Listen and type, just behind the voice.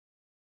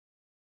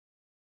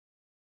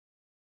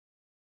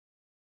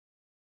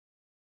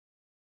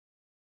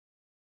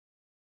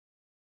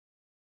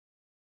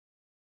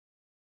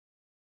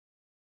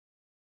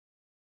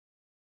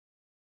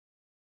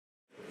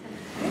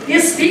Dear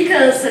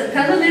speakers and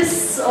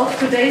panelists of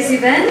today's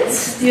event,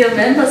 dear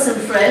members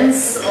and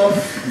friends of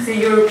the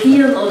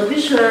European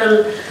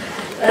Audiovisual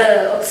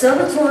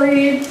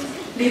Observatory,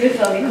 liebe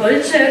Frau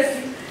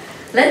Mikolchev,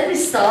 let me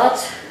start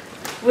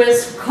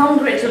with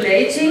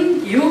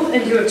congratulating you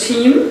and your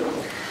team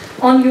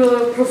on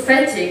your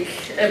prophetic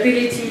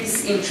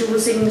abilities in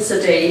choosing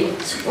the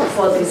date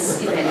for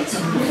this event.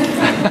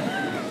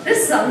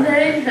 This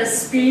Sunday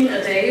has been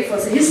a day for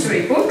the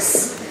history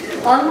books,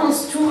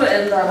 almost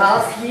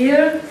 2.5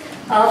 years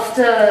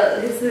after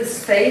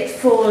this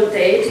fateful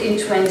date in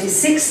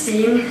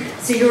 2016,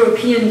 the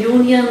European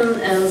Union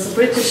and the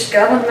British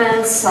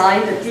government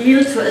signed a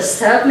deal to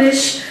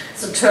establish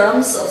the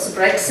terms of the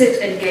Brexit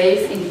and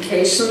gave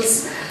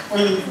indications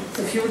on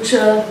the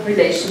future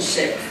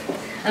relationship.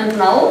 And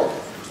now,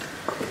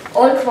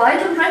 all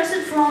quiet on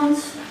Brexit front?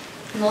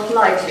 Not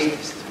likely.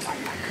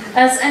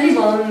 As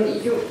anyone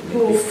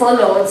who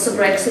followed the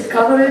Brexit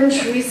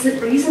coverage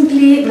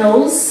recently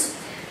knows,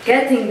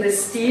 getting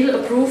this deal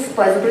approved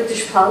by the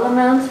British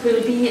Parliament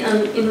will be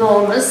an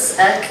enormous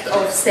act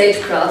of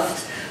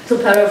statecraft, to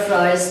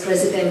paraphrase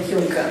President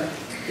Juncker.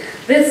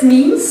 This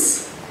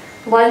means,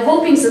 while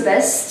hoping the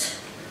best,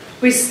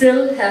 we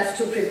still have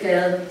to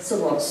prepare the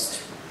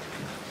worst.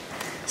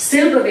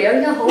 Still,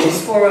 Bavaria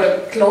hopes for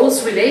a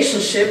close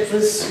relationship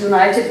with the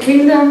United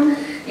Kingdom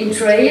in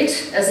trade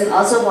as in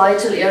other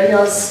vital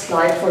areas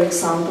like, for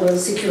example,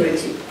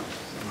 security.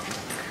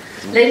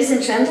 Ladies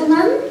and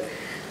gentlemen,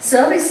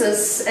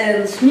 services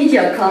and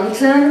media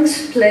content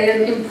play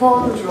an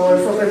important role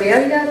for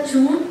Bavaria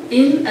too,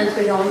 in and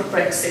beyond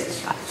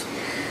Brexit.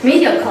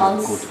 Media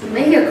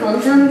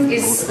content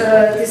is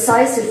a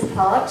decisive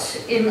part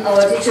in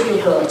our digital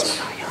world.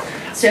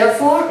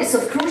 Therefore, it's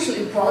of crucial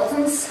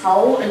importance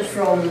how and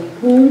from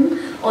whom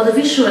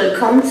audiovisual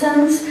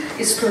content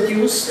is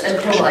produced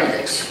and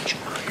provided.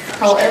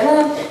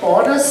 However,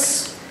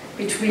 borders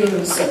between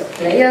the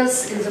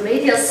players in the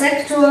media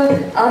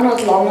sector are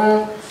not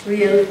longer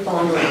real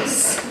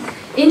boundaries.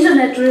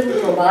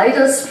 Internet-driven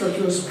providers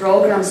produce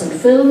programs and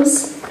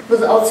films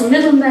without the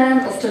middleman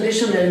of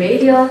traditional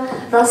media,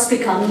 thus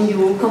becoming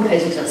new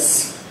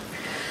competitors.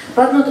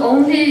 But not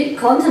only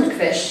content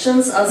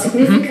questions are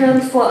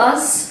significant for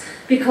us,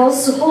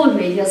 because the whole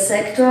media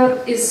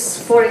sector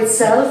for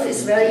itself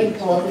is very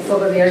important for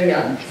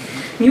Bavaria.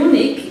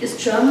 Munich is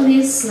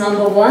Germany's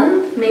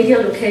 #1 media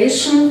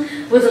location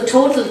with a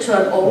total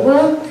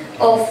turnover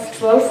of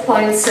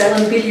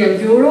 12.7 billion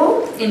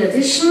euro. In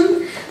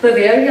addition,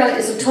 Bavaria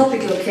is a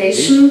topic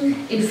location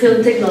in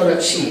film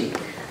technology.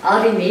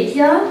 AD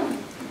Media,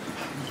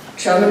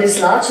 Germany's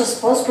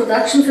largest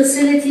post-production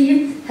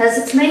facility, has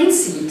its main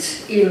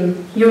seat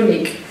in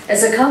Munich.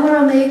 As a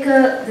camera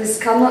maker, this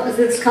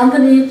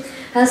company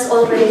has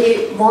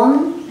already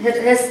won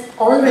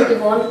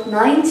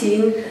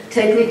 19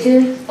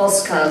 technical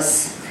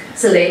Oscars,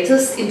 the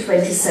latest in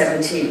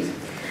 2017.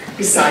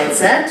 Besides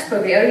that,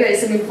 Bavaria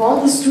is an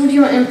important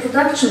studio and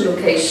production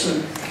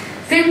location.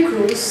 Film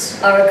crews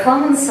are a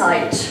common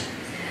sight.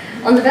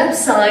 On the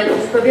website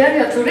of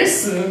Bavaria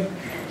Tourism,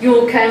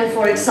 you can,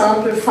 for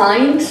example,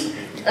 find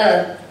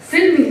a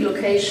filming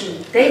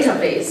location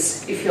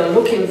database if you're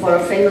looking for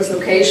a famous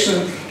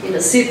location in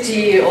a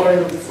city or in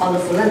a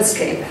wonderful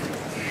landscape.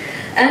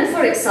 And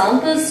for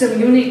example, the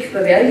Munich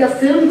Bavaria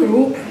Film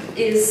Group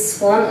is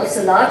one of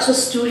the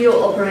largest studio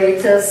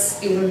operators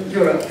in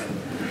Europe.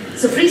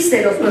 The Free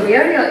State of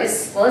Bavaria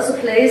also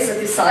plays a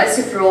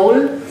decisive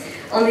role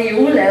on the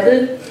EU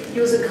level,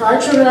 using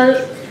cultural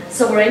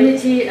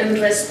sovereignty and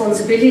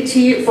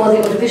responsibility for the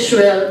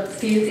audiovisual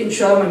field in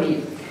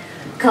Germany.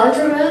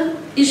 Cultural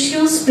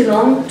issues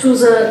belong to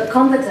the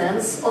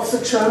competence of the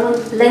German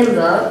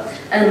Länder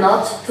and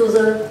not to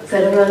the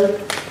federal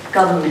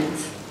government.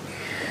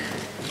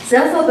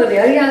 Therefore,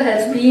 Bavaria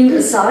has been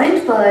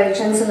assigned by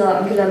Chancellor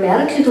Angela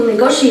Merkel to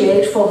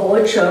negotiate for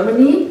whole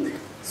Germany,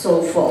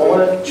 so for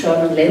all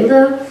German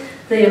Länder,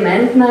 the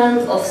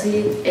amendment of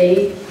the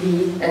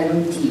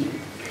AVMD.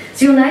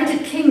 The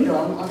United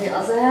Kingdom, on the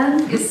other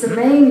hand, is the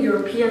main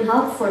European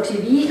hub for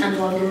TV and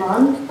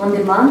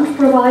on-demand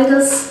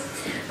providers,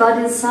 but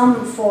in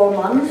some 4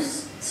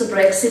 months the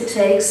Brexit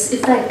takes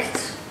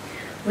effect,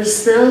 with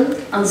still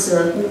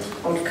uncertain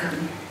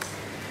outcome.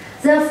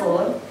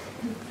 Therefore,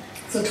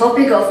 the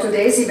topic of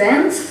today's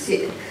event,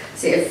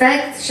 the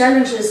effects,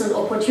 challenges and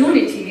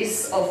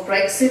opportunities of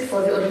Brexit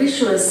for the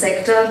audiovisual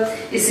sector,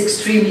 is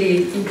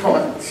extremely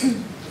important.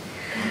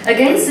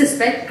 Against this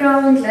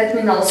background, let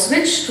me now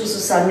switch to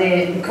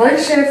Susanne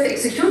Mikolchev,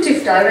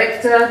 Executive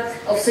Director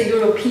of the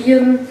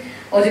European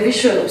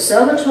Audiovisual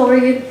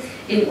Observatory,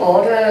 in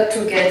order to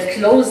get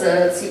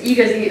closer the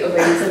eagerly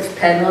awaited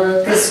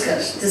panel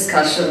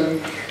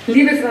discussion.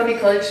 Liebe Frau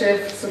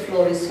Mikolchev, the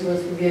floor is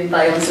yours. Wir will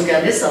bei uns so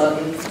gerne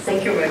sagen.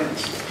 Thank you very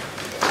much.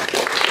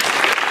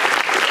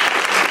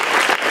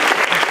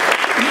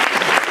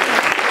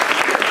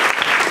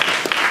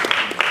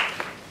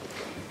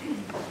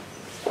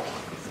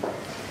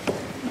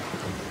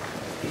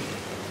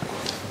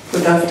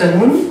 Good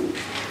afternoon.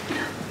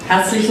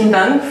 Herzlichen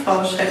Dank,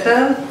 Frau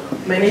Schretter.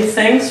 Many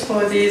thanks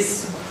for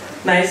this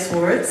nice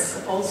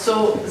words.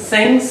 Also,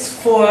 thanks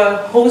for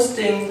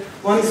hosting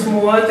once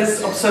more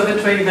this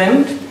observatory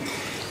event.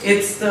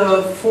 It's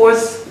the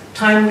 4th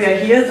time we are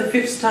here, the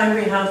 5th time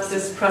we have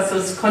this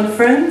Brussels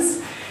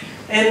conference.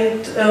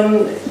 And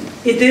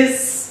it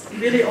is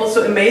really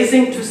also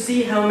amazing to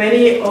see how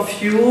many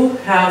of you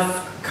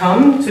have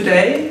come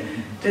today,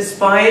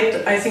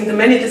 despite, I think, the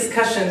many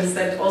discussions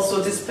that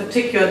also this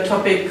particular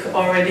topic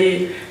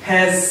already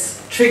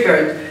has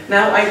triggered.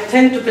 Now, I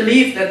tend to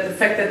believe that the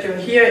fact that you're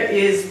here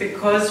is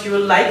because you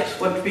liked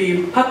what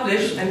we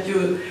published and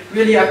you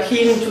really are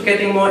keen to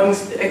getting more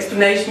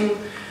explanation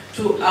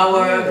to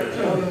our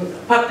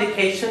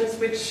publications,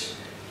 which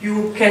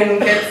you can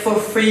get for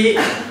free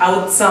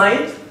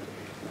outside.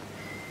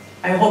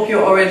 I hope you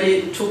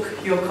already took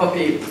your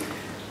copy.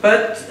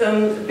 But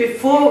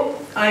before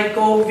I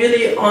go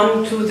really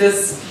on to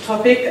this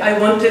topic, I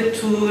wanted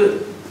to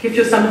give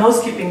you some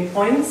housekeeping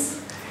points.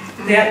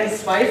 There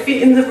is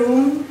Wi-Fi in the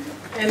room,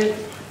 and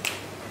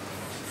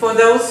for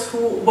those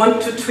who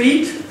want to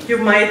tweet, you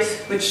might,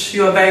 which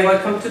you are very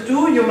welcome to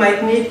do, you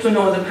might need to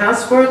know the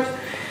password,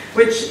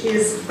 which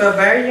is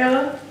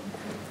Bavaria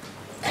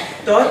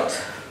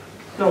it's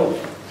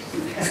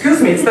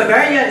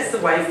Bavaria is the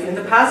Wi-Fi, and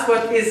the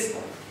password is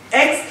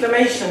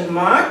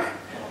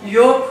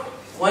 !Europe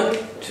 1,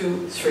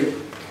 2, 3.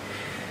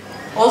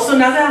 Also,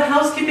 another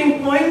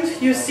housekeeping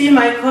point, you see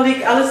my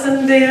colleague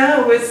Alison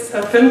there with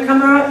a film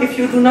camera. If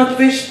you do not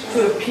wish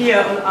to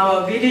appear on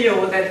our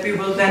video that we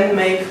will then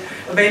make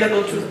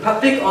available to the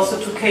public, also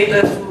to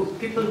cater to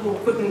people who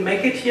couldn't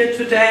make it here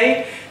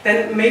today,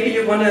 then maybe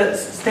you want to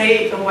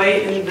stay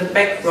away in the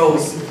back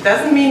rows.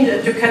 Doesn't mean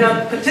that you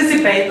cannot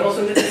participate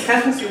also in the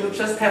discussions, you will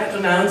just have to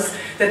announce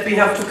that we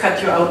have to cut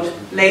you out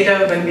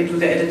later when we do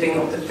the editing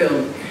of the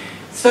film.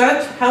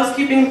 Third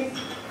housekeeping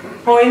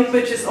point,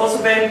 which is also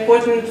very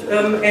important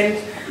and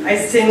I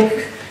think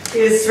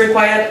is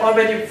required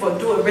already for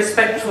due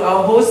respect to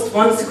our host.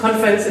 Once the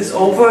conference is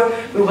over,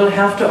 we will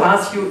have to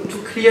ask you to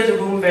clear the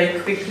room very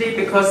quickly,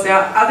 because there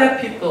are other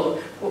people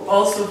who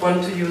also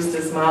want to use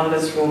this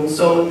marvelous room.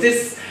 So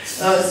this,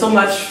 so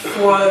much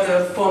for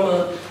the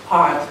formal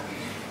part.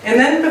 And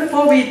then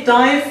before we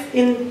dive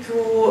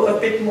into a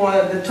bit more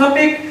the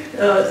topic,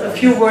 a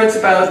few words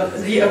about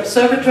the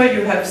observatory.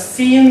 You have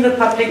seen the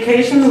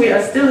publication. We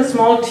are still a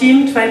small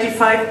team,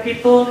 25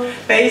 people,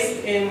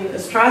 based in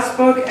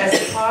Strasbourg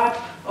as part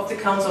of the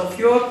Council of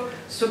Europe,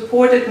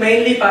 supported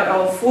mainly by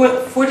our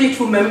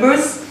 42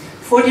 members.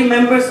 40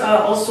 members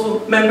are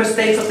also member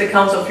states of the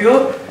Council of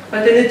Europe,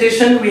 but in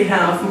addition we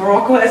have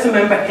Morocco as a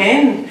member,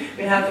 and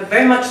we have a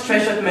very much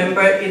treasured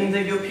member in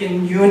the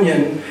European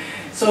Union.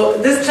 So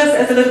this just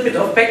as a little bit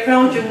of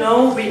background, you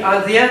know, we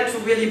are there to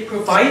really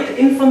provide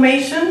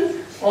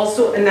information,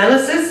 also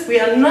analysis. We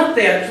are not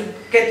there to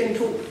get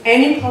into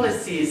any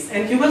policies,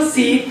 and you will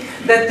see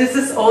that this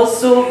is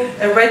also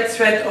a red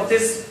thread of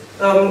this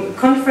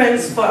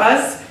conference for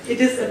us.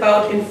 It is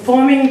about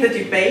informing the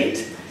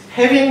debate,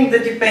 having the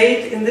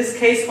debate in this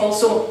case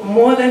also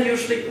more than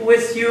usually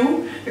with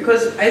you,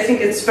 because I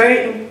think it's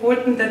very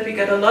important that we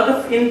get a lot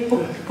of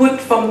input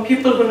from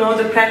people who know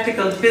the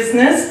practical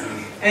business.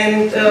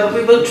 And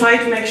we will try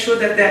to make sure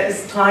that there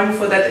is time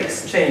for that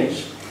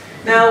exchange.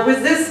 Now,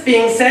 with this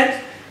being said,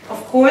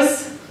 of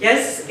course,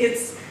 yes,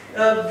 it's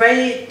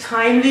very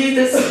timely,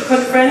 this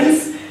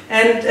conference,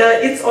 and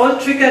it's all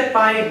triggered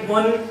by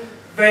one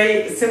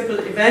very simple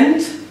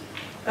event,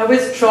 a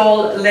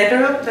withdrawal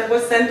letter that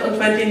was sent on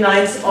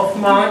 29th of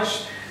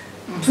March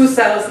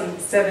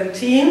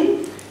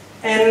 2017.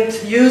 And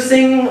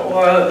using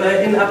or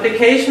in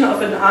application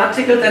of an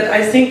article that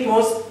I think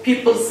most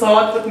people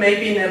thought would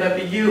maybe never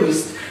be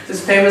used,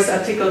 this famous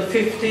Article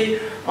 50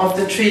 of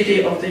the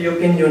Treaty of the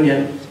European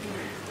Union.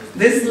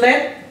 This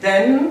led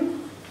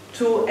then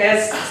to,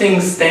 as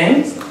things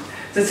stand,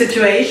 the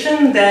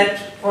situation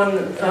that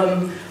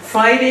on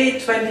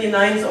Friday,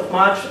 29th of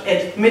March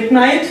at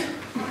midnight,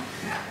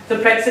 the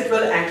Brexit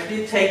will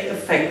actually take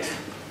effect.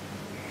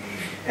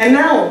 And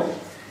now,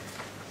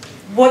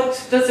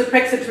 what does the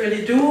Brexit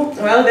really do?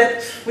 Well,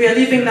 that we are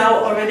leaving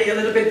now already a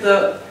little bit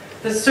the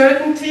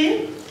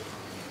certainty,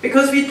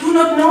 because we do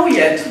not know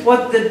yet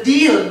what the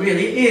deal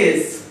really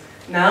is.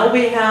 Now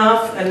we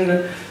have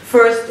a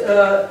first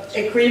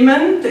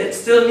agreement. It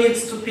still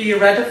needs to be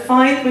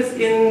ratified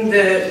within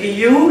the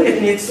EU.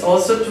 It needs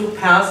also to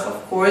pass,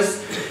 of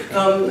course,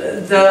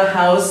 the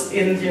House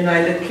in the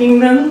United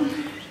Kingdom.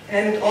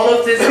 And all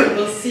of this, we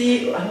will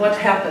see what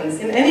happens.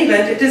 In any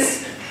event, it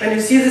is, when you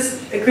see this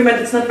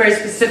agreement, it's not very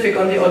specific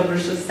on the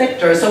audiovisual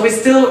sector. So we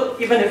still,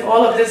 even if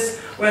all of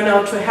this were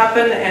now to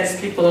happen as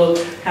people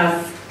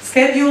have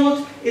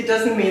scheduled, it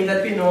doesn't mean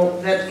that we know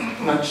that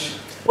much.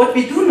 What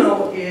we do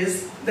know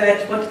is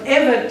that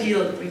whatever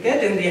deal we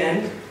get in the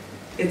end,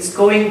 it's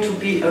going to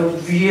be a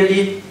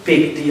really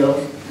big deal.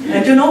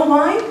 And you know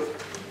why?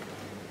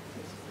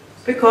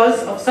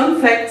 Because of some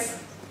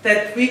facts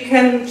that we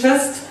can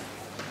just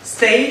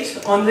state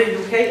on the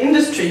UK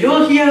industry.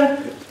 You'll hear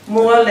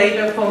more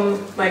later from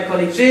my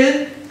colleague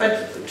Jill,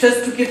 but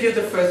just to give you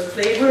the first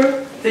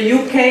flavor, the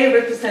UK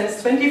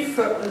represents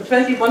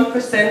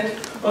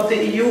 21% of the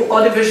EU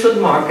audiovisual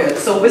market.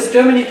 So with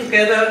Germany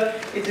together,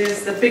 it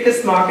is the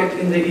biggest market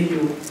in the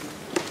EU.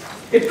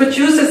 It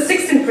produces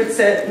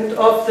 16%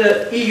 of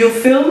the EU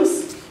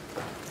films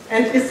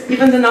and is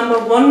even the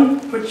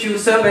 #1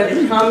 producer when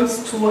it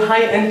comes to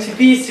high-end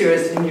TV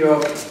series in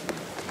Europe.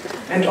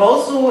 And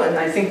also, and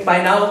I think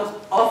by now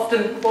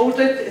often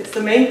quoted, it's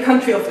the main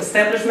country of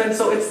establishment,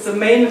 so it's the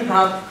main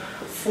hub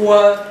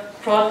for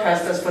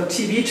broadcasters, for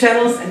TV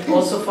channels and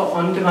also for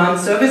on-demand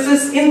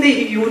services in the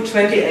EU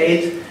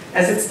 28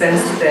 as it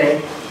stands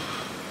today.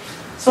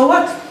 So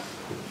what?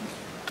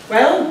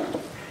 Well,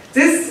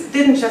 this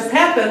didn't just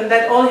happen,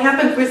 that all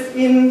happened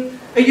within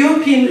a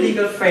European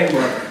legal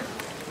framework.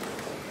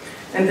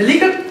 And the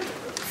legal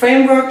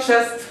framework,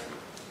 just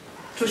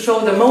to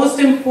show the most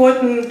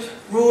important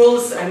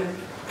rules, and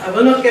I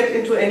will not get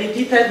into any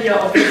detail here,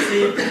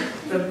 obviously,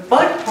 the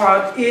bulk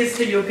part is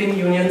the European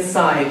Union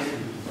side.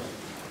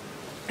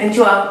 And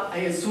you are, I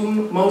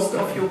assume, most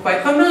of you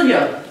quite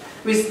familiar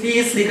with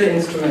these legal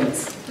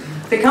instruments.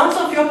 The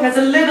Council of Europe has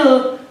a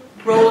little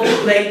role to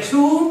play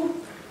too.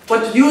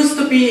 What used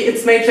to be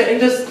its major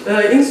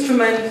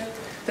instrument,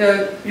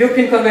 the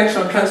European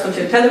Convention on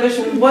Transfrontier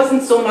Television,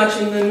 wasn't so much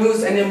in the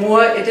news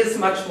anymore. It is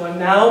much more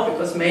now,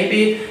 because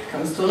maybe it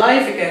comes to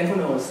life again, who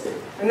knows.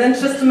 And then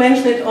just to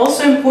mention it,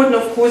 also important,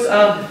 of course,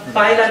 are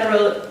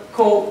bilateral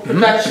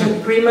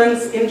co-production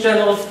agreements in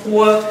general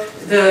for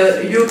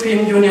the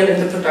European Union in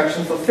the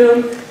production for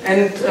film,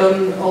 and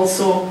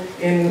also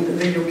in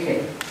the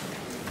UK.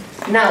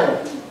 Now,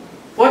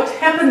 what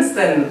happens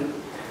then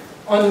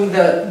on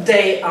the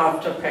day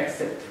after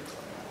Brexit?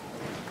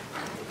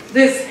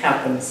 This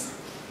happens.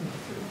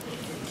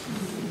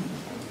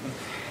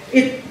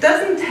 It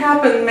doesn't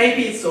happen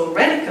maybe so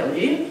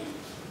radically,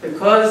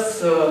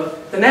 because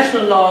the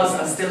national laws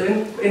are still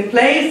in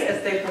place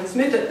as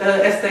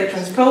they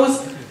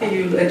transpose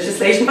EU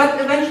legislation,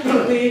 but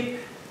eventually we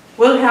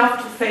will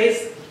have to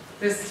face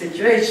this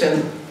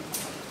situation.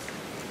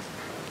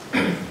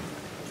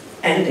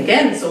 And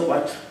again, so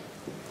what?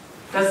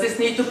 Does this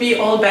need to be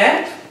all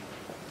bad?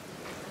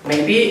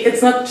 Maybe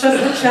it's not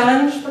just a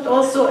challenge, but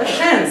also a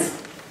chance.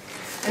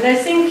 And I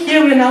think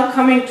here we're now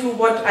coming to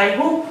what I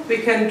hope we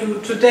can do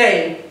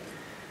today.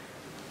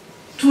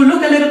 To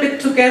look a little bit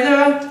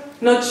together,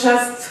 not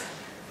just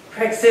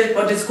Brexit,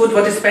 what is good,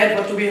 what is bad,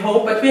 what do we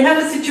hope, but we have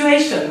a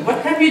situation.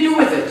 What can we do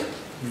with it?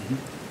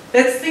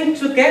 Let's think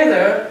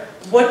together,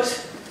 what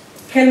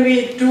can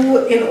we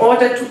do in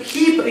order to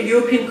keep a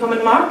European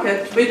common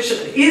market, which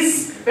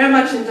is very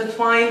much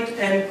intertwined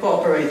and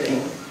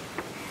cooperating.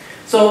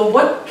 So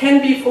what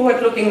can be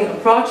forward-looking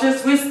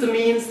approaches with the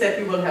means that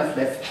we will have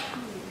left?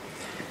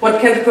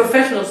 What can the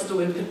professionals do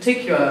in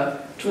particular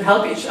to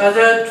help each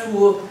other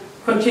to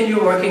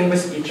continue working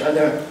with each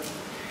other?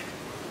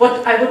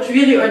 What I would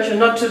really urge you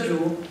not to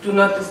do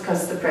not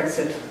discuss the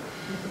Brexit.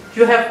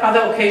 You have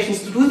other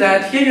occasions to do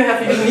that. Here you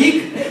have a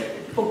unique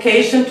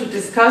occasion to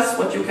discuss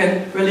what you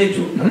can really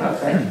do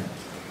about that.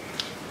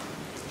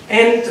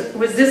 And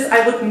with this,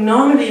 I would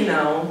normally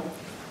now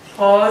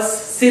pause,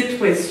 sit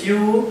with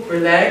you,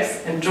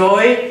 relax,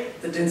 enjoy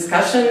the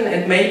discussion,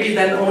 and maybe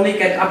then only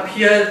get up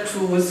here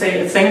to say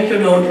a thank you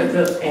note at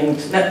the end.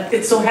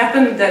 It so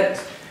happened that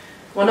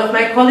one of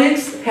my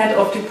colleagues, head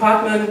of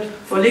department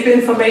for legal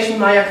information,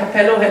 Maya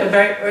Capello, had a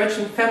very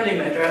urgent family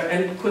matter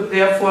and could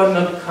therefore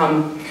not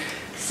come.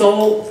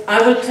 So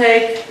I will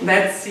take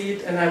that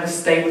seat and I will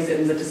stay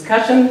within the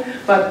discussion,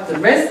 but the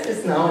rest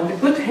is now in the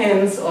good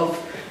hands of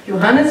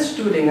Johannes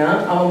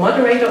Studinger, our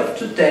moderator of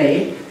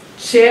today,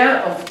 chair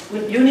of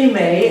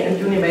UniMay and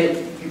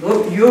UniMay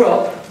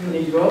Europe,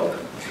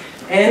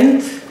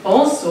 and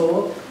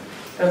also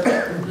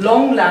a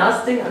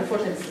long-lasting,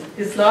 unfortunately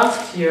his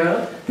last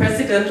year,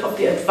 president of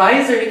the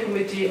advisory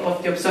committee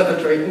of the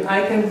observatory. And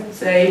I can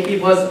say he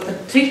was a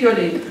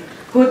particularly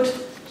good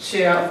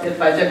chair of the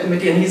advisory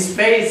committee, and he's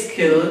very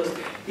skilled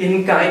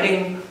in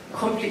guiding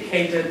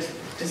complicated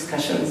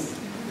discussions.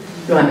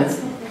 Johannes.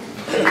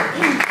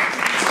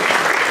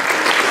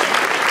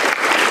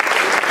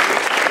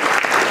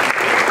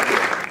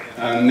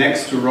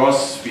 Next to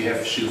Ross, we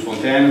have Gilles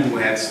Fontaine, who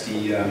heads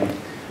the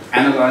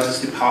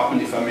analysis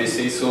department, if I may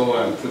say so,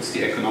 and puts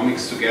the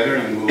economics together,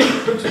 and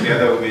will,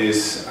 together with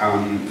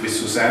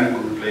Suzanne,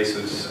 who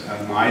replaces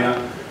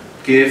Maya,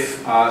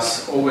 give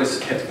us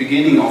always at the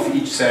beginning of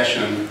each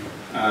session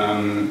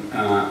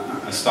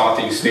a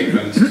starting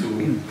statement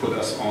to put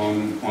us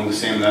on the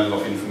same level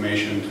of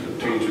information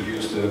to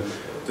introduce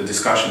the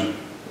discussion.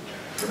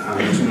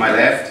 To my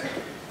left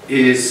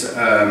is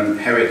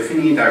Harriet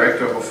Finney,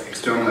 Director of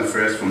External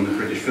Affairs from the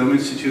British Film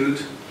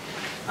Institute.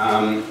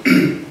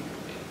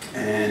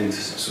 And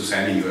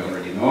Susanne you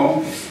already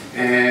know.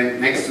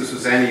 And next to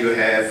Susanne you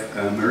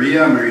have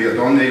Maria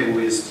Donde, who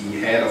is the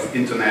Head of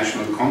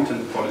International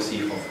Content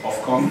Policy of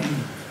Ofcom.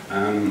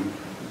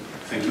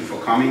 Thank you for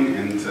coming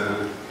and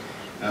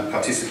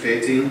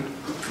participating.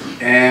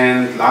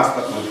 And last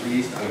but not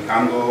least,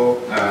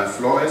 Alejandro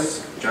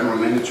Flores, General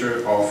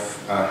Manager of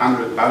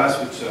 100 Balas,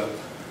 which is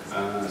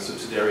a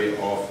subsidiary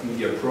of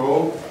Media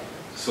Pro.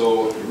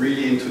 So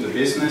really into the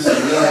business.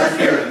 We'll have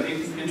here an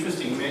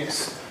interesting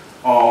mix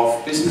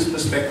of business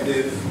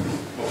perspective,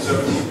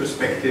 observatory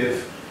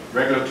perspective,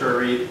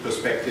 regulatory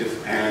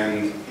perspective,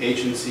 and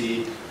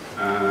agency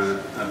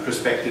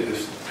perspective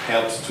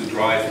helps to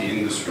drive the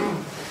industry.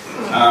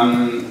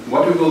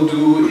 What we will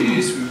do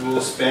is we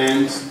will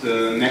spend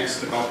the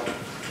next about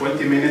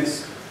 20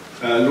 minutes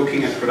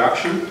looking at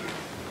production,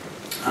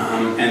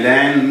 and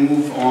then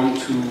move on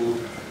to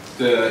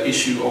the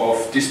issue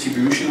of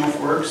distribution of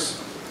works.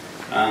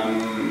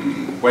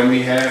 When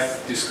we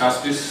have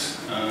discussed this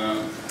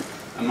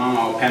among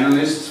our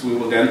panelists, we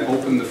will then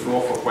open the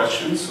floor for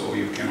questions, so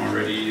you can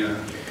already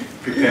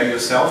prepare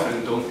yourself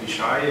and don't be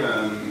shy.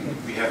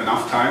 We have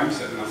enough time,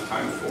 set enough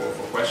time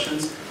for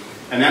questions.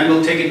 And then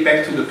we'll take it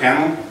back to the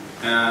panel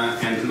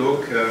and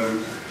look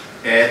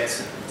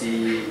at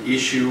the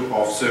issue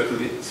of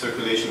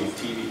circulation of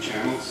TV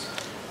channels.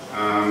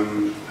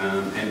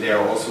 And there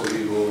also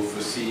we will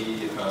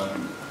foresee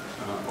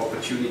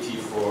opportunity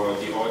for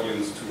the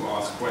audience to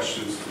ask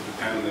questions to the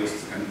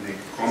panelists and make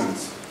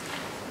comments.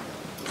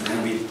 And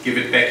then we give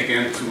it back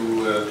again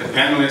to the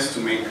panelists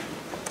to make a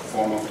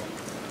form of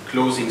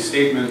closing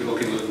statement,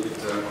 looking a little bit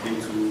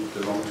into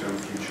the long-term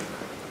future.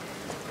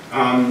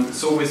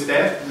 So with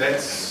that,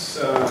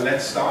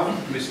 let's start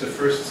with the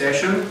first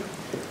session,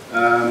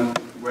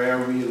 where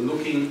we're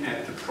looking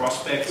at the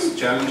prospects,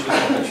 challenges,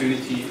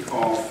 opportunity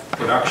of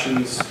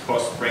productions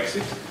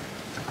post-Brexit.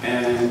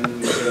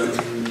 And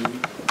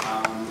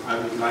I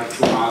would like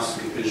to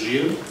ask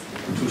Gilles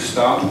to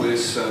start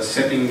with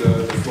setting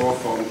the floor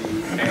from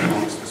the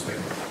economics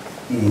perspective.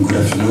 Good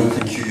afternoon,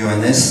 thank you,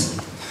 Johannes.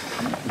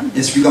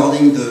 Yes,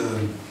 regarding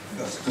the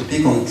first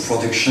topic on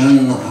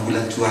production, I would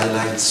like to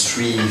highlight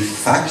three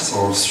facts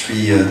or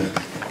three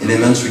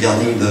elements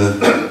regarding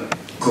the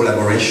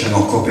collaboration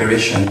or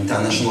cooperation,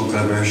 international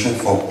collaboration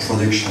for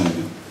production.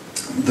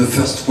 The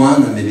first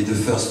one, and maybe the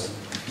first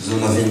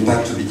zone of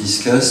impact to be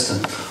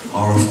discussed,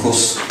 are of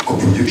course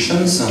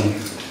co-productions.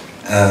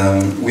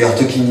 We are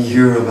talking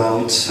here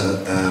about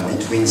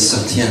between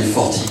 30 and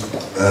 40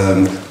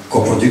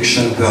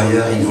 co-production per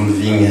year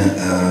involving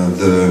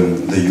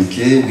the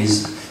UK,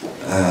 with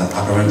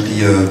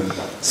apparently a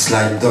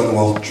slight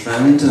downward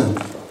trend,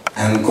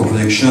 and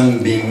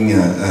co-production being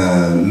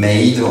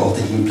made or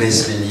taking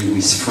place mainly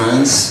with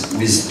France,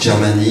 with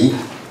Germany,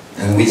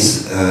 and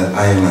with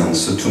Ireland.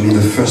 So to me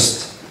the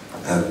first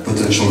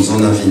potential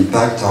zone of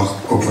impact are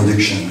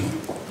co-production.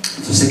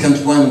 The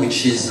second one,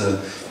 which is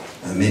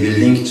maybe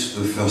linked to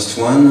the first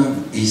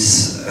one,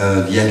 is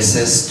the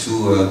access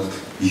to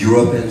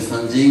European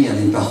funding, and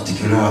in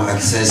particular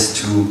access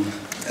to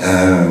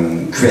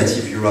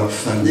Creative Europe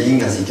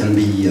funding, as it can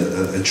be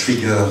a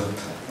trigger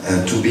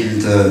to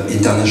build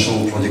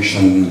international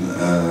production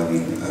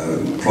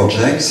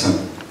projects.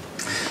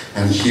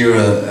 And here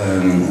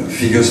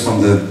figures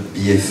from the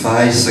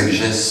BFI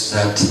suggest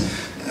that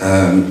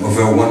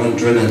over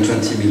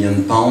 120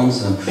 million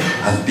pounds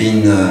have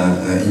been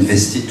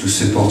invested to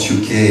support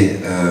UK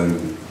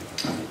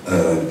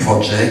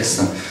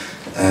projects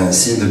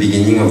since the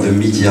beginning of the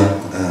media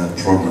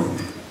program.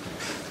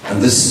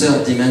 And the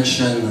third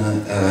dimension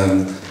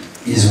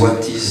is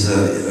what is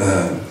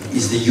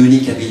the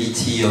unique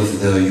ability of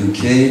the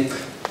UK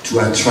to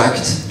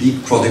attract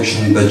big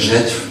production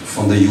budget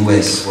from the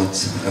US, what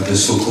the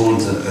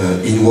so-called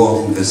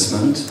inward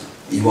investment.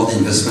 Inward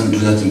investment do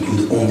not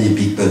include only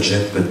big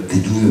budget, but they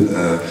do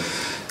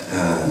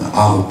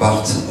are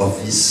part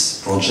of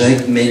this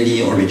project,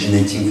 mainly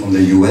originating from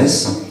the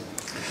US.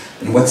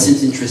 And what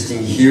seems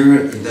interesting here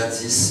is that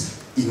this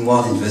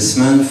inward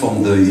investment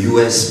from the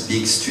US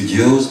big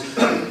studios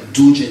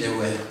do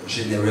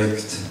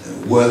generate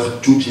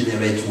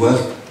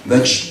work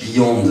much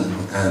beyond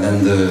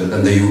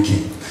than the UK.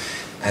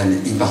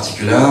 And in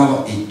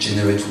particular, it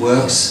generates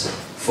works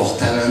for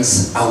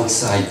talents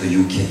outside the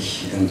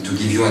UK. And to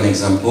give you an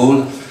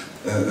example,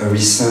 a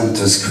recent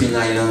Screen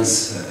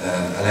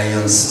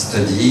Alliance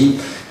study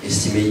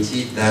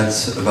estimated that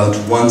about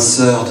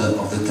 1/3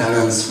 of the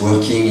talents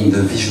working in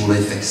the visual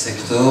effects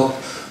sector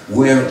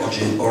were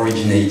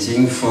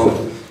originating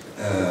from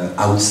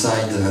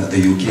outside the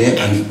UK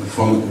and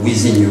from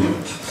within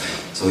Europe.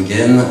 So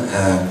again,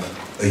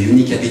 a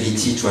unique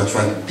ability to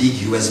attract big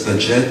US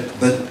budget,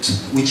 but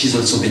which is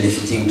also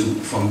benefiting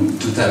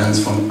to talents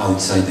from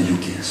outside the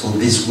UK. So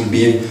this will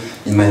be,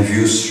 in my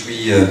view,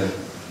 three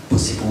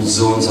possible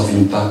zones of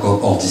impact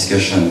or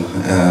discussion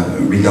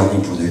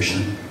regarding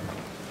production.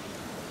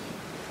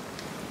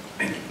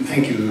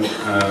 Thank you,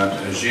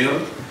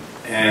 Gilles.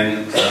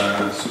 And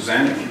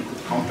Suzanne, if you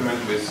could complement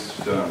with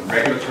the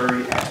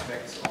regulatory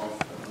aspects of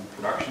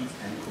productions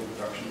and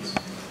co-productions.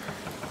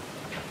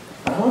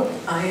 Well,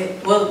 I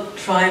will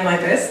try my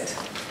best.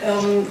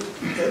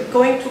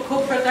 Going to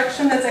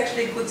co-production, that's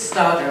actually a good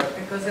starter,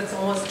 because it's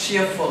almost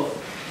cheerful.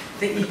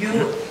 The EU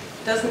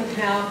doesn't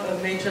have a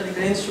major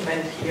legal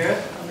instrument here.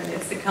 I mean,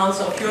 it's the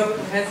Council of Europe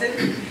who has it,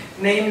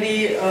 namely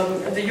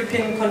the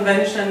European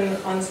Convention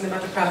on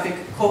Cinematographic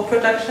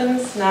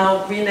Co-Productions,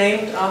 now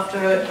renamed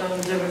after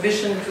the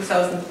revision in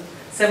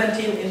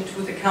 2017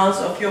 into the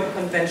Council of Europe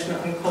Convention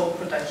on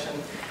Co-Production.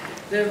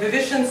 The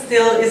revision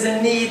still is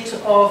in need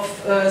of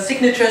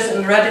signatures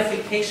and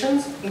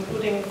ratifications,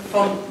 including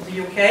from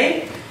the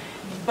UK,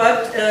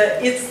 but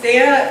it's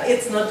there,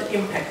 it's not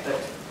impacted.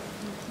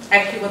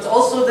 Actually, what's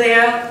also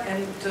there,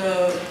 and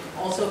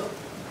also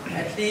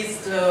at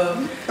least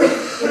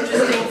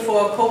interesting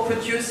for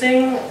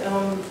co-producing,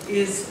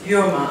 is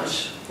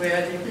Euromage,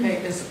 where the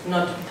UK is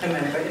not a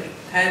member. It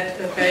had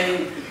a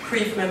very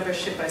brief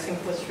membership, I think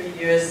for 3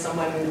 years,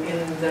 somewhere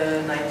in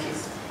the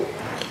 90s.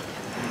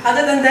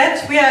 Other than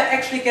that, we are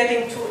actually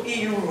getting to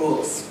EU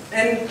rules,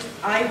 and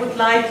I would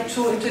like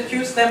to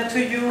introduce them to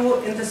you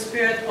in the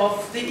spirit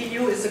of the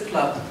EU is a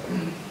club.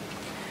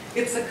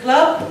 It's a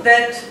club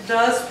that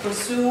does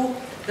pursue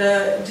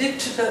the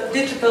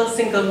digital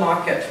single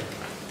market.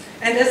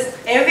 And as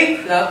every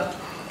club,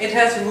 it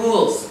has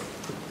rules.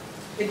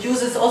 It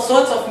uses all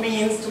sorts of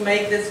means to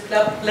make this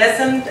club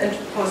pleasant and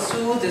to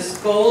pursue this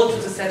goal to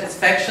the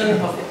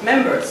satisfaction of its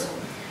members.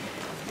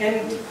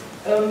 And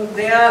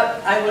there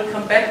I will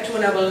come back to,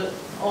 and I will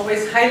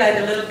always highlight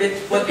a little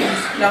bit what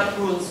these club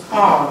rules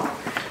are.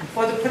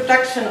 For the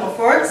production of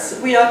works,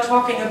 we are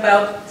talking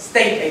about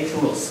state aid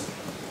rules.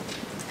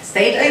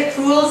 State aid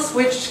rules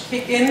which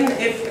kick in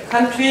if a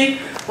country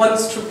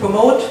wants to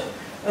promote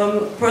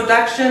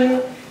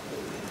production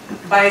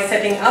by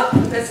setting up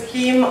a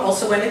scheme,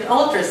 also when it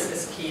alters a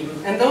scheme.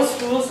 And those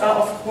rules are,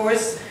 of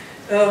course,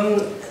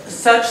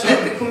 such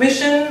that the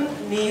Commission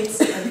needs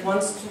and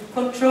wants to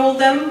control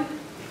them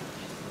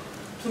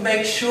to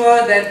make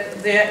sure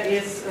that there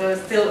is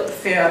still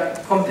fair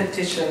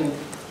competition.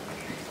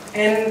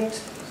 And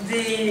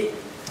the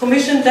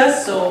Commission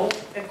does so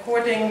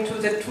according to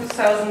the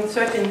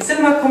 2013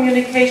 Cinema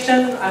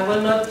Communication. I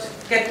will not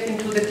get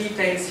into the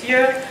details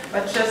here,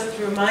 but just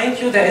to remind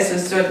you, there is a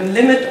certain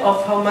limit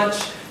of how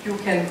much you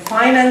can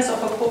finance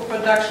of a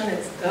co-production.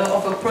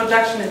 Of a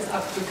production, it's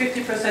up to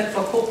 50%.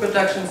 For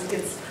co-productions,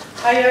 it's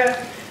higher.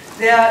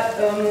 There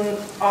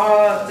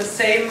are the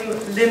same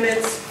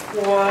limits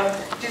for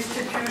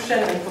distribution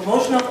and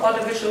promotion of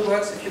audiovisual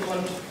works, if you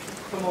want to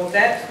promote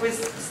that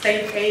with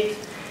state aid.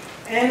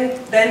 And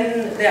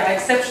then there are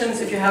exceptions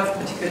if you have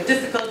particularly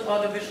difficult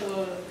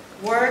audiovisual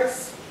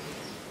works.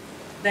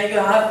 Then you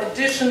have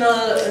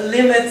additional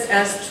limits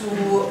as to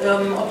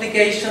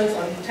obligations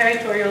on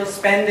territorial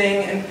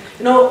spending. And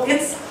you know,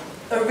 it's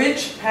a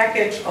rich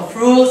package of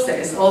rules. There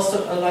is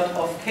also a lot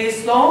of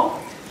case law.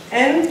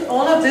 And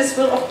all of this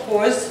will, of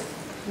course,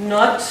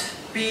 not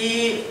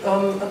be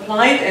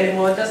applied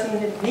anymore. It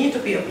doesn't need to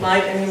be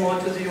applied anymore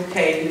to the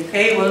UK. The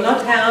UK will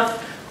not have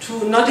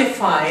to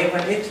notify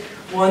when it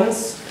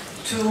wants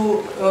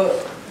to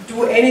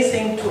do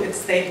anything to its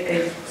state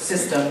aid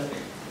system.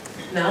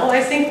 Now,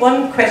 I think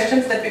one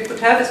question that we could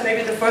have is,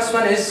 maybe the first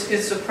one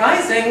is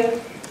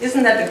surprising.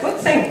 Isn't that a good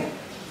thing?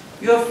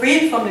 You're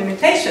freed from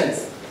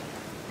limitations.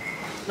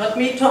 Not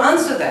me to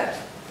answer that.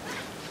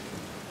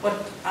 What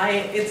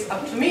it's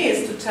up to me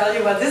is to tell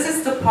you, well, this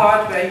is the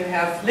part where you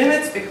have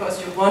limits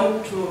because you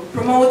want to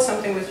promote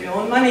something with your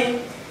own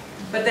money.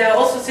 But there are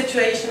also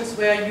situations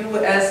where you,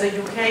 as a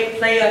UK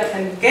player,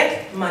 can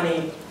get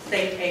money,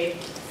 state aid,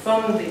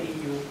 from the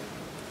EU.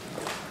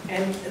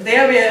 And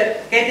there we are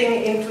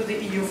getting into the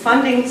EU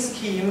funding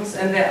schemes,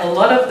 and there are a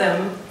lot of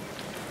them.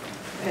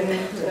 And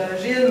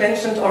Gilles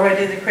mentioned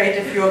already the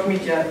Creative Europe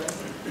Media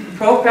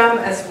program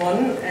as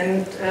one,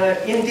 and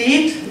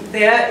indeed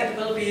there it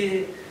will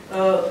be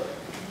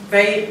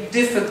very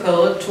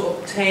difficult to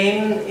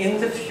obtain in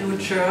the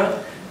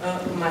future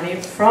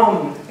money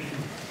from.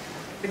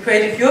 The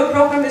Creative Europe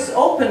program is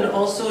open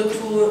also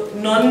to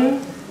non-EU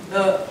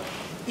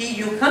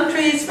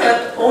countries,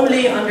 but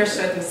only under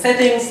certain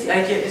settings. The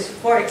idea is,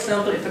 for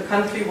example, if a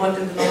country wants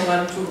in the long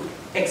run to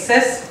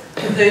access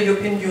to the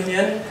European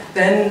Union,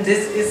 then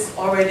this is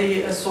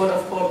already a sort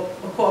of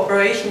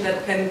cooperation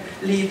that can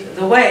lead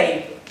the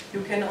way.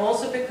 You can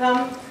also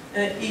become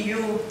an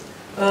EU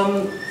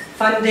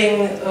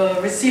funding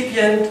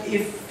recipient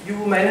if you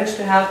manage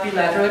to have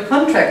bilateral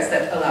contracts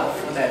that allow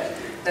for that.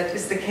 That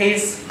is the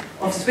case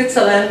of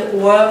Switzerland,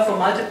 or for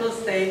multiple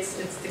states,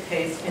 it's the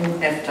case in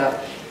EFTA.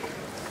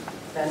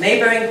 There are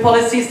neighboring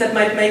policies that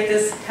might make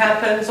this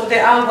happen, so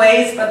there are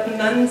ways, but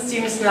none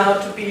seems now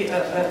to be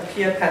a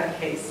clear-cut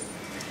case.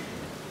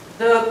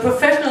 The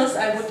professionals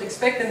I would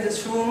expect in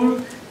this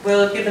room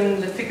will,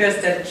 given the figures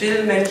that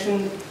Jill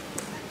mentioned,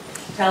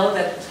 tell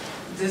that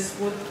this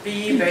would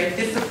be very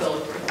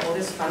difficult if all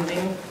this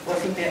funding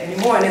wasn't there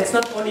anymore. And it's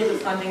not only the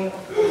funding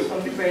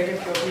from the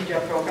Creative Europe Media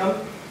program,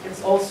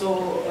 it's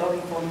also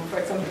from, for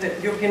example, the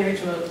European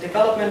Regional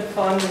Development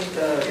Fund,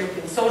 the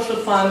European Social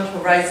Fund,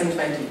 Horizon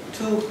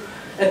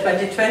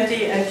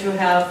 2020, and you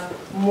have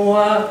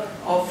more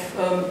of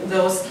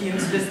those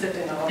schemes listed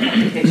in our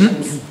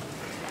publications.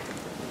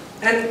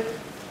 And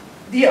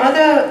the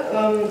other,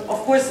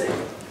 of course,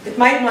 it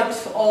might not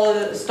all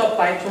stop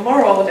by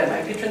tomorrow. There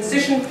might be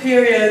transition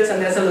periods, and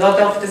there's a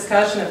lot of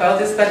discussion about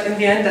this, but in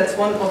the end, that's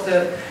one of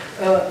the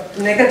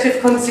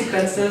negative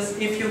consequences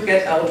if you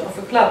get out of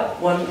a club,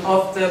 one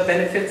of the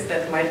benefits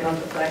that might not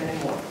apply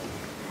anymore.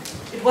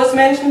 It was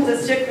mentioned the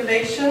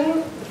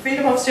circulation,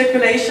 freedom of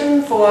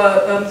circulation for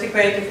the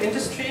creative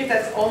industry.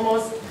 That's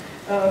almost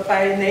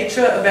by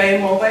nature a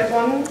very mobile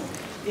one.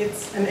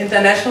 It's an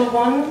international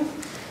one.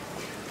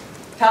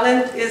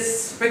 Talent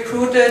is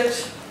recruited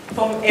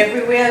from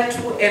everywhere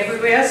to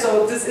everywhere,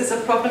 so this is a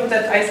problem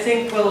that I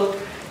think will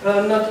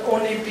not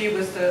only be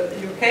with the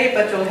UK,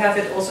 but you'll have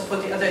it also for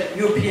the other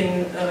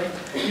European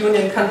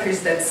Union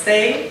countries that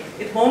stay.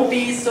 It won't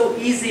be so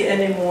easy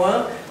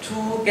anymore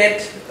to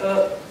get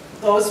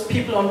those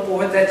people on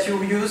board that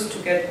you used to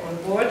get on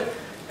board.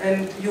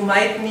 And you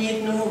might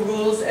need new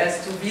rules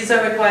as to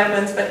visa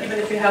requirements, but even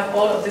if you have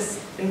all of this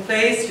in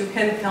place, you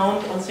can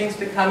count on things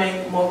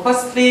becoming more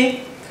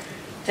costly,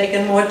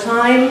 taking more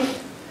time,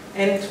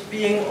 and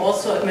being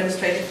also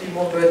administratively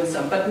more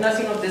burdensome. But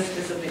nothing of this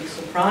is a big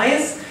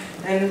surprise.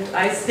 And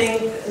I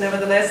think,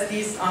 nevertheless,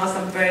 these are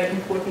some very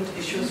important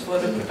issues for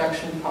the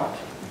production part.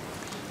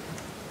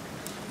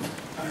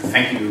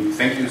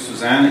 Thank you,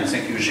 Suzanne, and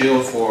thank you,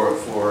 Gilles,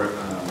 for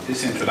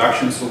this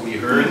introduction. So we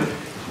heard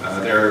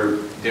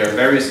there are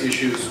various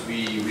issues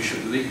we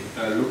should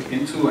look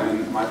into,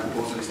 and my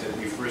proposal is that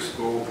we first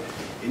go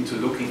into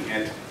looking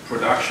at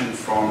production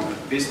from a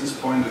business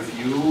point of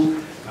view.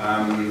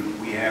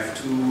 We have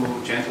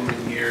two gentlemen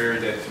here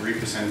that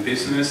represent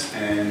business,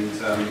 and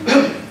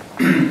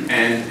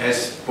and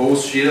as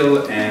both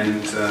Gilles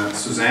and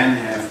Suzanne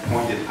have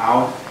pointed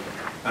out,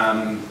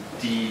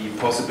 the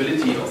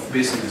possibility of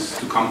business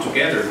to come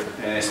together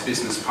as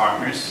business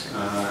partners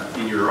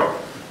in Europe,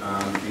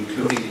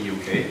 including the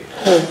UK,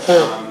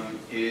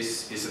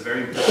 is a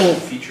very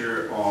important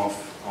feature of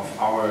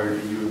our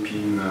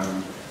European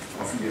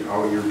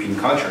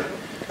culture.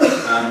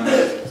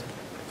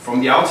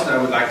 From the outset, I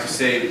would like to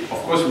say,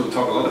 of course, we will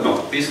talk a lot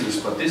about business,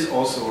 but this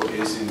also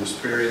is in the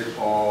spirit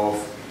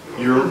of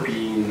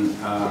European,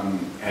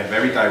 a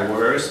very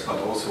diverse, but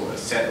also a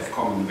set of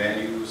common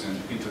values and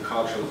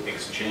intercultural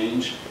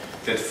exchange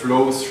that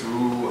flows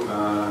through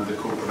the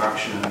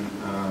co-production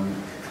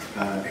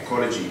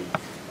ecology.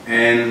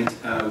 And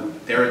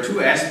there are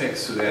two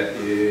aspects to that.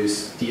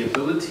 Is the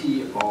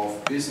ability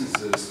of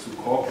businesses to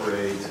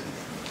cooperate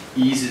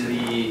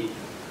easily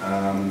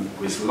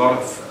with a lot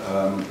of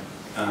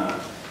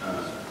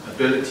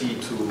ability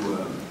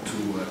to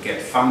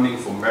get funding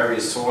from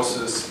various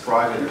sources,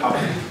 private,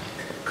 public,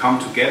 come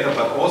together,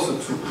 but also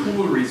to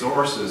pool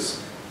resources,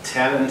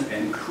 talent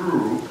and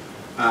crew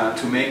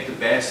to make the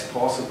best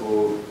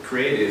possible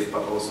creative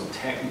but also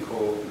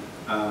technical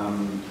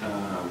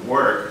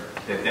work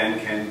that then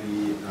can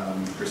be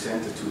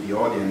presented to the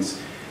audience.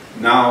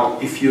 Now,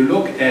 if you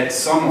look at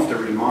some of the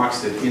remarks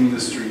that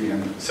industry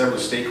and several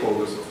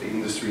stakeholders of the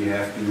industry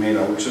have been made,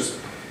 I would just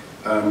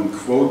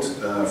quote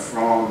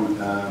from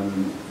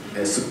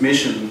a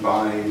submission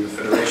by the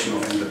Federation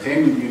of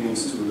Entertainment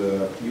Unions to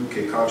the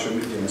UK Culture,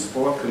 Media and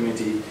Sport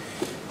Committee.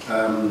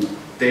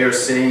 They are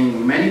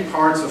saying many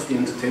parts of the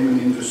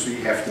entertainment industry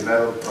have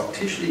developed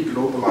partially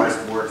globalized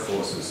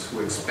workforces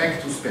who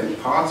expect to spend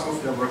parts of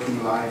their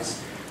working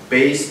lives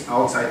based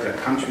outside their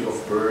country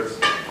of birth,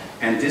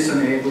 and this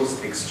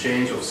enables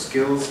exchange of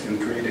skills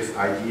and creative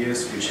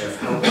ideas which have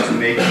helped to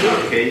make the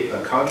UK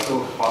a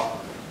cultural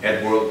hub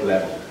at world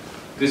level.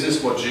 This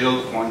is what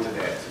Gilles pointed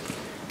at.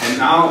 And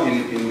now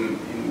in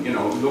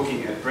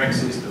looking at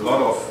Brexit, a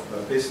lot of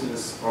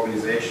business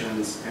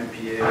organizations,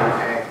 MPA,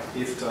 ACT,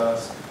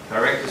 IFTAs,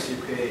 Directors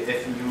UK,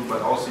 FEU,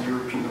 but also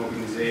European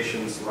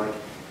organizations like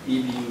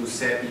EBU,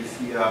 SEPI,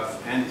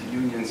 FIAP, and the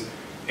unions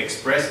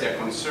express their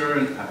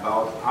concern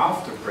about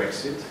after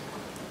Brexit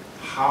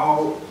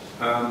how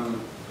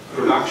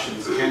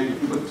productions can be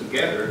put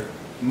together,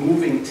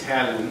 moving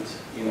talent,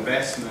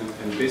 investment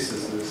and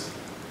businesses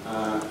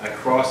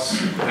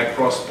across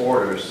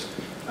borders.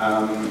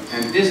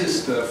 And this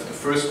is the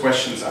first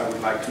questions I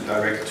would like to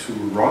direct to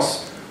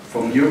Ross.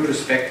 From your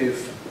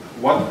perspective,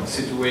 what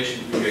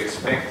situation do you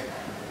expect?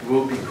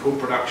 Will be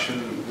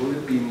co-production? Will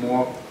it be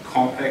more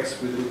complex?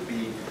 Will it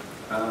be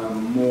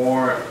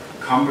more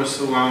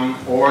cumbersome?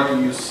 Or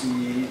do you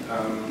see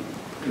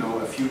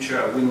a future,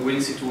 a win-win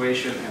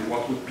situation? And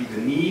what would be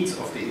the needs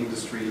of the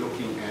industry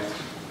looking at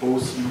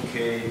both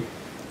UK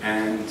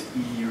and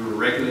EU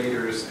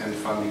regulators and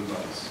funding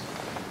bodies?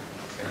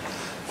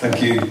 Thank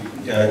you,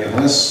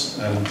 Johannes,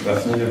 and good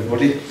afternoon,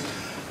 everybody.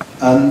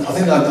 I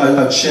think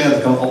I'd share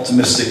the kind of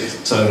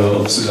optimistic tone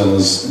of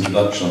Susanna's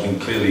introduction. I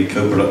think clearly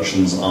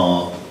co-productions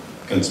are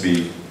going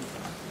to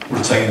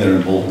retain their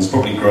importance,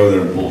 probably grow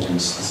their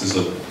importance. This is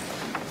a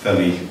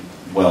fairly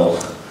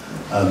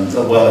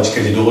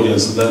well-educated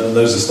audience that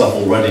knows this stuff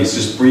already. So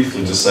just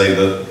briefly to say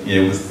that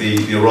with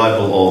the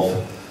arrival of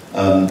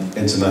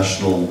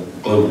international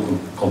global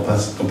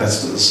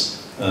competitors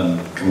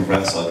coming from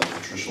outside the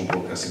traditional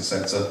broadcasting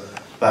sector,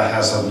 that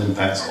has had an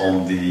impact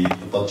on the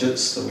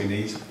budgets that we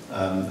need,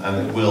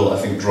 and it will, I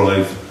think,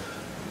 drive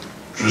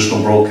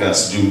traditional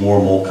broadcasts to do more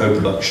and more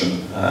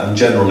co-production, and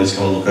generally to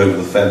kind of look over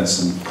the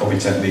fence and copy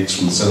techniques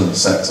from the cinema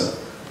sector,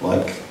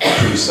 like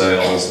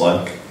pre-sales,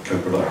 like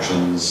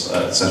co-productions,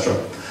 etc.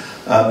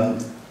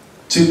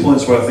 2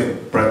 points where I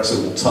think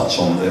Brexit will touch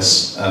on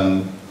this.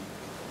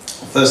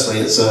 Firstly,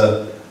 it's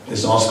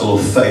it's an article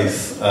of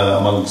faith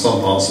among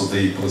some parts of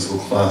the political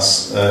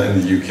class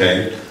in the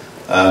UK.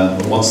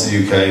 Once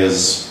the UK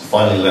has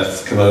finally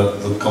left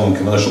the common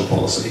commercial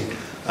policy,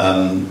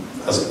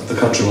 as the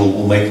country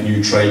will make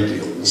new trade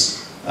deals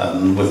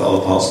with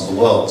other parts of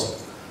the world.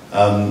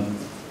 And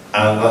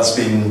that's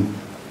been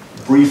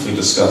briefly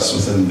discussed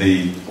within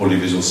the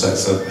audiovisual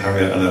sector.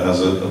 Harriet, I know,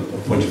 has a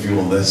point of view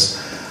on this.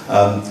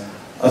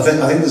 I think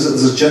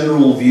there's a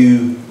general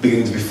view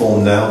beginning to be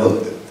formed now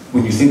that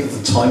when you think of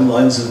the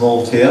timelines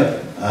involved here,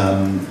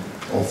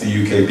 of the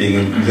UK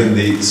being within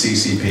the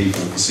CCP for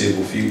the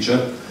foreseeable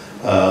future,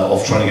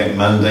 of trying to get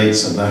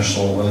mandates at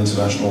national and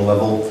international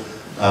level,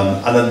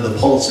 and then the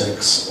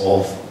politics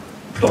of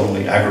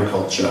predominantly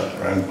agriculture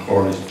around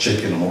chlorinated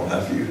chicken and what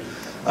have you,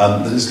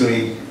 that it's going to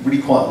be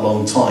really quite a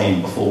long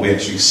time before we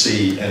actually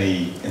see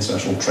any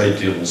international trade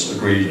deals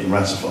agreed and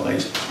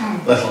ratified,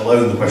 let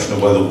alone the question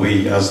of whether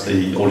we, as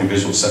the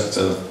audiovisual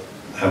sector,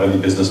 have any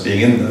business being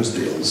in those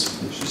deals,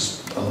 which is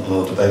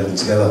another debate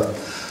altogether.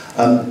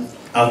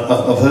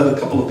 I've heard a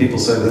couple of people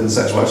say within the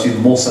sector, well, actually the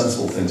more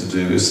sensible thing to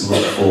do is to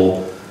look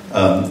for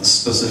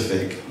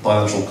specific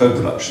bilateral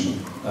co-production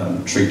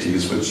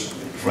treaties, which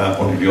from our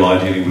point of view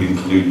ideally would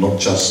include not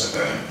just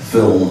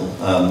film,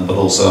 but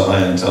also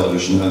high-end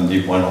television and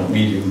why not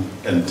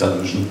medium-end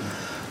television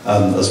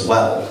as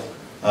well.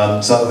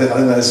 So I think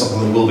that is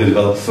something that will be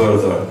developed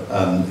further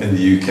in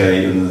the UK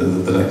in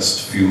the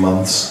next few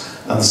months.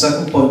 And the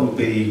second point would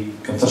be,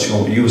 kind of touching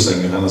on what you were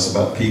saying, Johannes,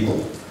 about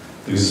people.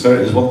 Because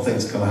it's one thing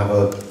to kind of have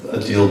a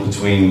deal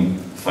between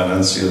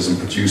financiers and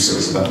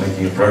producers about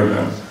making a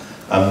programme,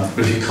 but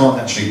if you can't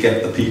actually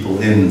get the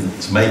people in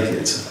to make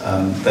it,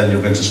 then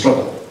you're going to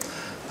struggle.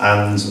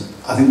 And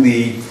I think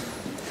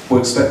we're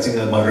expecting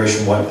a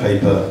migration white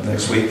paper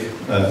next week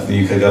from the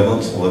UK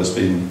government, although it's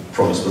been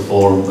promised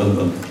before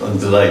and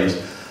delayed.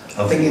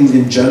 I think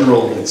in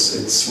general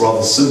it's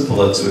rather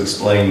simpler to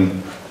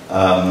explain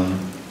the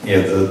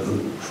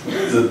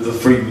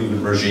free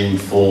movement regime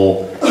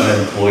for an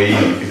employee,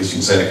 because you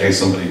can say, okay,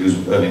 somebody who's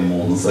earning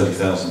more than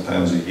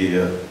 £30,000 a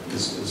year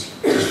is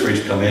free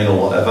to come in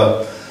or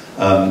whatever.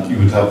 You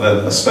would have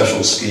then a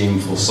special scheme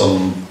for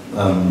some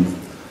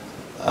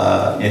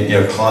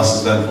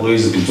classes of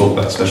employees. There's been talk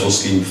about a special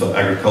scheme for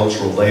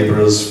agricultural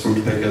labourers,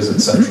 fruit pickers,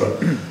 etc.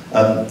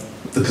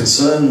 The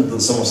concern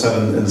that some of us have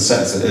in the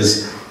sector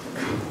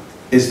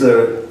is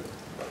there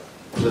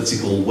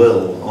political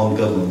will on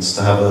governments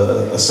to have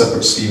a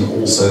separate scheme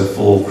also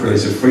for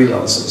creative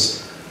freelancers?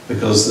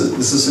 Because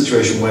this is a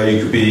situation where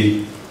you could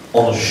be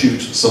on a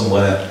shoot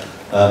somewhere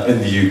in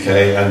the UK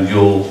and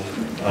your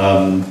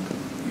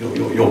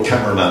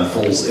cameraman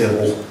falls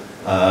ill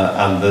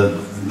and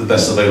the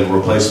best available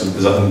replacement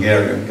is a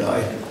Hungarian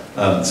guy.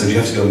 So you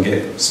have to go and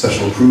get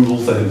special approval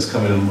for him to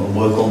come in and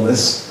work on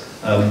this.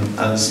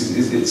 And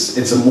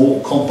it's a more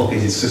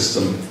complicated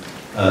system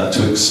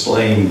to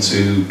explain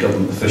to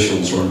government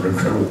officials who are under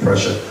incredible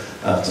pressure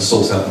to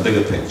sort out the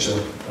bigger picture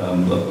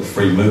of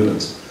free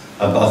movement.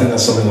 But I think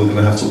that's something we're going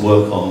to have to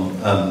work on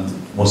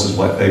once this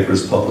white paper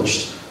is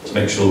published, to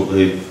make sure that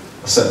the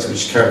sector,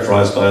 which is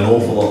characterised by an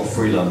awful lot of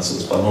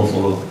freelancers, by an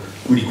awful lot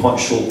of really quite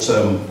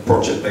short-term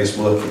project-based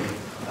working,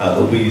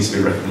 that we need to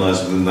be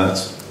recognised within that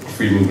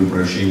free movement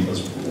regime, or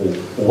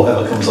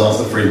whatever comes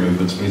after free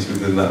movement, we need to be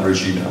within that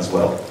regime as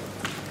well.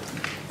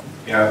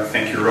 Yeah,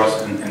 thank you,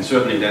 Ross, and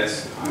certainly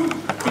that's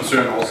a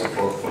concern also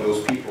for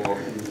those people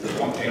who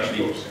want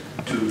actually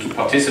to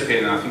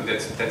participate, and I think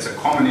that's a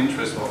common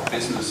interest of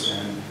business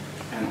and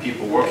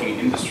people working in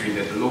industry,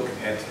 that look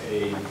at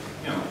a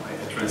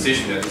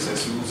transition that is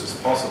as smooth as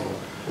possible.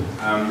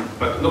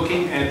 But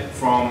looking at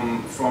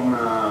from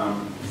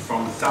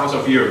south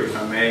of Europe, if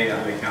I may,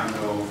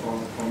 Alejandro,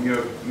 from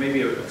Europe,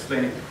 maybe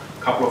explaining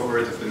a couple of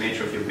words of the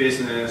nature of your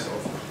business,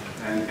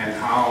 and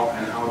how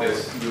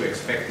you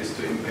expect this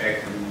to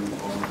impact and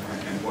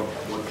what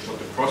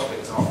the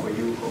prospects are for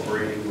you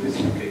cooperating with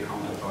UK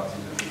counterparts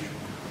in the future.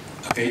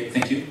 Okay,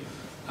 thank you.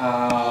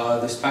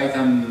 Despite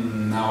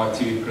I'm now a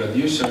TV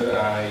producer,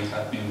 I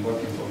have been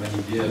working for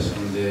many years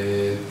on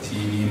the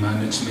TV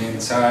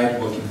management side,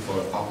 working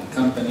for public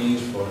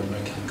companies, for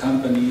American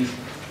companies,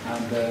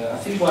 and I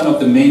think one of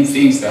the main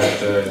things that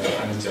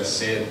Johannes just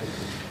said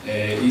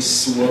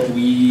is what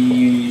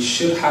we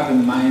should have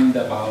in mind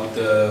about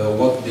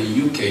what the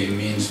UK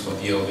means for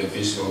the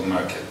audiovisual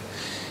market.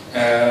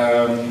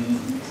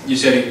 You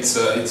said it's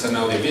an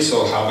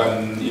audiovisual hub,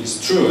 and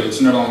it's true, it's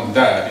not only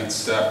that,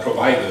 it's a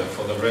provider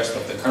for the rest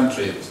of the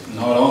country,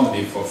 not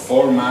only for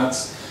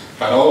formats,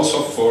 but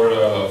also for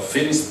a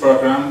finished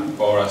program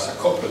or as a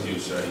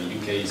co-producer. The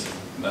UK is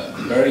a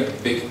very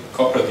big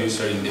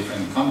co-producer in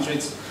different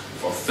countries,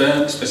 for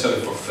film, especially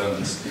for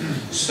films.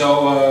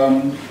 So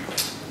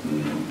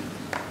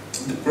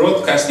the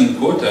broadcasting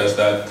quotas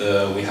that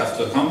we have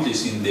to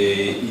accomplish in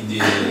the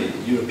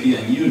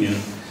European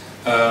Union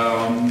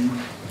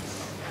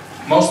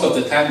most of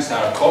the times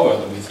are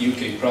covered with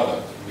UK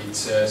product, which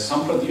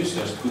some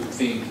producers could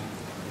think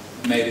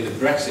maybe the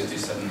Brexit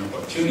is an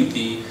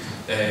opportunity,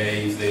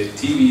 if the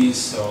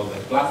TVs or the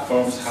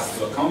platforms have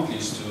to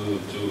accomplish to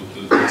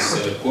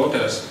these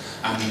quotas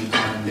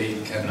and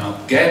they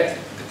cannot get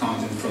the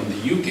content from the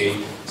UK,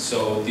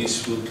 so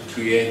this would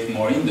create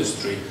more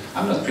industry.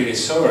 I'm not pretty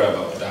sure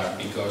about that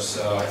because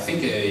I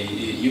think a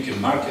UK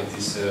market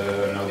is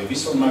an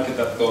audiovisual market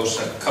that goes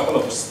a couple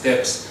of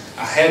steps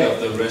ahead of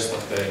the rest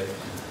of the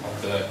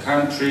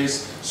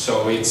countries,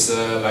 so it's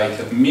like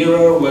a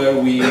mirror where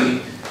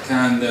we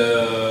can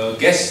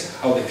guess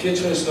how the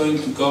future is going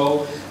to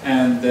go,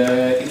 and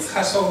it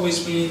has always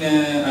been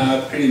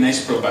a pretty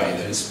nice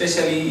provider,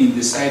 especially in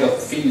the side of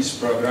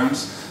finished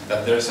programs,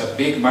 that there's a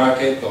big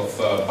market of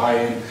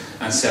buying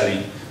and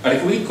selling. But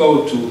if we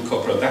go to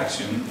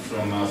co-production,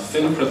 from a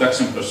film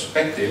production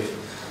perspective,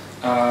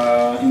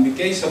 in the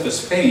case of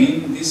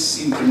Spain,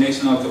 these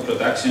international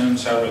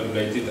co-productions are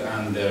regulated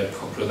under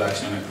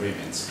co-production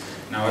agreements.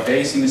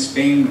 Nowadays in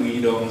Spain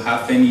we don't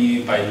have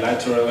any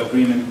bilateral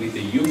agreement with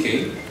the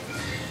UK,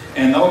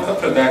 and all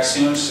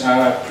co-productions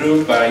are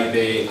approved by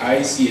the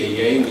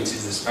ICAA, which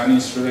is the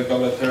Spanish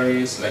regulatory,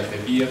 like the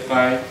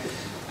BFI.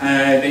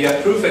 They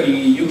approve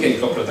any UK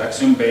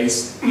co-production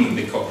based in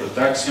the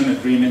co-production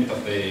agreement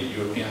of the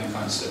European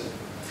Council,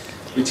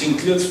 which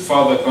includes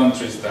further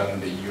countries than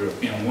the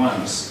European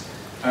ones.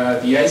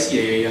 The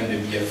ICAA and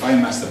the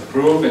BFI must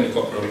approve any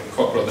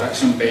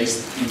co-production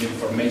based in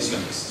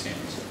information exchange.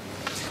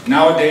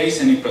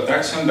 Nowadays, any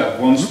production that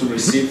wants to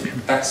receive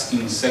tax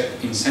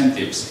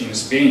incentives in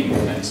Spain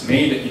and is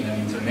made in an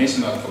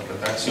international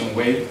co-production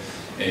way,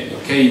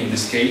 okay, in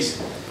this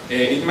case,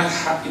 it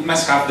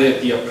must have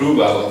the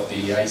approval of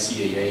the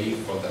ICAA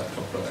for that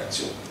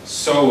co-production.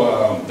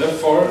 So,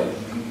 therefore,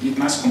 it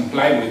must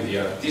comply with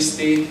the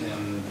artistic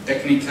and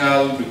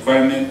technical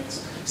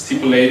requirements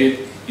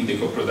stipulated in the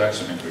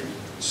co-production agreement.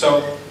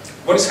 So,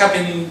 what is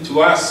happening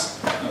to us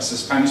as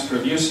Spanish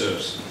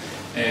producers?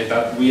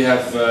 That we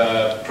have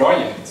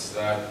projects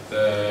that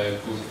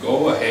could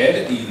go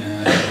ahead in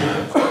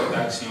a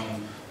co-production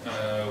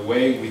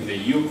way with the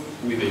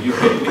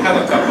UK. We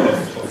have a couple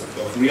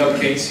of real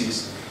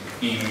cases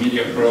in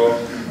MediaPro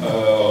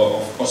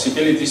of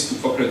possibilities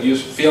to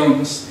co-produce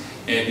films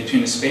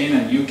between Spain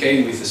and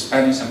UK with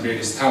Spanish and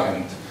British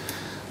talent.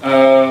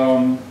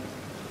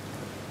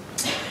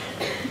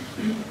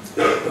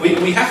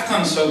 We have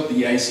consulted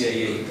the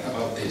ICAA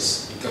about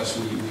this because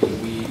we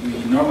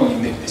normally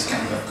make this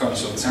kind of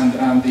consults, and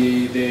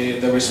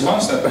the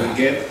response that we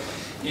get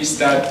is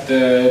that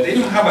they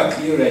don't have a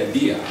clear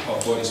idea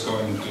of what is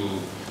going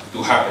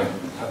to happen,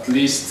 at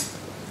least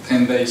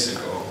 10 days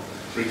ago,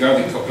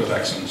 regarding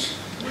co-productions,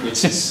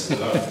 which is a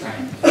lot of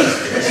time.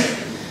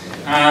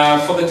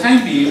 For the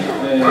time being,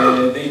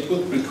 they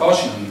put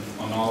precaution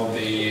on all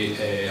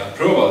the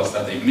approvals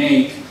that they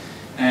make,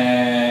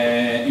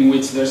 in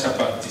which there's a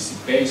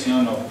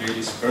participation of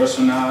British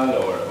personnel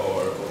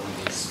or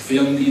it's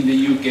filmed in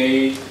the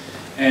UK,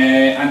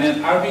 and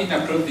then are being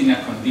approved in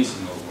a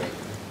conditional way,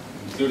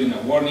 including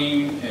a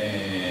warning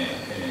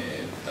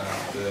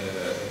that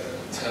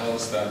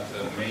tells that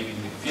maybe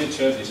in the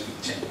future this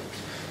could change.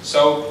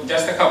 So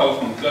just a couple of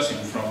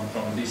conclusions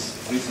from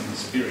this recent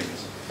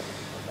experience.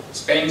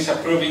 Spain is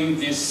approving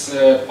these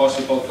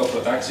possible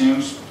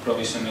co-productions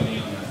provisionally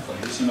on a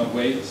conditional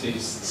way,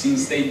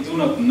 since they do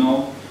not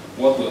know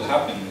what will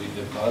happen with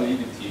the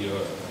validity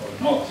or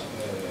not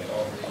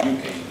of the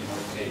UK in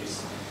our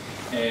case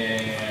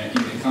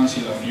in the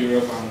Council of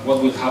Europe, and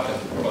what will happen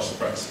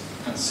post-Brexit.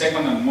 And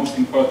second, and most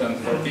important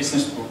for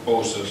business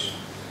proposals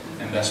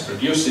and as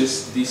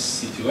producers, this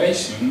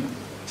situation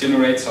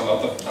generates a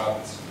lot of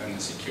doubt and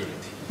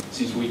insecurity,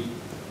 since we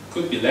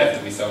could be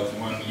left without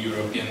one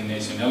European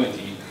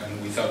nationality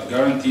and without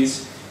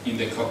guarantees in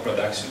the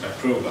co-production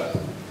approval.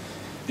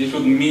 This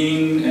would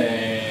mean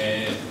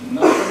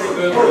not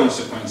very good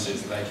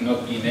consequences, like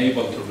not being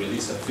able to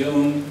release a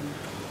film,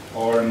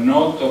 or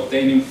not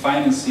obtaining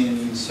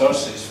financing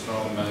sources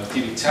from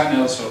TV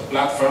channels or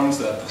platforms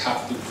that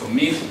have to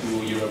commit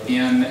to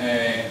European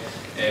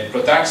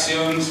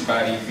productions,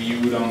 but if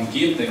you don't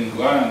give them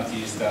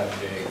guarantees that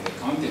the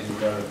content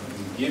you are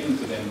giving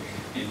to them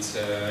it's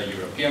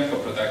European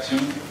co-production,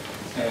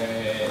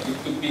 it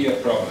could be a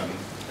problem.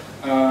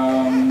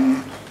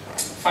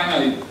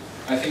 Finally,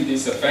 I think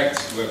this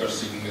affects whoever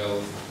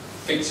single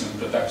fiction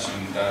production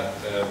that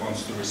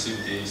wants to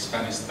receive the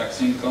Spanish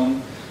tax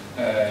income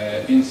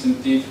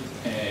incentive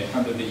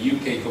under the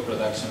UK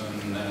co-production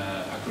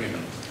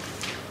agreement.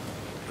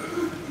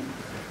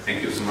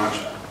 Thank you so much,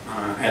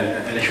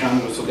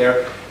 Alejandro. So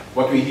there,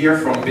 what we hear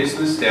from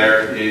business,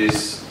 there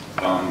is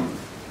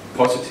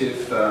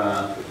positive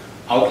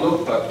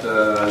outlook,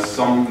 but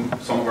some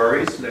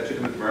worries,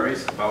 legitimate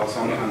worries about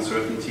some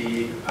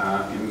uncertainty,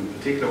 in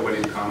particular when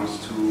it comes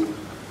to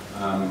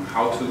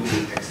how to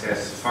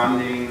access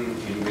funding,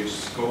 in which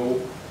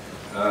scope,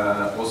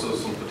 also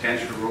some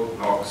potential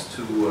roadblocks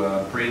to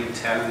bring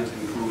talent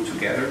and crew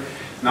together.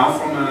 Now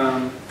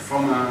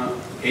from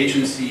an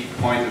agency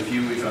point of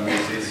view, if I may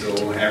say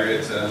so,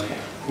 Harriet,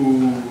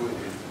 who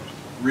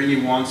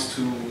really wants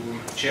to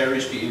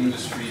cherish the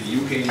industry,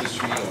 the UK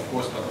industry, of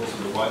course, but also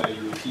the wider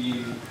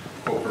European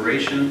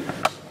cooperation.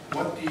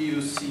 what do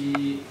you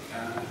see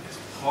as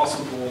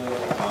possible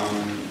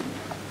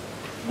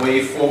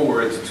way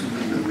forward to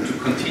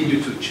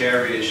continue to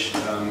cherish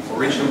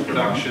original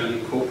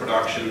production,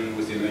 co-production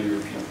within a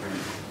European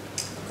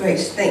framework? Great,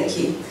 thank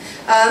you.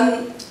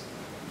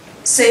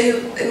 So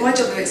in my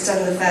job of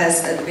external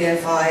affairs at the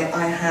BFI,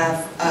 I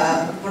have,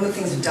 one of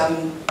the things we've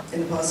done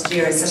in the past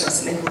year is set up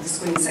something called the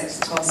Screen Sector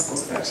Task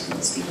Force. There are actually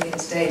lots of people here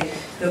today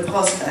who are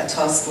part of that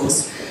task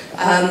force.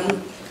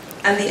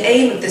 And the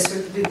aim of this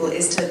group of people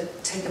is to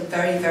take a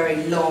very,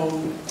 very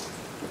long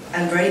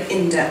and very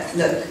in-depth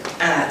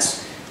look at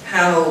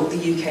how the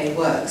UK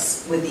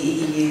works with the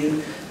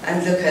EU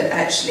and look at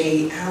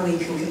actually how we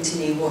can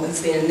continue what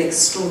has been an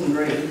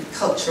extraordinary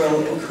cultural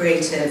and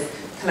creative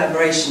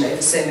collaboration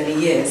over so many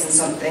years, and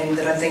something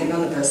that I think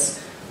none of us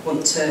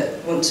want to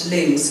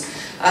lose.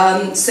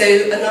 So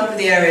a number of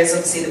the areas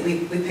obviously that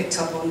we picked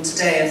up on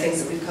today are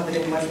things that we've covered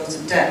in quite a lot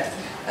of depth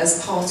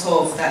as part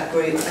of that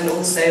group, and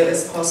also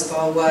as part of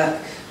our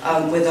work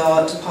with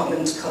our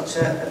Department of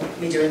Culture,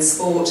 Media and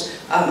Sport,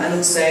 and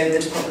also the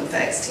Department for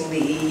Exiting the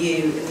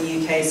EU in the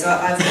UK. So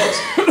I've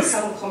got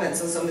some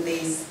comments on some of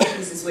these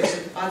pieces, which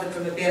are either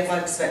from a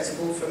BFI perspective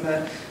or from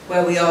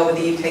where we are with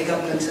the UK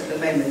government at the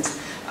moment.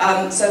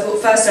 So I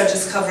thought first I'd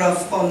just cover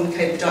off on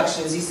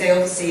co-production. As you say,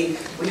 obviously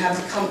we have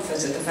the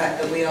comfort of the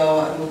fact that we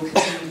are and will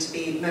continue to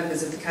be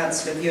members of the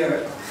Council of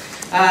Europe.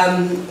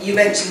 You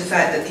mentioned the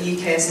fact that the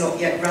UK has not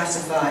yet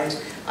ratified.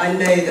 I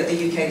know that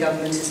the UK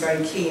government is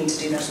very keen to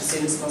do that as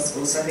soon as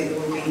possible, so I think there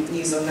will be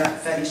news on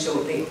that fairly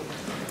shortly.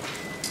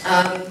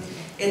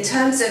 In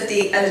terms of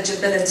the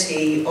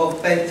eligibility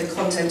of both the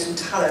content and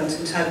talent,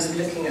 in terms of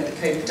looking at the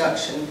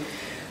co-production,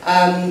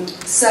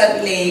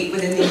 certainly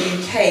within the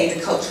UK,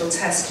 the cultural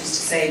test used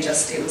to say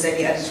just it was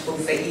only eligible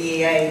for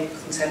EEA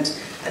content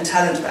and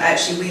talent, but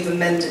actually we've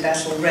amended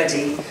that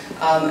already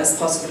as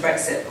part of the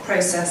Brexit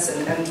process,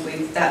 and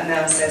that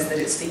now says that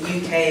it's for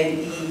UK and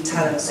EU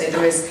talent. So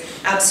there is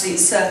absolute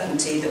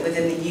certainty that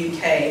within the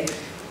UK,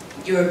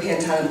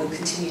 European talent will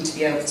continue to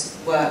be able to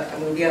work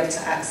and will be able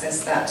to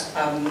access that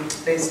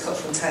those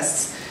cultural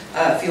tests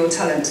for your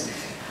talent.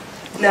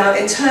 Now,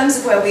 in terms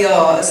of where we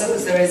are, as long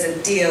as there is a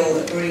deal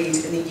agreed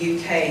in the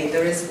UK,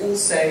 there is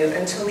also,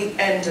 until the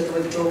end of the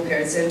withdrawal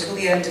period, so until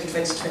the end of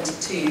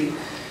 2022,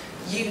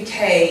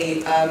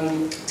 UK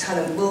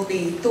talent will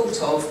be thought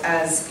of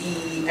as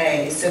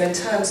EEA. So in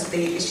terms of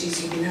the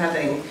issues you've been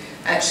having,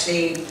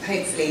 actually,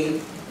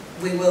 hopefully,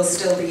 we will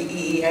still be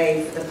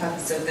EEA for the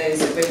purpose of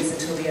those agreements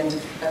until the end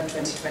of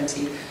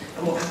 2020.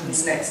 And what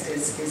happens next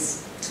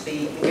is to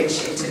be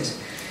negotiated.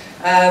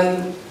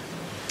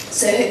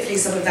 So hopefully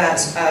some of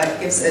that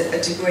gives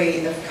a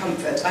degree of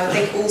comfort. I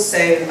think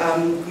also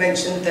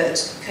mentioned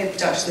that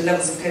co-production, the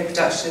levels of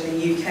co-production in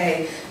the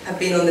UK have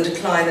been on the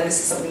decline, and this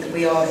is something that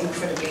we are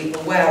incredibly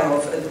aware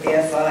of at the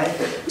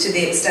BFI, to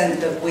the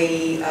extent that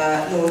we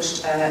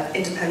launched an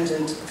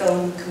independent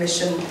film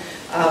commission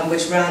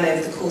which ran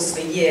over the course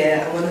of a year,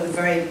 and one of the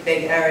very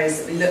big areas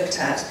that we looked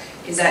at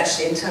is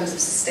actually in terms of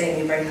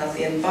sustaining a very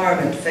healthy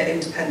environment for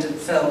independent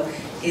film,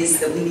 is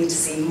that we need to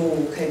see more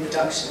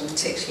co-production,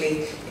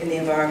 particularly in the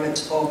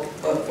environment of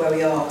where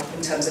we are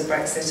in terms of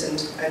Brexit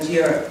and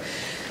Europe.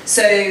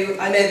 So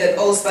I know that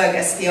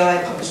Olsberg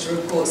SPI published a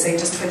report saying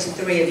just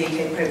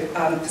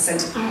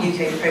 23% of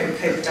UK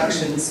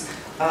co-productions,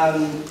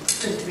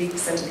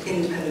 23% of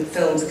independent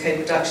films are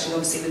co-production.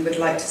 Obviously we would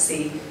like to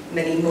see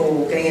many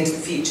more going into the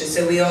future.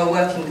 So we are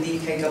working with the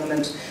UK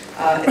government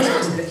in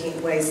terms of looking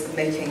at ways of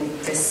making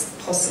this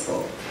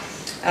possible.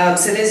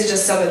 So those are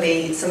just some of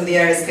the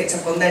areas picked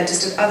up on there.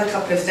 Just another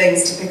couple of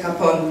things to pick up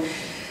on.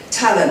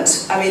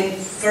 Talent. I mean,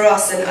 for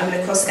us, and I mean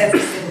across every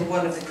single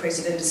one of the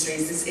creative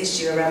industries, this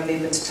issue around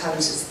movement of talent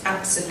is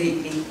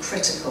absolutely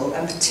critical,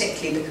 and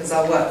particularly because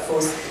our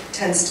workforce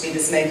tends to be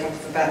this makeup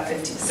of about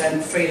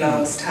 50%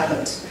 freelance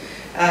talent.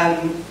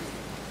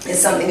 It's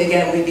something,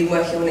 again, we've been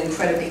working on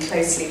incredibly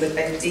closely with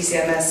both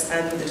DCMS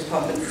and with the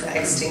Department for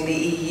Exiting the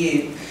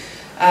EU.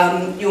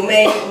 You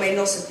may or may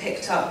not have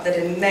picked up that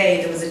in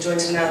May there was a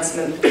joint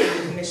announcement between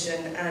the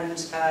Commission and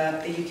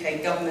the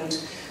UK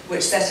government,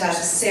 which set out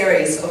a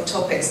series of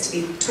topics to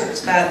be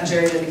talked about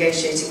during the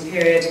negotiating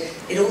period.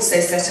 It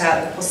also set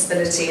out the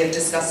possibility of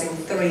discussing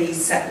 3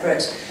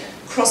 separate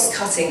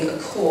cross-cutting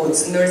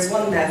accords, and there is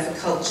one there for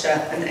culture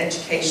and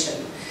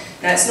education.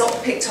 Now, it's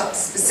not picked up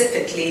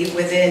specifically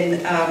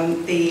within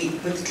the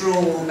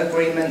withdrawal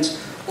agreement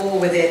or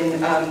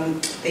within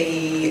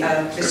the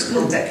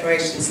political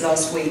declarations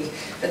last week,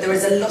 but there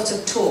is a lot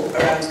of talk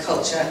around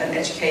culture and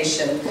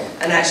education,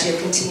 and actually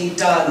a continued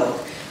dialogue.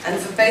 And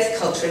for both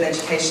culture and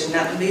education,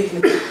 that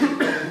movement of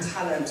people and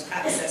talent,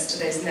 access to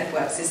those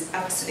networks is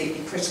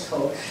absolutely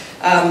critical.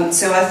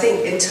 So I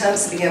think in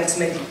terms of being able to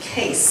make a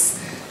case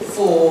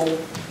for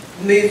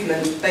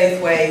movement both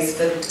ways,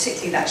 for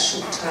particularly that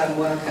short-term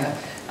worker,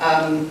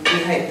 we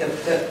hope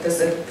that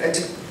there's a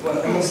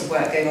lot of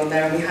work going on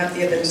there, and we have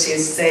the ability,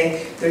 as to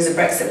say, there is a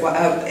Brexit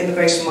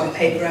immigration white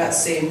paper out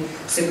soon,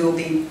 so we will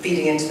be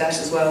feeding into that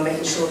as well,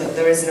 making sure that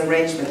there is an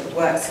arrangement that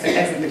works for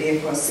everybody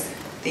across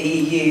the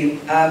EU.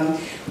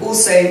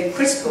 Also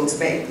critical to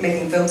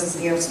making films is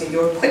being able to move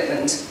your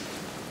equipment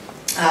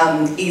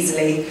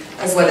easily,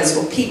 as well as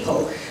your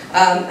people.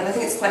 And I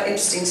think it's quite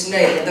interesting to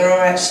note that there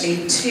are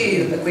actually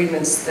 2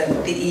 agreements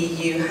that the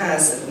EU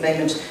has at the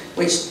moment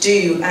which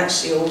do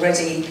actually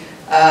already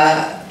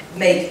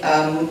make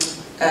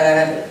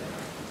a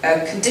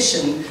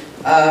condition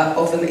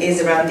of them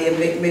is around the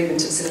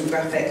movement of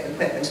cinematographic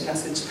equipment, and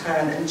that's with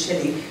Japan and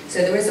Chile. So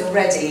there is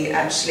already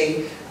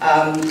actually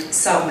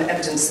some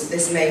evidence that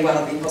this may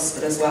well be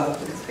possible as well,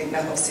 because I think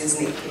that obviously is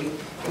an equally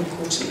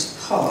important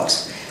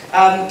part.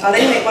 I'll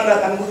only make one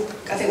up, and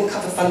I think we'll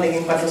cover funding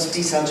in quite a lot of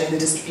detail during the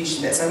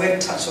distribution bit, so I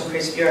won't touch on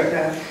Creative Europe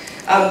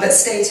now. But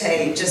state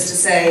aid, just to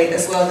say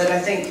as well that I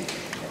think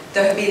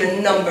there have been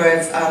a number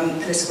of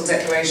political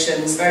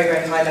declarations, very,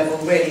 very high level,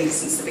 really,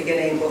 since the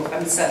beginning, well,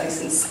 certainly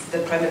since the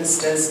Prime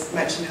Minister's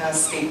Mansion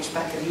House speech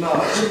back in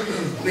March,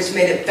 which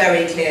made it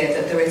very clear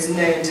that there is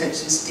no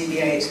intention to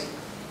deviate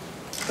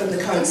from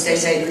the current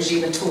state aid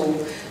regime at all.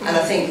 And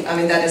I think, I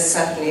mean, that is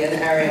certainly an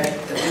area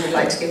that we would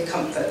like to give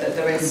comfort, that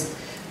there is,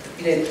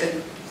 you know,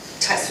 the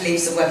tax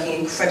reliefs are working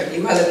incredibly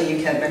well in the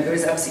UK at the moment. There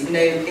is absolutely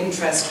no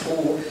interest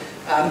or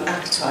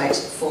appetite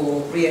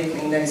for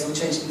reopening those or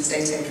changing the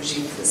state aid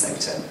regime for the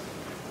sector.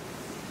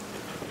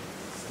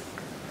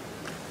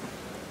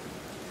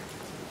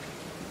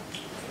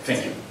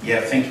 Thank you.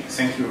 Yeah,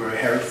 thank you,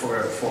 Harry,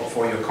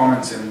 for your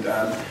comments. And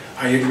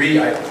I agree.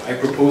 I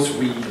propose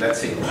we,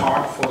 let's say,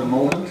 park for the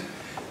moment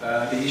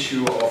the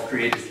issue of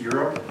Creative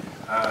Europe.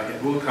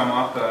 It will come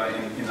up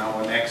in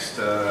our next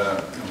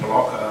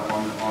block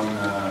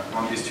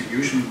on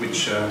distribution,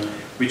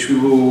 which we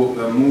will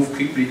move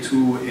quickly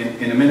to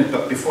in a minute.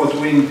 But before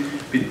doing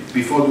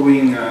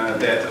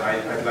that,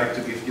 I'd like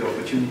to give the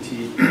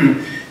opportunity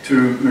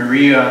to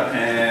Maria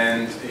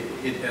and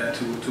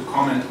to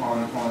comment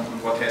on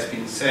what has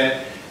been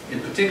said, in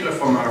particular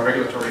from a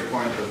regulatory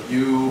point of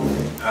view.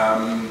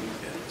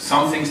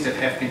 Some things that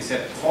have been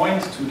said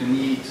point to the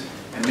need,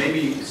 and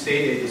maybe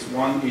state aid is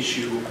one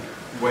issue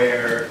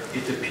where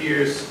it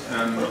appears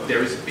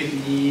there is a big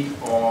need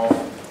of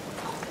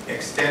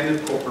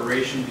extended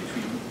cooperation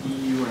between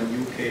EU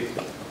and UK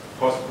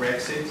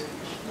post-Brexit.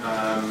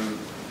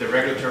 The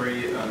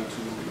regulatory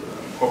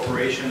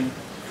cooperation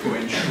to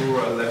ensure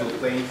a level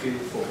playing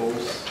field for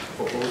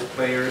both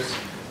players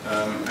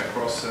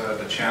across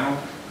the channel.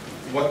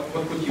 What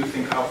would you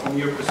think, from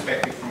your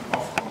perspective from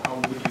Ofcom, how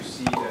would you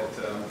see that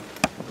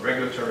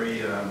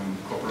regulatory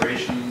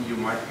cooperation, you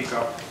might pick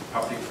up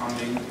public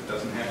funding, it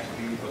doesn't have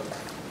to be, but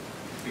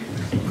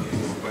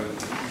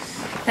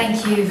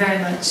thank you very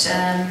much.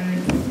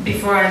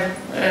 Before I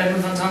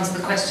move on to answer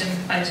the question,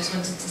 I just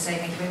wanted to say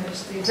thank you very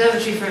much to the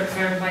Observatory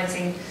for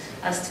inviting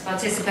us to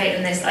participate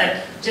in this.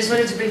 I just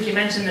wanted to briefly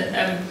mention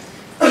that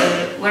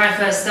when I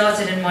first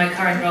started in my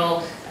current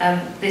role,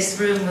 this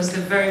room was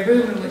the very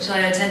room in which I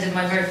attended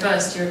my very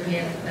first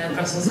European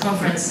Brussels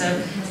conference. So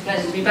it's a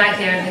pleasure to be back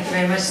here, and thank you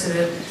very much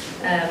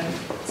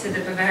to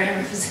the Bavarian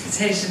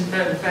representation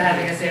for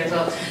having us here as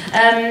well.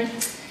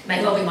 May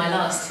well be my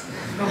last.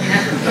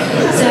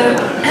 So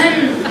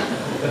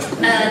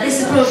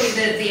this is probably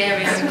the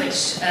area in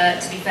which,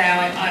 to be fair,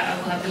 I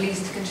will have the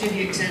least to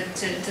contribute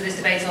to this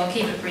debate, so I'll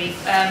keep it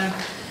brief.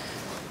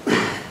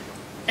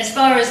 As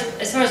far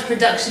as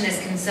production is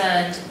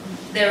concerned,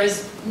 there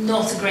is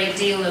not a great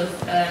deal of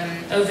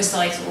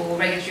oversight or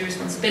regulatory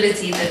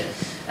responsibility that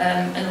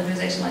an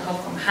organisation like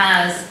Ofcom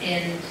has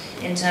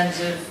in terms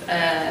of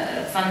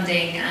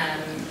funding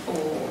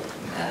or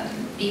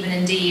even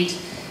indeed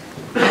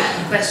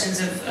questions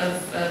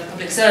of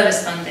public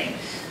service funding.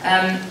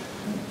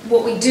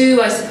 What we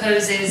do, I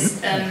suppose,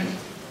 is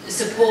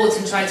support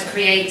and try to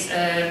create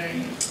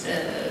an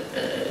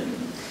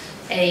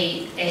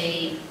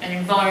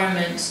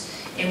environment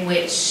in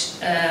which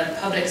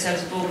public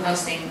service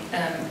broadcasting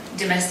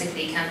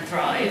domestically can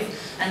thrive.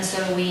 And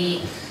so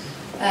we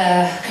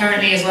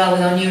currently, as well,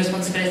 with our new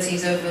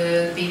responsibilities over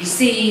the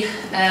BBC,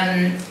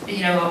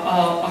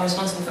 are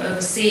responsible for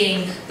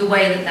overseeing the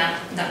way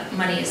that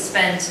money is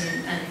spent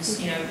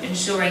and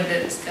ensuring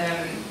that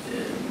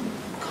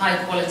high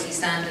quality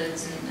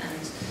standards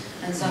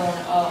and so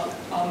on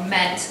are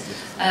met.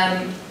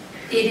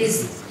 It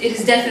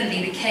is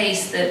definitely the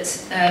case that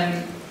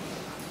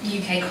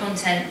UK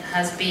content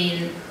has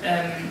been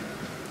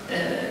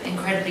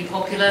incredibly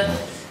popular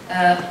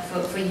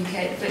for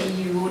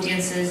EU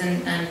audiences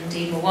and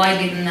indeed more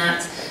widely than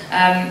that.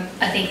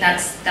 I think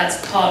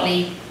that's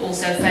partly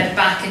also fed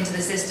back into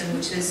the system,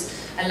 which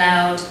has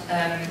allowed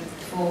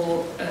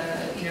for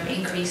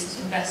increased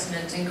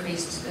investment,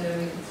 increased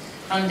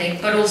funding,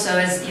 but also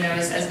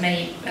as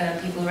many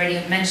people already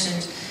have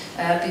mentioned,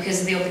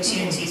 because of the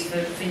opportunities for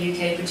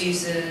UK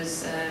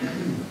producers,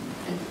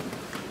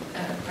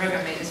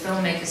 program makers,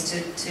 filmmakers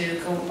to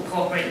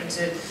cooperate and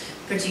to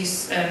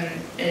produce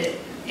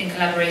in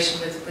collaboration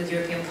with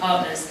European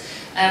partners.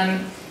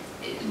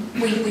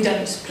 We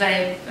don't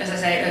play, as I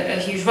say, a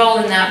huge role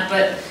in that,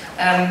 but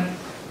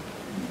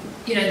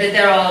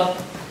there are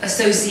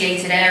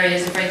associated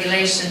areas of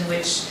regulation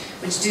which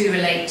do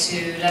relate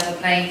to level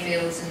playing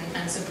fields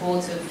and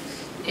support of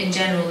in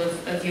general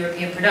of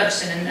European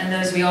production, and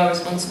those we are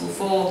responsible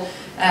for.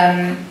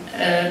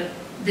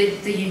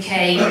 The UK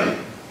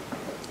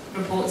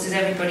reports as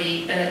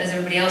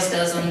everybody else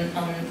does on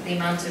the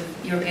amount of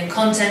European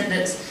content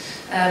that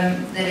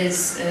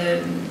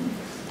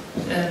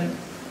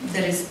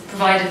is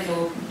provided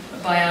for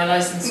by our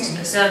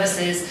licensed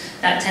services.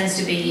 That tends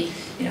to be,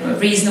 you know, a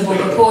reasonable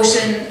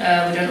proportion.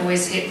 We don't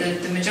always hit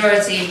the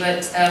majority,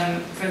 but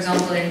for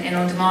example, in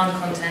on-demand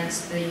content,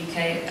 the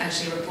UK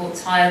actually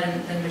reports higher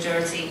than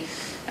majority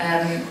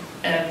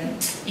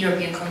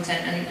European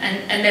content,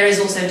 and there is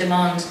also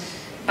demand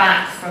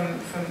back from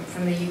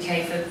the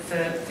UK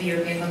for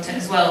European content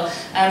as well.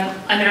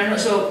 I mean, I'm not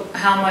sure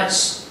how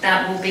much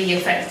that will be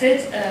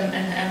affected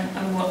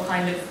and what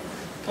kind of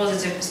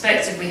positive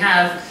perspective we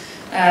have,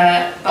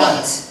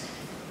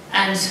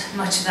 and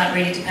much of that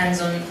really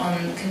depends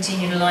on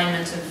continued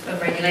alignment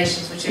of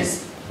regulations, which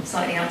is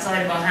slightly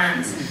outside of our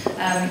hands.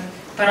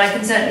 But I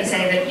can certainly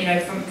say that, you know,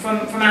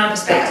 from our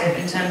perspective,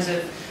 in terms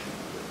of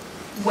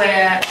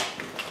where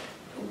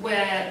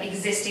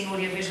existing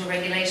audiovisual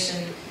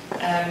regulation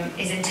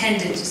is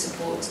intended to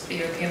support the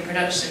European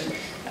production,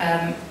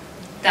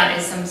 that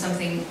is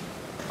something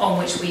on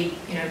which we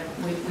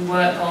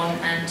work on,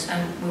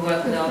 and we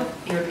work with our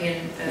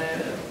European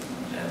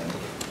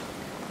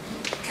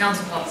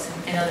counterparts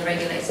in other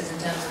regulators in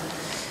terms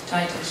of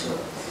trying to ensure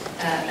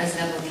as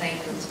level playing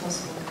field as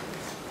possible.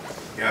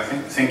 Yeah,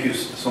 thank you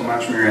so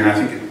much, Miriam. I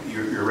think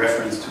your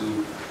reference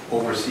to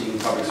overseeing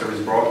public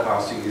service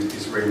broadcasting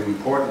is very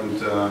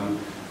important,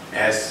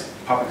 as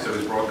public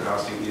service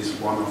broadcasting is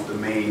one of the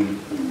main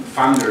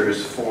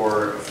funders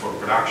for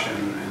production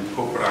and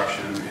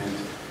co-production,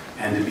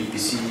 and the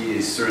BBC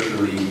is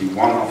certainly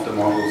one of the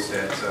models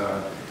that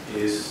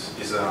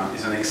is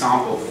an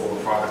example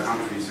for other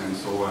countries. And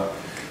so,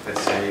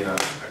 let's say a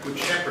good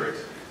shepherd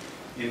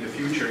in the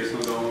future is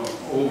not only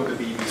over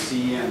the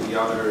BBC and the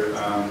other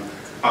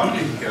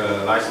public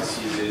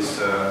licensees is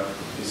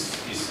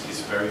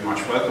very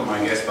much welcome,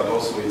 I guess, but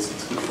also it's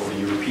good for the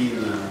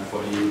European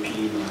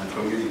community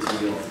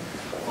of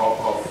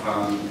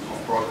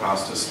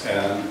broadcasters,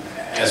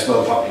 as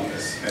well public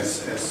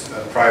as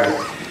private.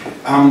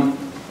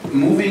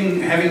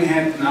 Having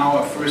had now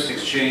a first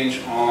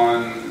exchange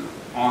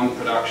on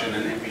production,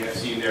 and we have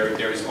seen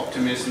there is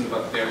optimism,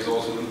 but there is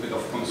also a little bit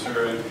of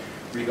concern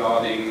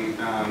regarding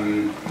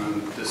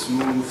the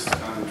smooth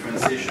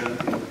transition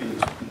in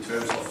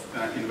terms of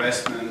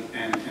investment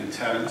and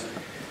talent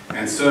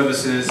and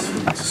services,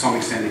 to some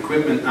extent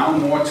equipment. Now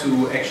more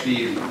to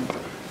actually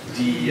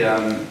the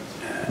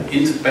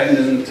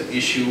independent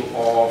issue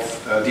of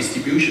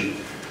distribution.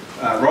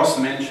 Ross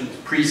mentioned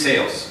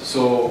pre-sales,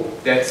 so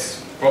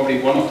that's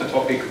probably one of the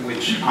topics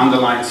which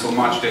underlines so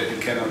much that you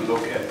cannot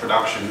look at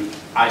production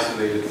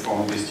isolated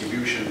from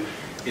distribution.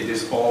 It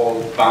is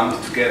all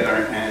bound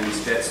together, and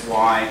that's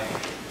why,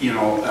 you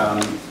know,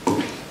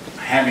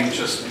 having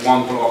just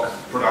one block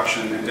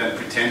production and then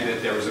pretend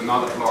that there is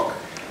another block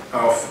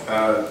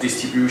of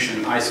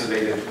distribution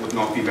isolated would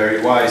not be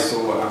very wise.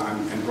 So,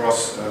 and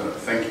Ross,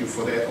 thank you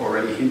for that,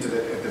 already hinted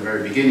at the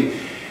very beginning.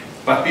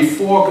 But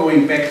before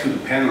going back to the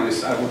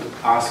panelists, I would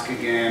ask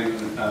again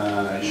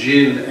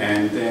Gilles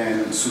and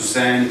then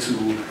Suzanne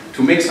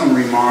to make some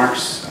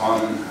remarks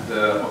on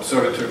the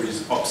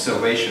observatory's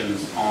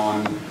observations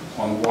on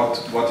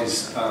what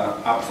is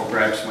up for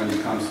grabs when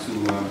it comes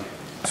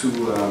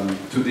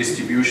to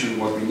distribution,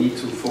 what we need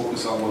to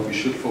focus on, what we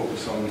should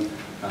focus on,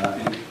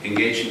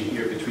 engaging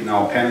here between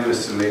our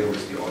panelists and later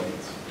with the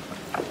audience.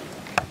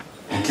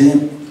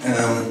 Okay.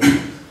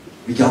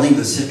 Regarding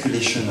the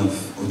circulation of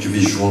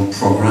audiovisual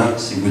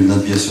programs, it will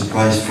not be a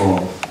surprise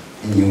for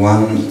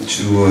anyone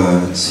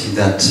to see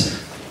that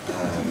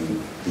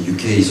the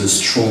UK is a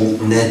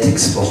strong net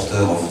exporter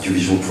of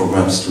audiovisual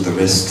programs to the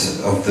rest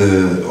of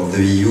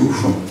the EU.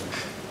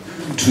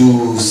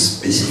 Two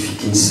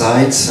specific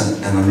insights,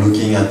 and I'm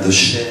looking at the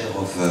share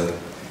of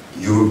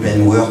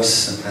European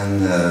works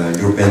and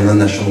European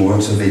non-national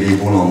works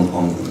available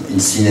in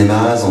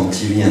cinemas, on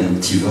TV and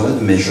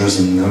TVOD, measures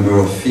in number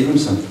of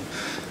films.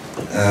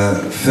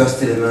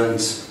 First element,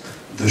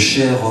 the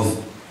share of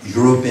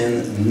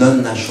European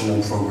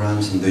non-national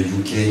programs in the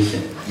UK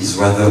is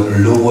rather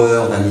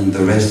lower than in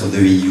the rest of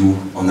the EU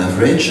on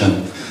average.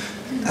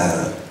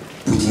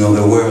 Put in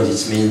other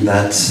words, it means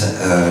that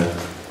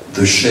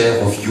the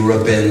share of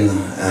European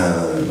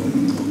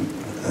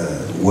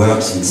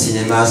works in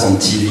cinemas, on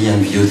TV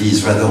and VOD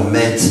is rather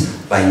met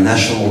by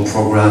national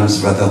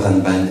programs rather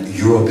than by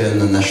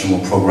European national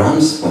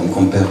programs when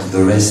compared to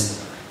the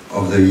rest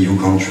of the EU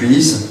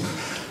countries.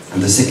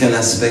 And the second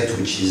aspect,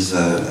 which is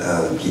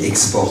the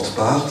export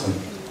part,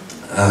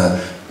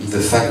 is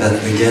the fact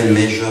that, again,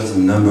 measured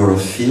in number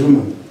of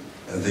film,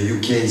 the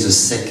UK is the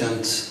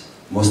second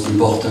most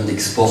important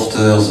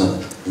exporters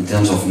in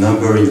terms of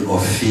number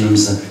of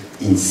films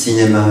in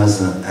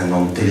cinemas and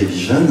on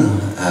television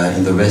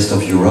in the rest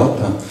of Europe,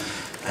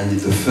 and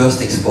it's the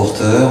first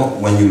exporter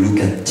when you look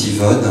at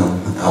TVOD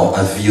or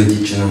at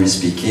VOD generally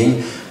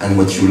speaking, and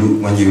when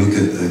you look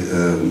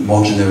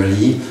more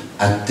generally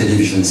at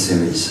television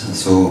series.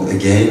 So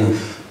again,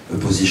 a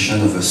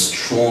position of a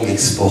strong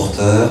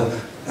exporter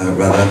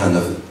rather than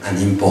of an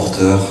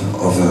importer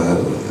of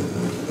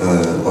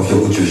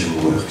your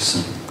audiovisual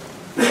works.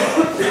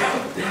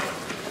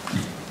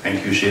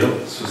 Thank you,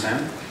 Gilles.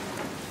 Suzanne?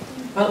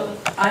 Well,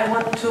 I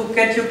want to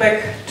get you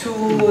back to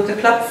the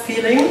club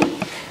feeling,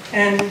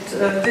 and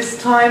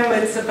this time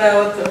it's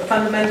about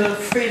fundamental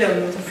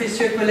freedom, the free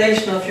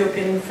circulation of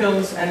European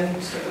films and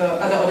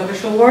other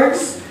audiovisual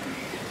works.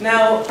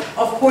 Now,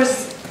 of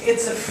course,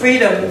 it's a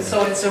freedom,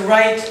 so it's a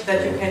right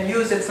that you can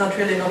use, it's not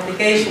really an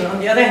obligation. On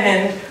the other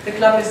hand, the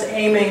club is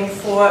aiming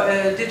for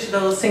a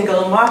digital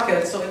single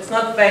market, so it's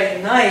not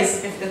very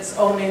nice if it's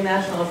only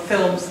national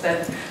films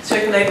that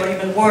circulate, or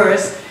even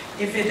worse,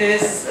 if it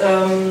is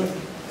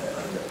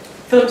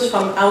films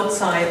from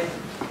outside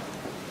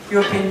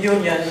European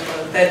Union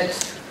that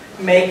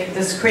make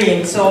the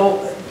screen.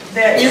 So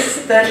there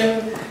is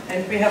then,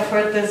 and we have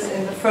heard this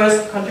in the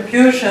first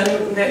contribution,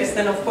 there is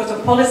then of course a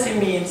policy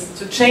means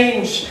to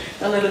change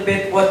a little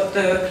bit what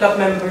the club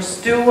members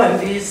do, and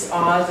these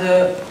are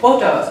the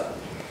quotas.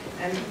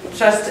 And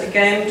just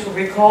again to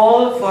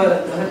recall, for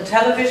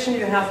television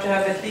you have to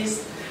have at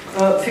least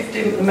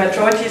 50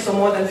 majorities, or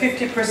more than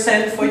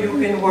 50% for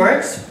European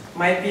works.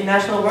 Might be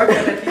national work,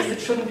 but at least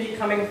it shouldn't be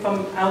coming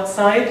from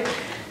outside.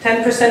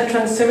 10%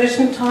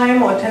 transmission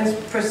time, or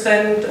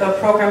 10%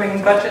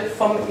 programming budget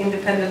from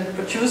independent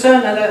producer,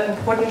 another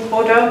important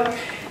quota.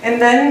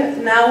 And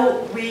then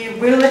now we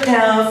will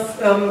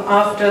have,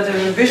 after the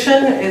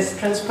revision is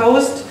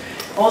transposed,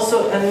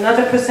 also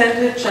another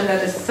percentage, and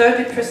that is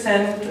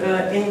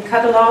 30% in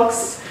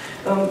catalogs,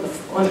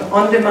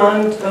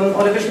 on-demand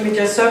audiovisual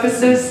media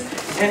services,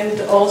 and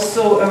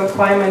also a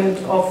requirement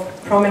of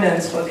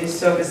prominence for these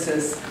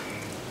services.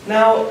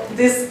 Now,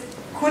 this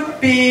could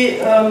be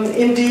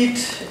indeed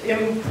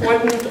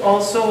important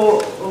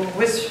also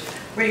with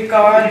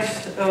regard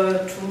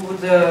to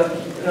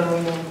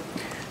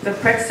the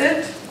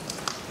Brexit,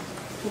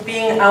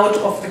 being out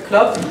of the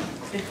club.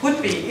 It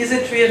could be. Is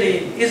it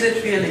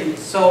really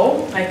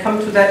so? I come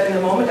to that in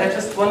a moment. I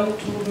just want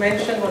to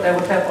mention what I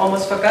would have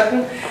almost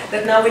forgotten,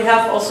 that now we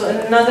have also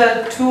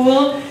another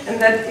tool, and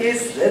that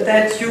is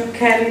that you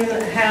can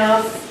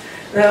have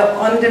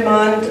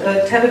on-demand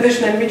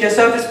television and media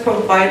service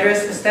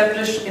providers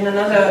established in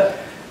another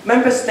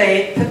member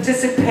state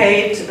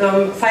participate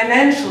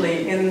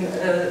financially in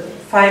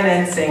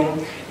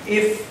financing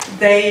if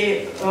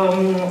they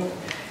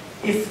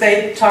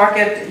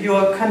target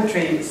your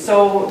country.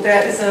 So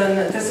there is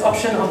this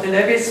option of the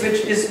levies,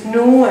 which is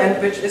new and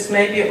which is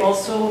maybe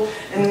also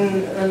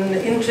an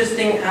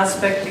interesting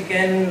aspect,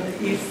 again,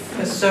 if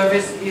a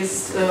service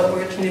is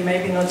originally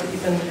maybe not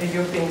even a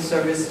European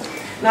service.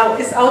 Now,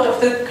 is out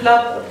of the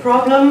club a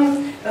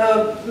problem?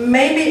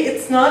 Maybe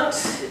it's not,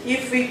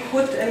 if we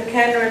could and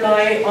can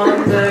rely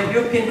on the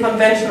European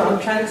Convention on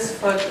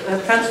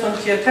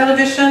Transfrontier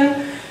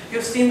Television.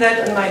 You've seen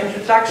that in my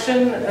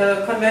introduction,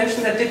 a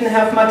convention that didn't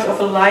have much of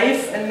a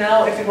life, and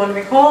now everyone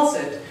recalls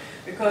it.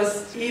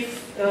 Because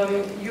if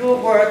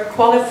your work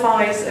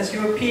qualifies as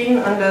European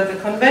under the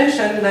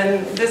convention,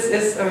 then this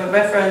is a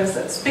reference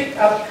that's picked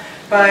up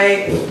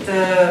by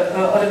the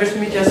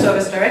Audiovisual Media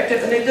Service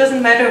Directive, and it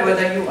doesn't matter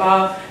whether you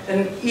are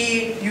an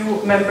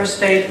EU member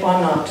state or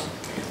not.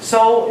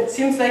 So it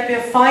seems like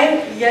we're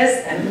fine,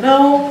 yes and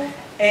no.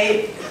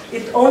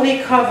 It only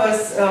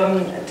covers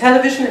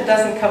television, it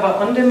doesn't cover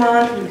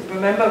on-demand.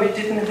 Remember, we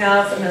didn't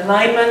have an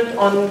alignment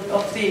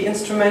of the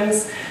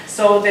instruments,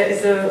 so there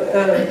is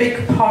a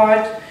big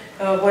part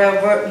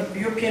where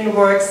European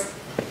works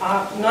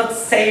are not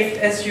saved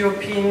as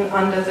European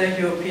under the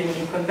European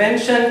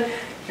Convention.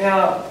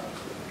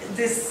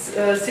 This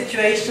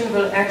situation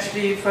will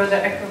actually further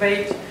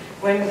aggravate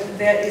when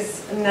there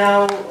is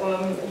now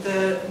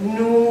the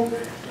new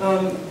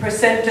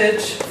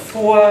percentage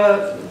for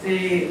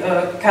the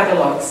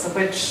catalogs,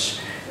 which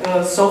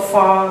so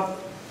far,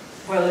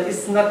 well,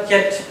 is not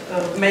yet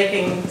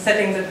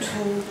setting the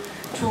two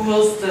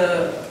tools,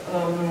 the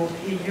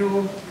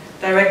EU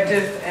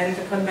directive and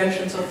the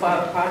convention so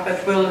far apart,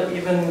 but will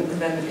even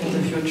then in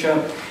the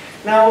future.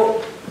 Now,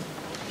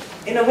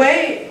 in a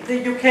way, the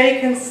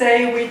UK can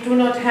say we do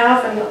not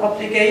have an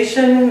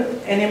obligation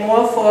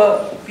anymore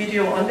for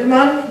video on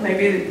demand.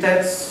 Maybe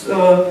that's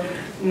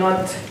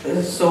not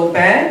so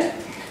bad,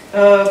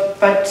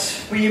 but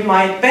we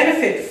might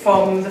benefit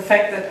from the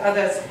fact that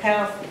others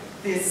have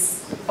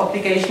this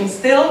obligation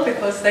still,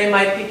 because they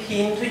might be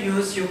keen to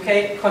use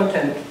UK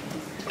content.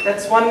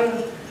 That's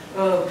one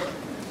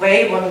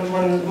way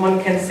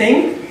one can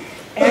think.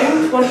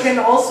 And one can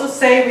also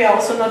say we are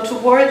also not too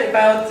worried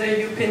about the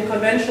European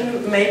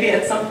Convention maybe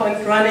at some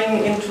point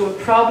running into a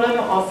problem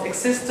of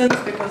existence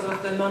because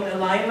of the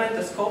non-alignment,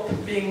 the scope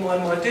being more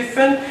and more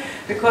different.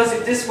 Because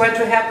if this were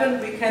to happen,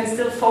 we can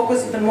still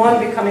focus even more on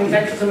becoming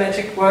back to the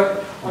magic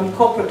word on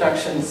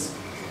co-productions.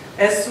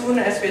 As soon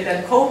as we're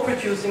then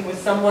co-producing with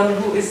someone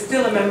who is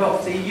still a member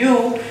of the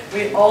EU,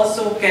 we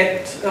also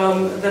get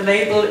the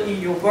label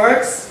EU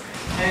Works.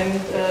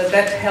 And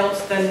that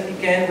helps then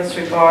again with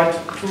regard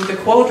to the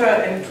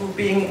quota and to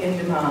being in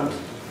demand.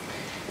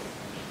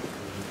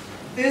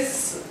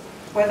 This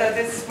Whether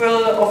this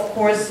will, of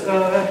course,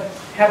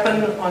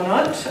 happen or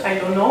not, I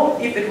don't know.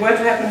 If it were to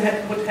happen,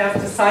 it would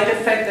have the side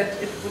effect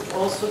that it would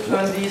also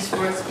turn these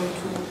works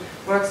into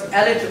works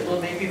eligible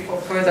maybe for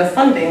further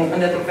funding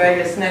under the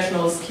various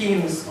national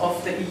schemes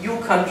of the EU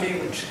country,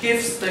 which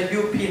gives the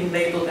European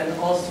label and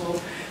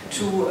also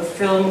to a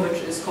film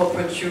which is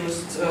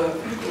co-produced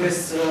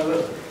with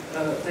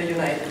the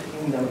United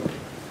Kingdom.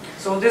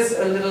 So this is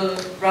a little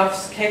rough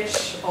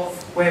sketch of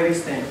where we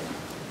stand.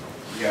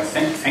 Yeah,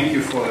 thank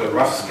you for the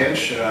rough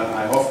sketch.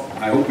 I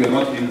hope you're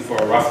not in for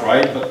a rough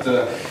ride, but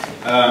the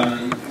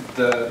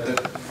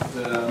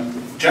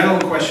general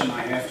question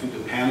I have to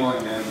the panel,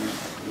 and then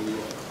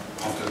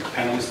after the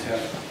panelists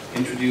have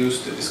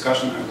introduced the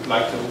discussion, I would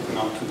like to open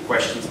up to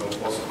questions,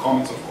 but also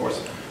comments, of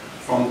course,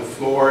 from the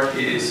floor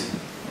is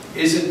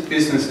it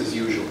business as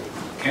usual?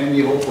 Can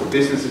we hope for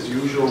business as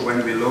usual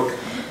when we look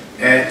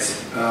at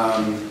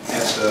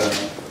the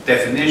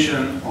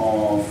definition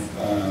of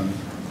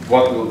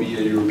what will be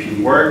a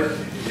European work?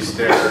 Is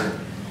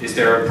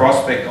there a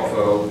prospect of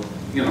a,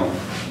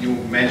 you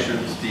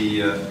mentioned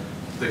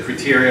the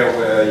criteria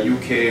where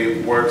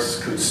UK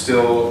works could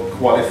still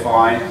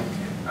qualify.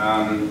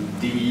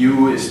 The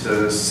EU is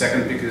the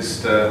second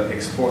biggest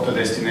exporter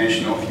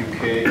destination of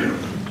UK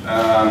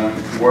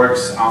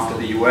works after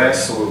the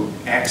US, so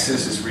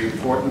access is really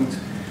important.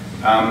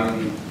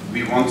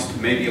 We want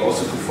maybe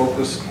also to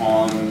focus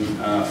on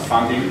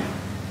funding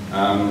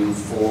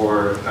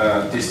for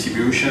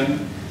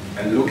distribution,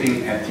 and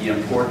looking at the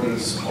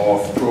importance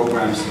of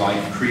programs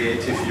like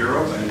Creative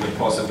Europe and the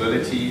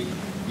possibility,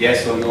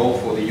 yes or no,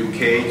 for the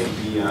UK to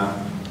be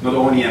not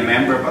only a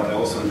member but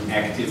also an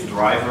active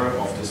driver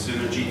of the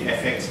synergy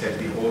effects that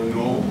we all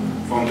know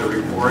from the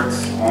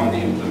reports on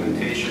the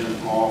implementation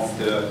of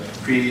the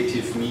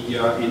creative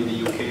media in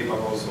the UK but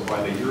also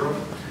wider Europe.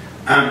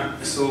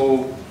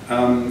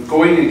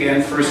 Going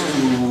again first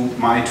to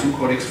my two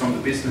colleagues from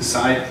the business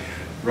side,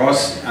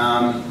 Ross,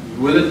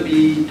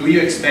 do you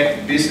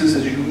expect business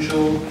as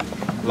usual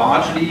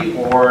largely,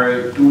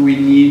 or do we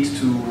need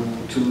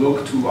to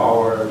look to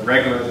our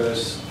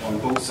regulators on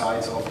both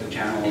sides of the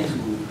channel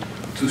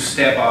to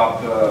step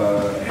up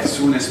as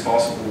soon as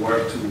possible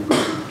work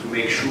to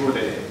make sure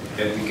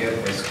that we get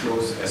as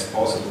close as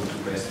possible to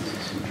business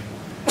as usual?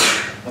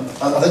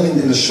 I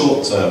think in the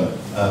short term,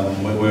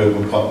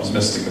 we're quite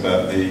optimistic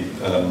about the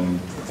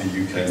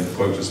UK and the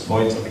quotas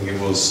point. I think it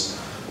was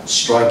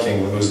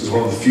striking. It was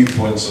one of the few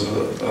points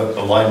of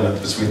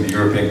alignment between the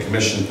European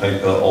Commission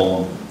paper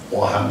on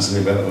what happens in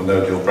the event of a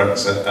no-deal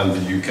Brexit and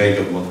the UK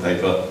government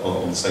paper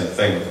on the same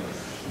thing.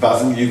 But I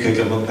think the UK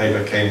government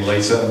paper came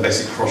later and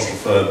basically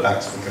cross-referred back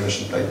to the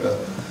Commission paper.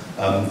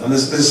 And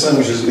this is something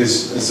which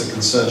is a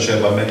concern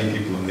shared by many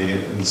people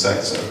in the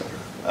sector.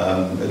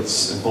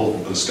 It's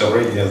important for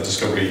discovery.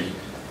 Discovery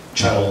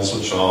channels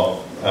which are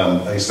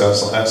based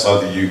outside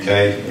the UK,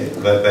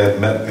 they've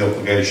met the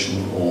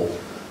obligation or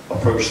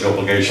approached the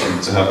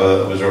obligation to have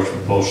a majority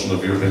proportion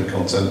of European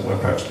content where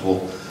practicable.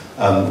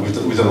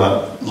 We've done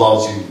that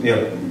largely. The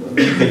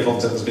UK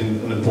content has been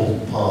an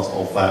important part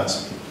of that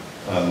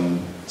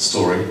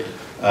story.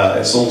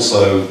 It's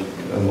also,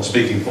 I'm not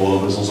speaking for them,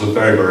 but it's also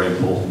very, very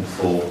important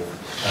for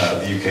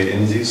the UK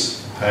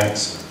Indies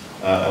Pact,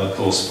 and of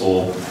course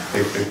for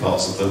big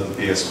parts of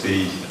the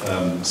PSB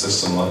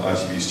system like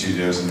ITV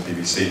Studios and the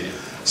BBC.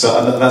 So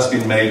and that's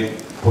been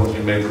point has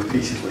been made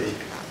repeatedly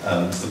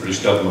to the British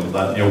government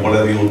that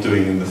whatever you're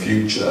doing in the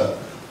future,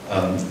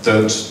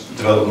 don't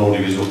develop an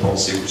audiovisual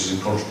policy which is in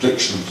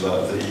contradiction to that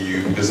of the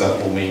EU, because that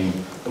will mean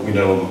that we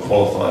no longer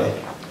qualify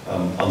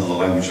under the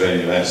language of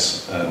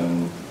AUS.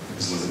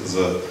 Because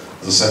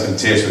there's a second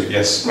tier to it.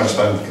 Yes,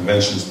 ratifying the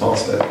convention is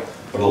part of it,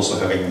 but also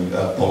having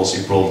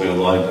policy broadly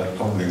aligned. I can't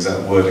remember the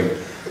exact wording,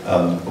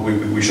 but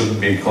we shouldn't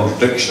be in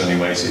contradiction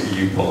anyway to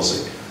EU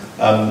policy.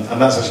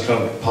 And that's actually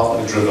kind of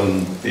partly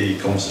driven the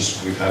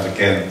conversation we've had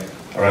again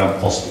around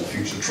possible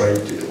future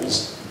trade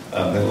deals.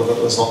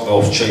 Let's not go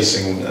off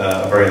chasing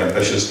a very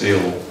ambitious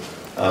deal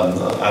and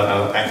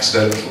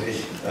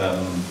accidentally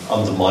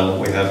undermine what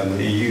we have in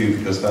the EU,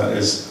 because that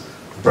is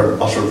the bread and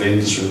butter of the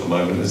industry at the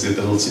moment, is the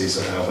ability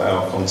to have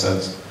our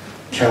content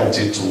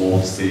counted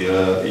towards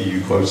the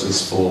EU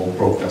quotas for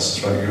broadcasters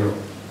throughout Europe.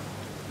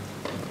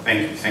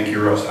 Thank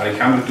you, Ross.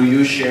 Alejandro, do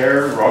you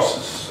share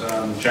Ross's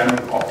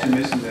general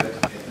optimism that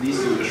at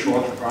least in the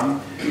short run,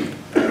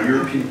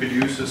 European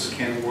producers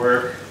can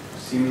work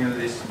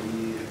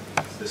seamlessly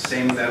the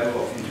same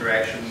level of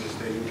interaction with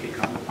their UK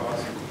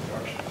counterparts in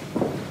production?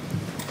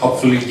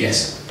 Hopefully,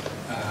 yes.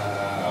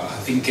 I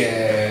think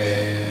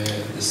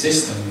the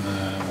system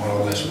more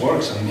or less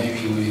works, and maybe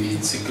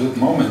it's a good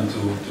moment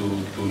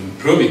to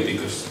improve it,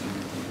 because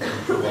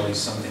approval is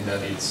something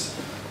that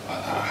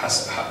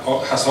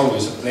has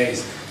always a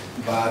place.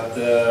 But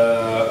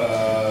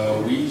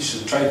we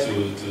should try to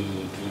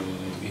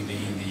in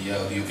the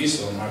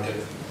audiovisual market,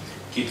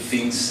 keep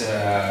things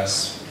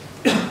as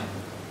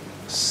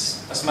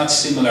much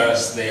similar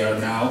as they are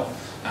now,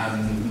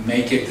 and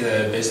make it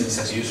business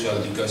as usual,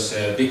 because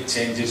big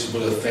changes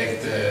will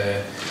affect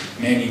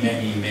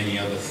many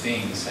other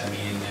things. I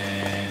mean,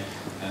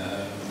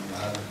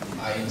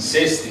 I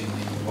insist in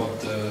what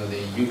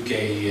the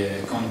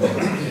UK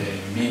content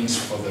means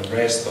for the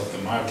rest of the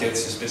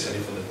markets, especially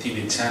for the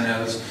TV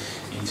channels,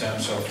 in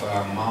terms of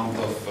amount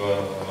of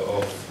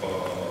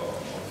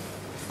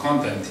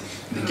content.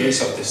 In the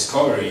case of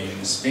Discovery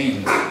in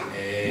Spain,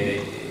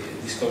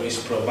 Discovery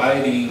is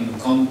providing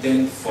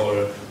content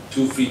for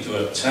 2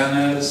 free-to-air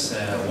channels,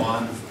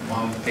 one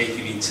pay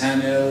TV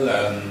channel,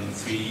 and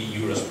 3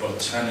 Eurosport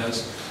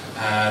channels.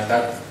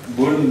 That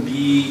wouldn't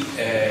be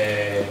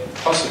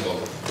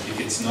possible if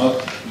it's not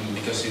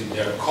because they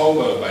are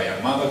covered by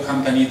a mother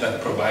company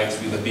that provides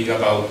with a big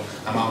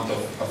amount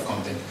of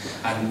content.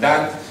 And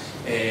that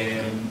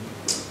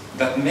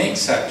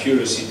makes a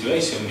curious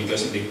situation,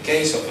 because in the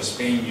case of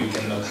Spain you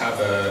cannot have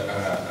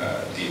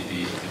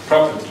the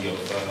property of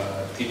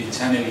a TV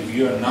channel if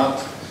you are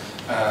not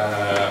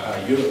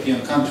a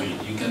European country.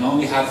 You can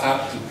only have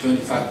up to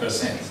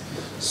 25%.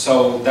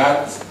 So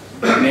that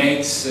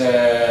makes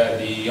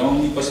the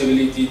only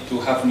possibility to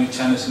have new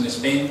channels in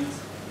Spain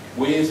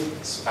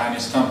with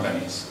Spanish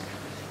companies.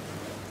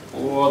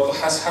 What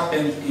has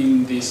happened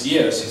in these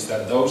years is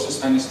that those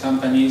Spanish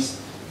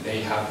companies,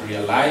 they have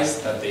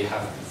realized that they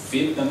have to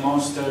feed the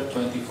monster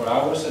 24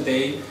 hours a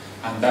day,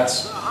 and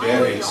that's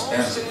very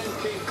expensive.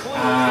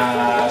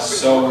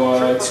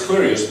 So it's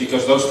curious,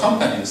 because those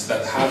companies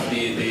that have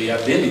the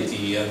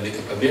ability and the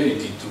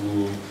capability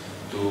to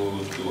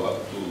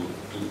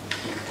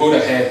put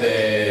ahead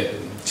the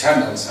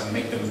channels and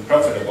make them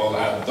profitable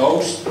are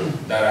those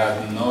that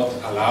are not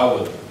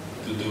allowed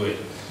to do it.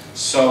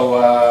 So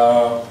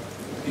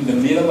in the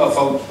middle of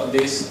all of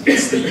this,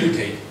 it's the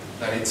UK,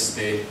 that it's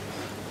the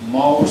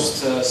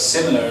most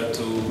similar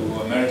to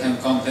American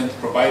content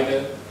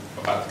provider,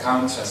 but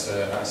counts as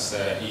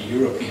a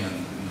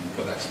European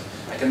production.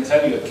 I can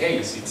tell you a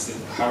case, it's the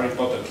Harry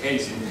Potter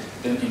case.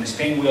 In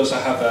Spain we also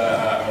have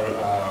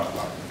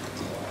a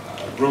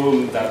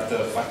rule that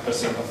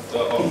 5%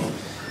 of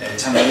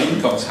channel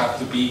incomes have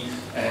to be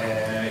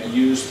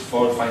used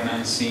for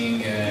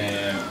financing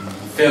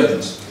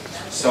films.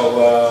 So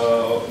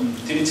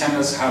TV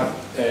channels have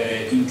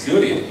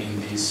included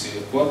in this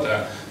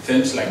quota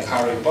films like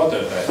Harry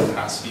Potter that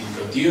has been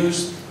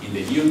produced in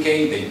the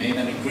UK. They made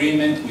an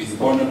agreement with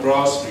Warner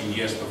Bros. 3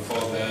 years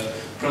before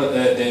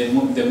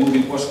the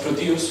movie was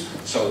produced,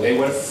 so they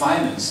were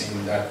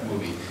financing that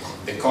movie.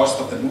 The cost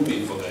of the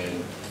movie for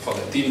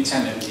the TV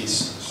channel is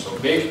so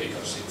big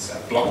because it's a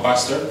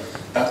blockbuster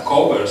that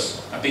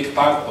covers a big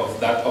part of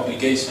that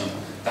obligation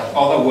that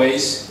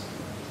otherwise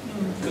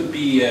could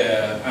be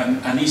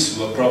an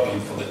issue, a problem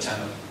for the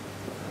channel.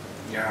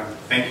 Yeah,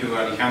 thank you,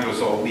 Alejandro.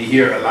 So we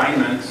hear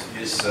alignment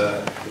is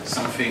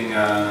something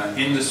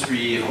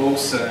industry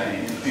hopes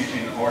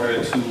in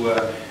order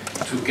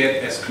to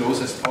get as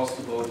close as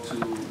possible to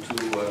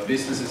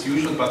business as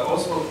usual, but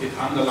also it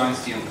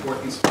underlines the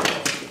importance of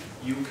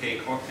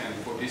UK content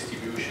for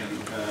distribution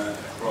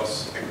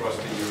across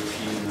the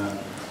European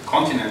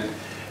continent.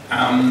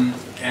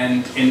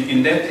 And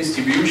in that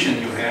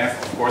distribution, you have,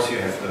 of course, you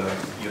have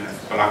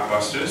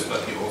blockbusters,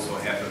 but you also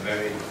have a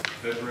very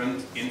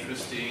vibrant,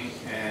 interesting,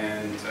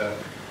 and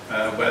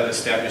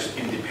well-established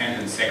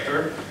independent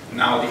sector.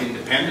 Now, the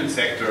independent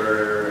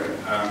sector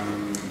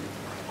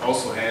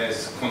also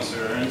has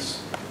concerns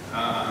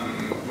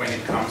when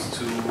it comes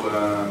to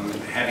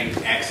having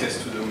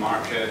access to the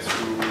market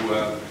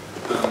through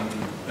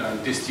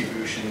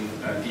distribution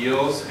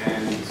deals,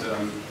 and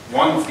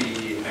one of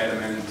the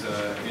elements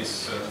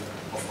is,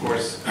 of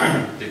course,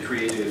 the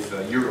Creative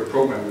Europe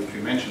program, which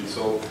we mentioned.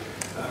 So,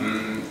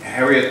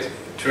 Harriet,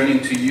 turning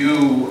to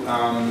you,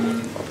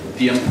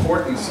 the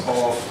importance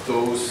of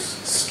those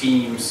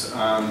schemes,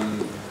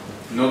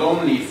 not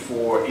only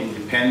for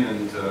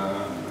independent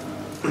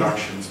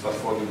productions, but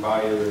for the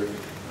wider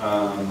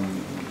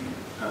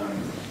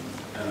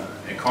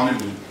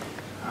economy.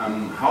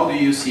 How do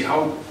you see,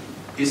 how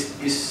is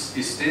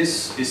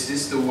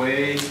this the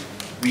way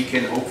we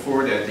can hope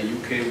for, that the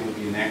UK will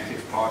be an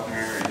active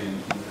partner in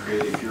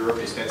Creative Europe?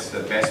 Is that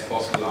the best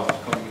possible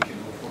outcome we can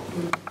hope for?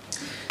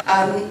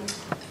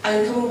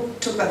 I'm going to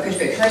talk about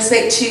Creative Europe. Can I just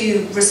make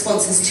 2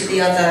 responses to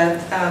the other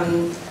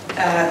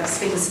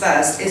speakers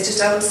first? It's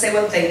just, I want to say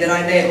one thing, that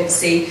I know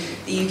obviously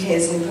the UK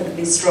is an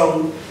incredibly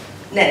strong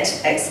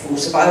net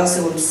exporter, but I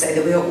also want to say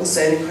that we are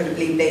also an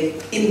incredibly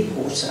big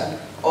importer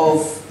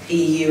of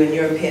EU and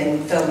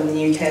European film in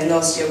the UK, and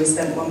last year we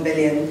spent £1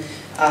 billion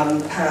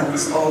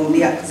on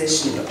the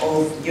acquisition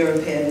of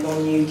European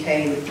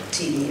non-UK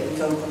TV and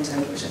film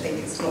content, which I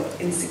think is not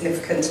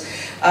insignificant.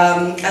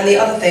 And the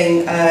other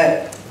thing,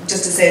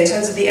 just to say, in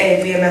terms of the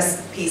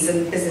AVMS piece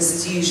and business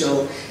as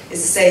usual,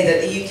 is to say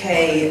that the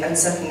UK, and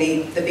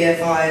certainly the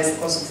BFI as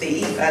part of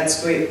the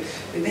EFADS group,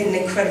 we've been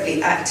an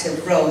incredibly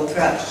active role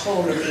throughout the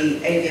whole of the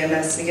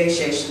AVMS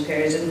negotiation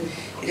period, and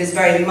it is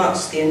very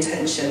much the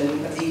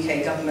intention of the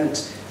UK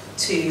government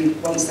to,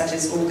 once that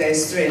all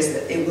goes through, is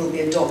that it will be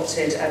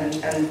adopted and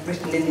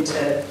written into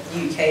the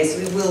UK, so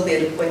we will be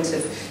at a point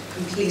of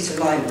complete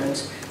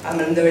alignment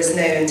and there is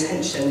no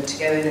intention to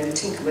go in and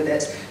tinker with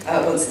it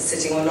once it's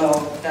sitting on our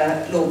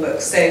law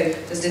book. So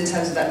just in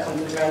terms of that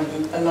conflict around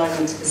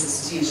alignment to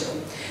business as usual.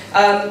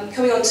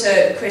 Coming on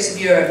to Creative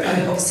Europe, I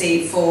mean,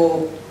 obviously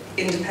for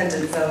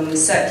independent film, the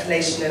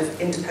circulation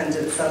of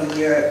independent film in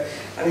Europe,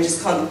 I mean,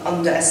 just can't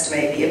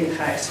underestimate the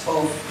impact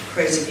of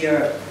Creative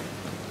Europe.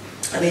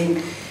 I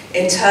mean,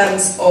 in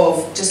terms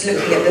of just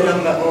looking at the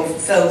number of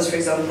films, for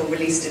example,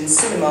 released in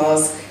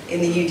cinemas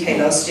in the UK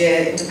last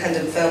year,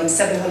 independent films,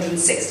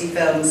 760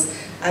 films,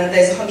 and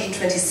those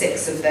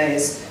 126 of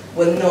those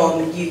were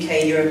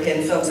non-UK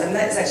European films, and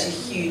that is actually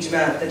a huge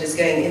amount that is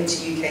going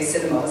into UK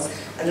cinemas,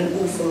 and an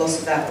awful lot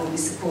of that will be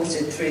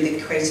supported through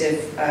the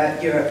Creative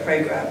Europe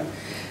programme.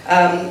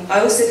 I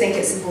also think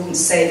it's important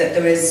to say that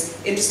there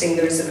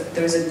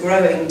is a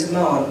growing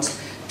demand,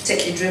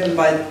 particularly driven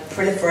by the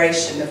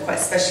proliferation of quite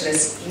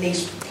specialist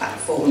niche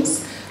platforms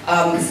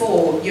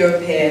for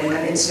European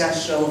and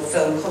international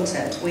film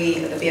content.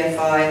 We at the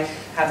BFI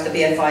have the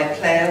BFI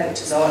Player,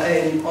 which is our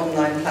own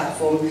online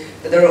platform,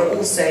 but there are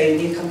also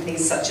new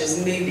companies such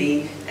as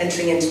Mubi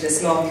entering into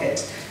this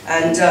market.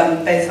 And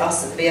both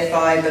us at the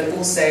BFI, but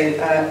also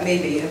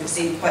Mubi, have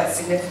received quite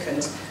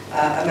significant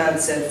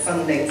amounts of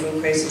funding from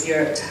Creative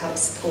Europe to help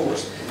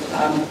support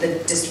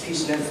the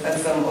distribution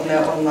of film on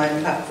their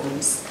online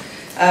platforms.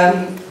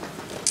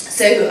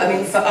 So, I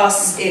mean, for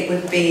us, it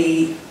would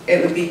be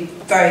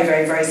very,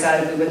 very, very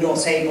sad if we were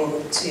not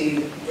able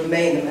to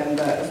remain a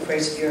member of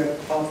Creative Europe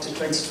after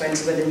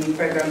 2020 when the new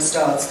programme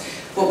starts.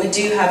 What we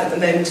do have at the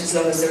moment, as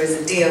long as there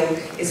is a deal,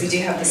 is we do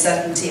have the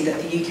certainty that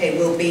the UK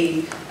will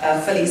be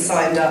fully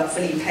signed up,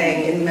 fully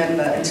paying in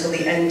member until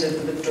the end of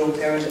the withdrawal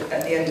period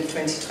at the end of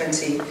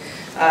 2020.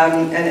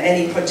 And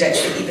any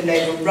projects that even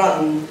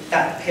overrun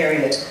that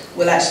period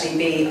will actually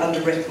be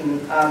underwritten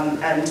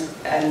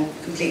and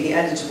completely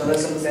eligible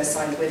as long as they're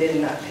signed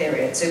within that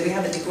period. So we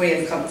have a degree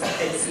of comfort,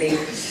 hopefully,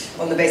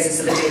 on the basis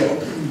of a deal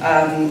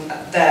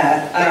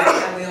there.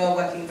 And we are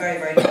working very,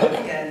 very hard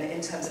again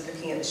in terms of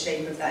looking at the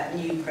shape of that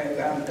new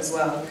programme as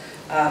well,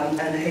 and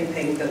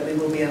hoping that we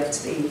will be able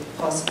to be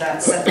part of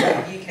that.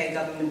 Certainly the UK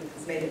government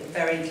has made it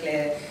very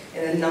clear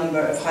in a number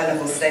of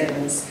high-level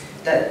statements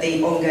that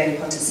the ongoing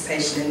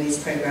participation in these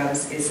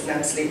programmes is an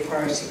absolute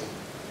priority.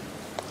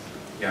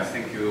 Yeah,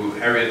 thank you,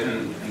 Harriet.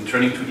 And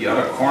turning to the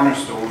other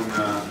cornerstone,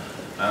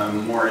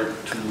 more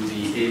to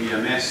the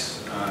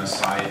AVMS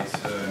side,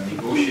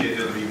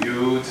 negotiated,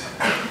 reviewed,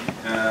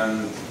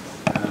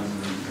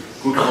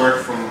 good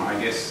work from, I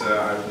guess,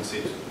 I would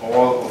say,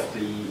 all of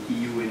the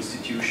EU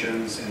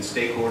institutions and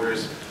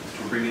stakeholders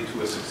to bring it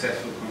to a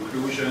successful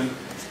conclusion.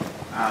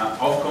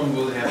 Ofcom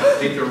will have a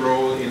bigger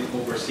role in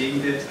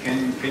overseeing it.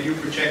 Can you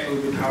project a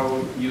little bit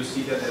how you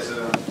see that as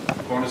a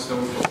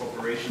cornerstone for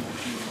cooperation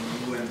between the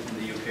EU and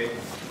the UK?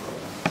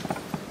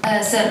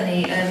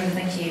 Certainly,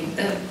 thank you.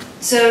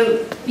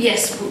 So,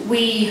 yes,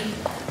 we,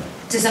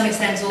 to some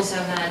extent, also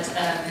had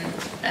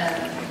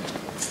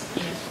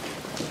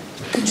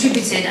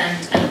contributed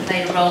and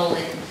played a role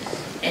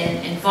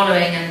in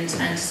following and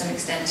to some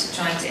extent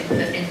trying to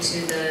input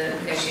into the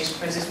negotiation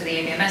process for the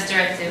AVMS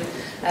directive.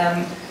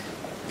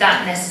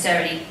 That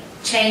necessarily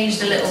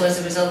changed a little as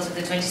a result of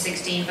the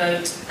 2016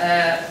 vote,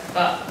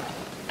 but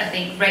I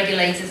think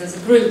regulators as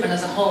a group and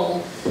as a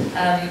whole,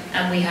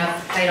 and we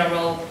have played our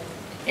role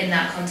in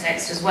that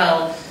context as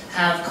well,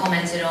 have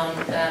commented on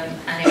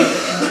and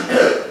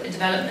in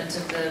development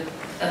of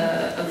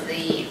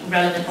the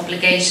relevant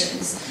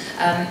obligations.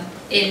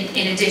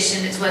 In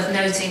addition, it's worth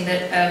noting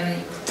that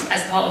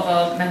as part of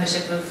our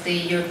membership of the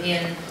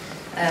European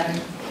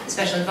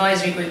Special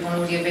Advisory Group on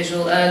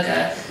Audiovisual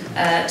Observatory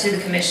to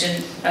the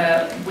Commission,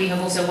 we have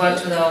also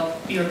worked with our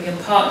European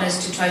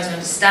partners to try to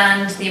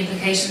understand the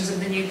implications of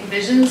the new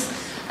provisions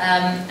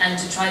and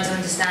to try to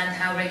understand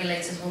how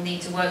regulators will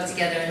need to work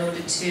together in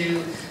order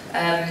to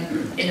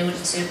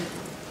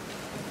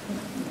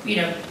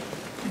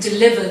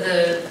deliver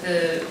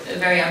the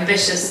very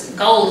ambitious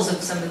goals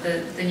of some of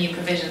the new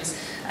provisions.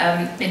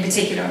 In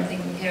particular, I'm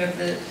thinking here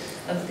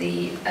of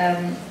the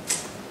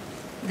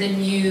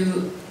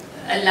new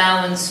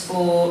allowance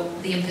for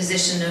the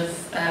imposition of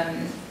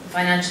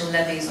financial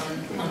levies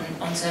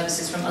on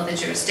services from other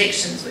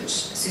jurisdictions, which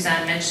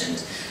Suzanne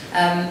mentioned.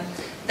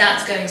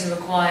 That's going to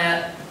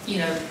require,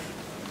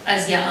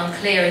 as yet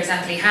unclear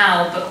exactly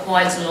how, but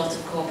quite a lot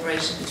of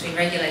cooperation between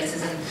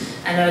regulators,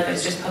 and ERGO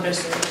has just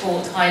published a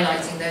report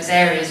highlighting those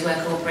areas where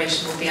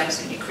cooperation will be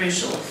absolutely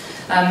crucial.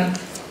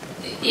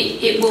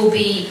 It will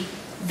be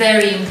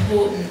very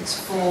important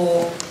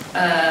for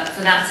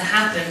that to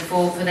happen,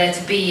 for there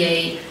to be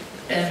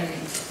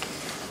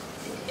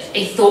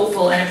a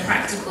thoughtful and a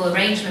practical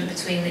arrangement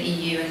between the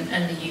EU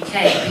and the UK,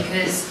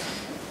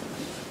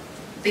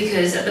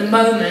 because at the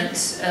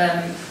moment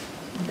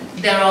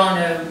there are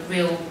no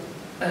real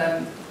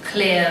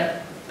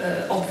clear,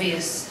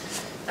 obvious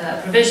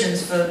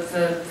provisions for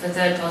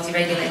third-party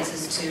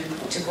regulators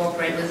to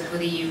cooperate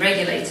with EU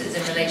regulators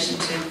in relation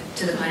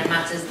to the kind of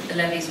matters that the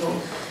levies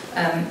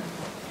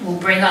will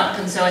bring up.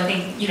 And so I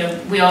think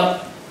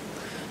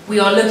we we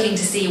are looking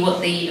to see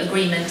what the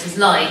agreement is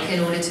like in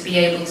order to be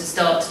able to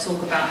start to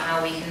talk about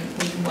how we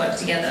can work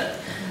together.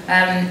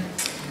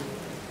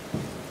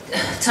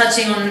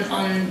 Touching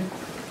on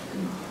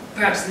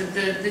perhaps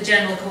the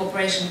general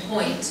cooperation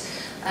point,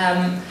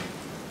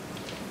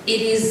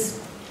 it is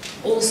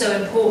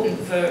also important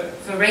for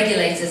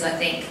regulators, I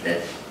think,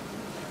 that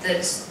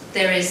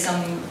there is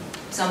some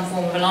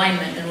form of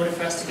alignment in order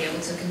for us to be able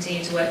to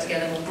continue to work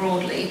together more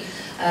broadly.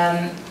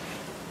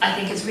 I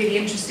think it's really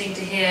interesting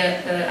to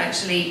hear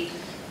actually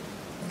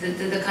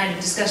the kind of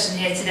discussion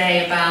here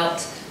today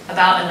about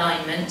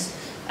alignment.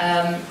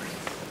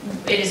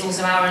 It is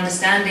also our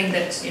understanding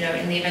that, you know,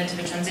 in the event of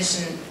a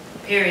transition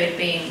period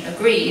being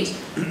agreed,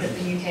 that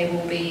the UK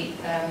will be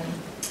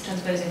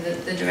transposing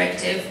the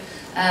directive.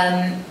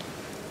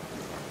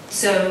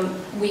 So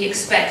we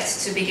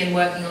expect to begin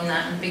working on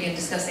that and begin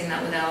discussing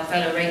that with our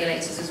fellow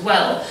regulators as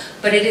well.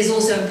 But it is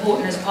also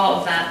important as part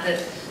of that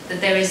that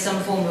there is some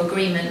form of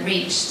agreement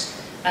reached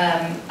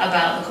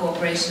about the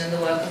cooperation and the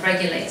work of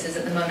regulators.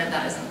 At the moment,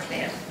 that is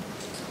unclear.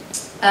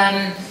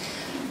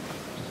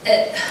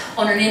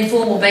 On an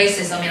informal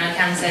basis, I mean, I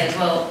can say as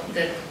well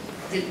that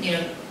you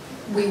know,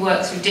 we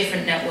work through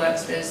different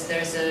networks.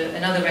 There's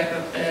another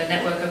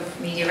network of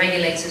media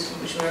regulators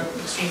which are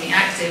extremely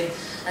active,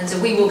 and so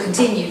we will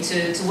continue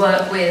to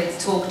work with,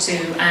 talk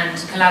to, and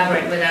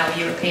collaborate with our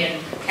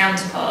European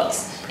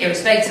counterparts,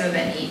 irrespective of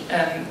any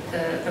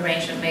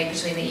arrangement made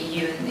between the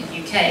EU and the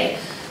UK.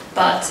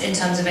 But in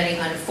terms of any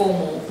kind of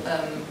formal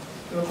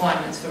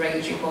requirements for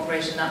regulatory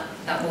cooperation,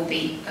 that will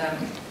be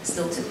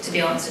still to be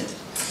answered.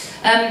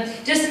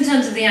 Just in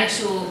terms of the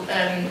actual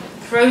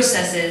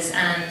processes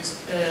and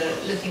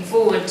looking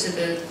forward to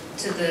the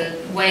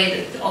way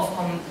that the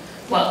Ofcom,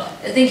 well,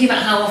 thinking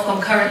about how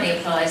Ofcom currently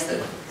applies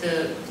the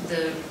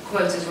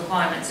quotas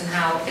requirements and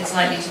how it's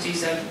likely to do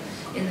so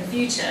in the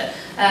future,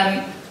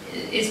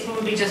 it's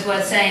probably just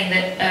worth saying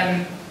that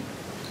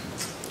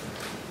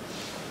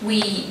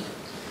we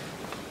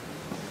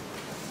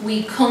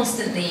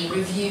constantly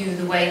review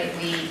the way that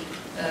we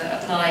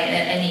apply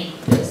any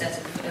set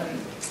of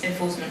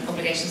enforcement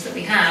obligations that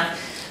we have,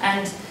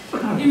 and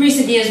in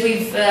recent years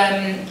we've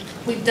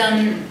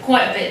done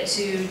quite a bit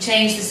to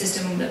change the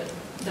system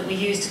that we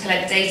use to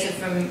collect data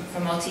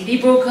from our TV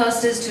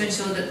broadcasters to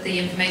ensure that the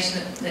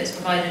information that is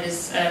provided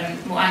is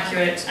more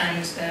accurate,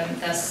 and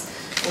thus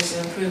also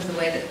improve the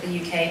way that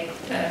the UK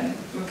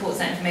reports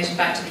that information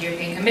back to the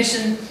European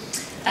Commission.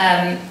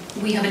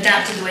 We have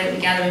adapted the way that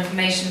we gather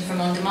information from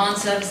on-demand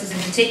services in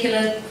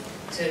particular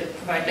to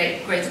provide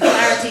greater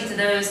clarity to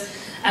those.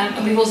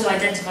 And we've also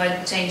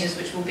identified changes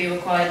which will be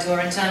required to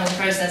our internal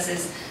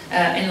processes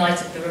in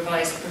light of the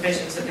revised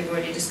provisions that we've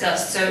already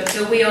discussed. So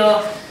we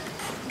are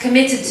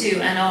committed to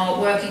and are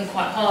working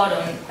quite hard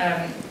on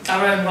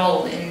our own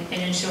role in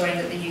ensuring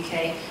that the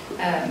UK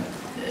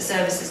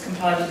services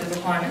comply with the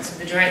requirements of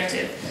the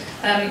directive.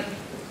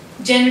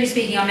 Generally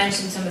speaking, I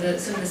mentioned some of the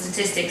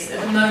statistics. At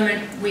the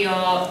moment, we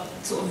are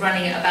sort of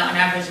running at about an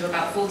average of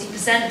about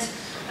 40%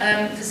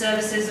 for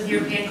services of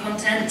European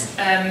content,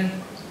 and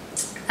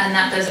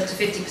that goes up to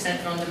 50%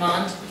 for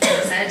on-demand, as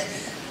I said.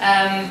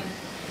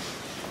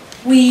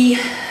 We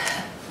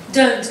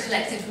don't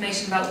collect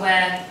information about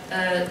where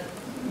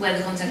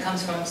the content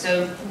comes from,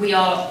 so we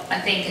are.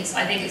 I think it's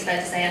fair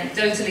to say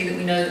anecdotally that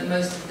we know that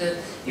most of the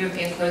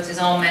European quotas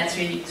are met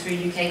through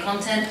UK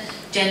content.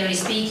 Generally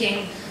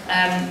speaking,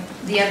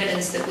 the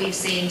evidence that we've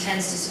seen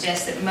tends to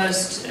suggest that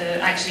most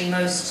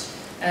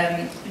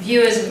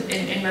viewers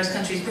in most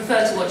countries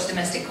prefer to watch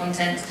domestic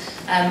content,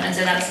 and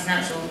so that's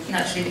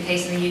naturally the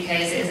case in the UK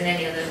as it is in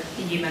any other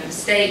EU member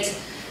state.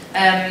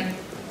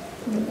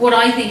 What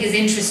I think is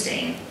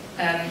interesting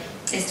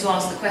is to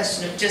ask the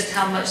question of just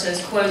how much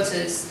those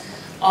quotas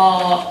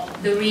are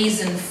the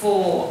reason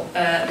for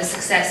the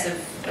success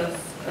of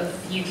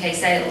UK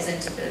sales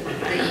into the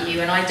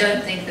EU, and I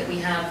don't think that we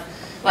have.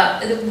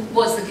 Well,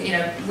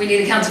 we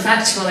need a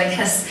counterfactual, I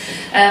guess,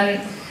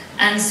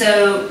 and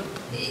so,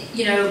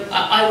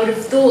 I would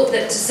have thought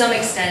that to some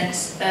extent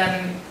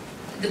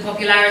the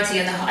popularity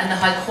and the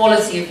high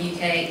quality of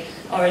UK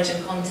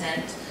origin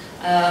content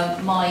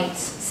might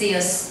see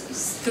us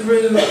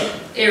through,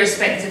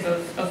 irrespective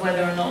of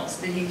whether or not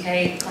the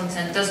UK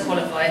content does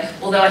qualify.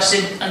 Although I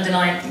should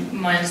underline,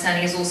 my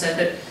understanding is also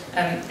that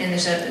in the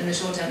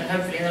short term and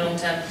hopefully in the long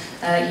term,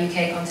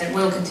 UK content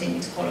will continue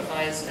to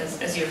qualify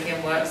as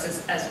European works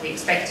as we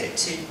expect it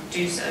to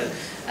do so,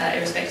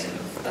 irrespective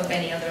of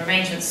any other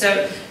arrangements.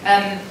 So,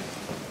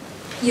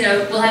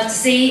 we'll have to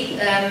see.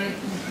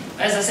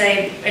 As I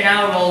say, in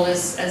our role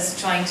as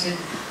trying to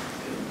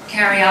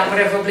carry out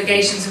whatever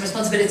obligations and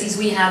responsibilities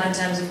we have in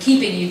terms of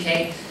keeping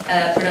UK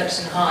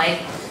production high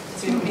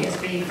through the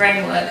PSB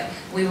framework,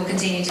 we will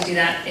continue to do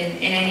that in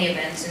any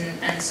event,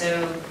 and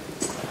so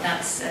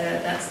that's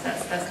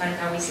kind of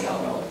how we see our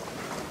role.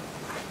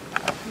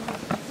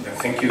 Yeah,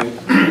 thank you,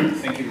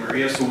 thank you,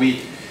 Maria. So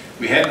we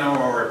had now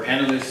our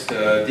panelists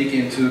dig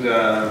into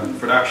the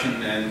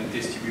production and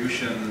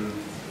distribution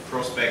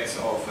prospects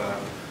of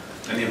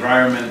an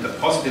environment, a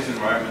positive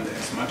environment,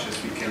 as much as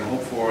we can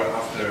hope for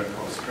after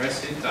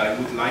post-Brexit. I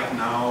would like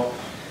now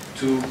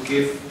to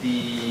give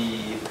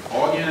the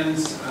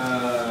audience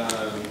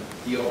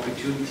the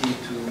opportunity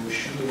to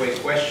shoot away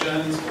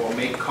questions or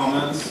make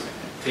comments,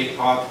 take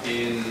part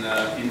in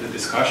the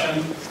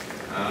discussion.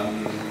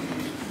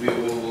 We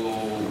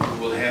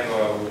will have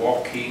a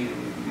walking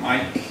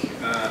mic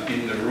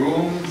in the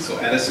room, so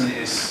Alison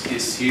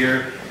is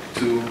here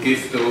to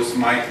give those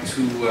mic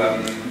to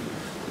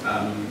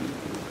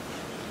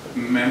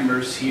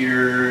members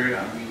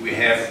here. We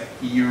have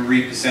EU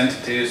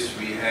representatives,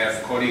 we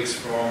have colleagues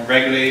from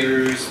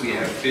regulators, we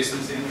have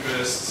business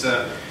interests,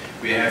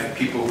 we have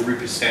people who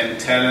represent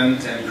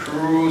talent and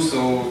crew,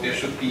 so there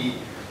should be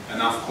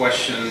enough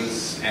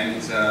questions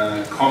and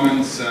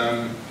comments.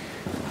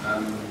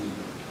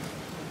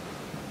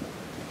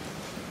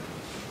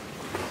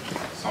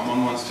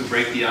 Someone wants to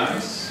break the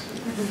ice?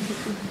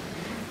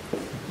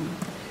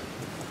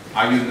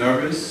 Are you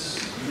nervous?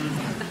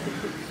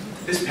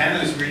 This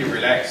panel is really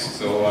relaxed,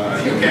 so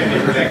you can be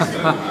relaxed.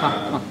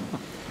 And,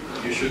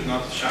 you should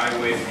not shy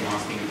away from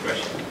asking a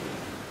question.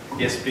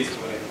 Yes, please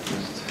go ahead.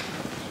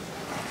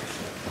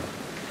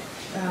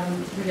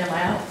 Julia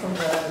Meyer from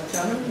the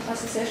German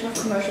Association of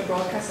Commercial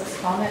Broadcasters,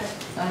 COMET.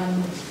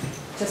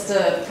 Just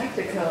a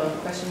practical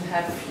question.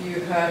 Have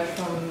you heard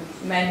from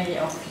many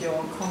of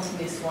your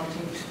companies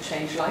wanting to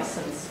change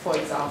license, for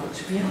example,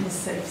 to be on the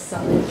safe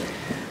side?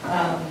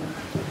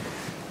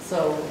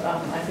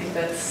 I think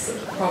that's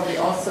probably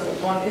also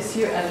one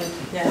issue, and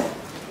yeah,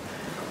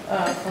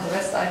 for the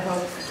rest I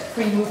hope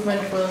free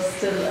movement will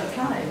still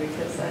apply,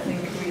 because I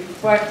think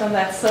we've worked on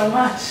that so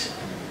much.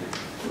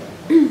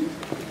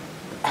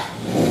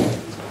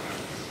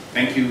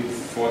 Thank you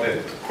for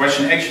that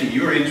question. Actually,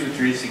 you're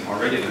introducing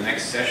already the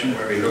next session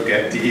where we look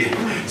at the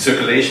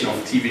circulation of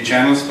TV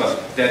channels,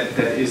 but that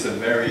is a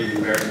very,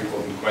 very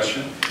important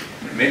question.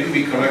 Maybe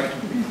we collect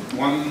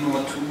one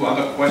or two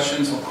other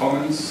questions or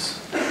comments.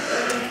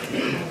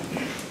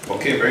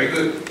 Okay, very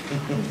good.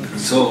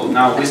 So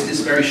now with this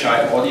very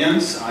shy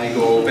audience, I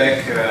go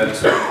back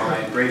to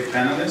my brave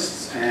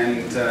panelists,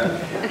 and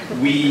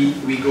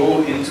we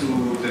go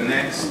into the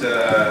next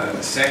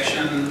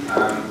section,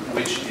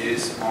 which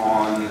is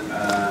on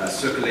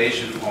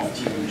circulation of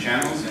TV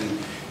channels. And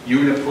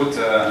Julia put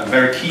a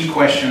very key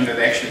question that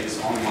actually is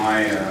on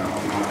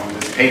on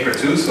this paper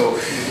too. So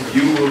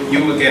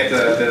you will get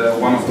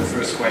one of the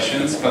first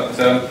questions, but.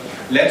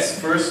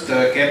 Let's first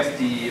get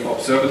the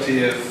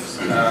observative,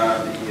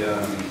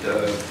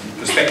 the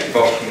perspective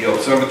of the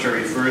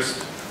observatory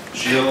first,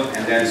 Gilles,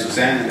 and then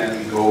Suzanne, and then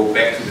we go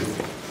back to the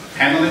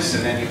panelists,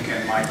 and then you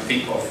might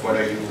think of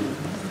whether you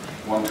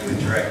want to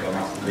interact or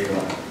not later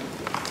on.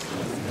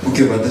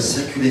 Okay, about the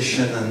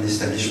circulation and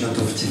establishment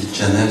of TV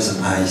channels,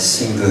 I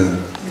think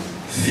the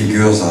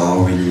figures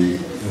are really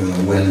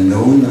well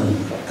known.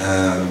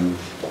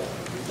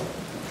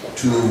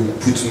 To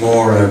put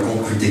more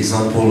concrete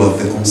example of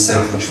the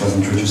concept which was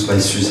introduced by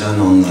Suzanne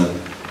on the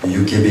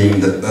UK being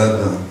the hub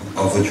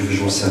of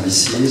audiovisual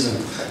services,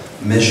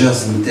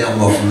 measures in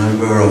terms of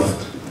number of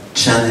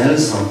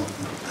channels,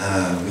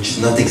 which is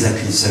not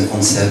exactly the same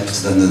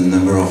concept than the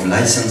number of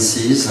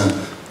licenses.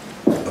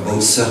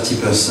 About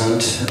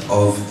 30%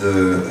 of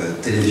the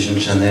television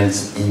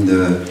channels in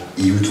the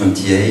EU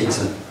 28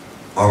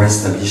 are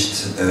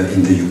established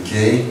in the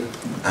UK,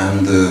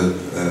 and the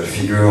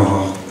figure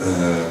are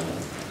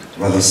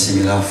rather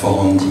similar for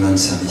on-demand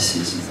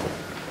services.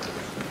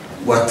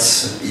 What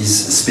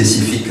is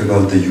specific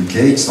about the UK?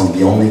 It's not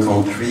the only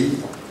country,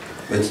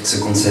 but it's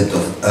a concept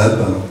of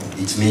hub.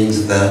 It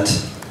means that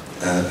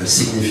a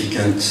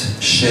significant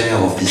share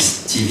of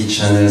these TV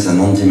channels and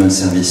on-demand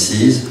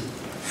services,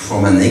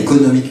 from an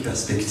economic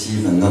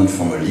perspective and not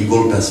from a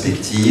legal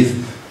perspective,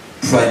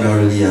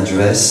 primarily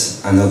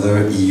address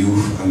another EU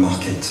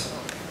market.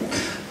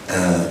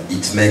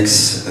 It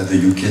makes the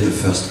UK the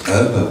first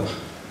hub.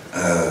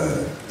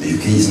 The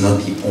UK is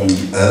not the only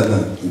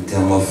hub in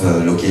terms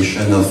of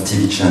location of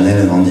TV channel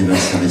and on-demand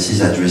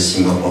services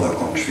addressing other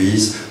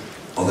countries.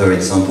 Other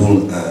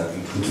examples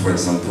include, for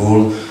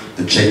example,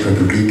 the Czech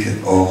Republic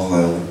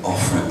or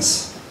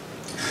France.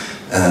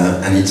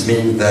 And it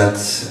means that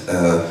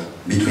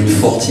between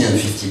 40 and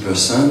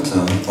 50%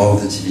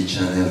 of the TV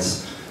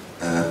channels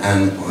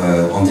and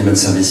on-demand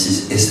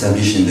services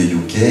established in the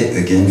UK,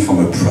 again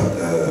from a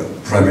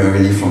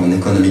primarily from an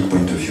economic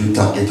point of view,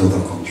 target other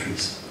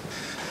countries.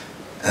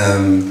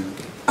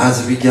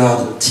 As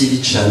regard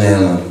TV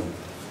channel,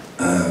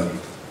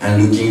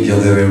 and looking the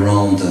other way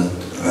around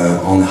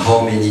on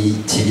how many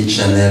TV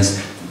channels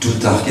do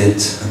target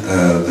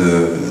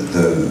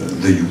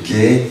the UK,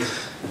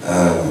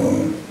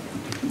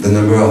 the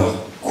number are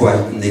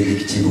quite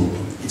negligible.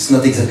 It's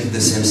not exactly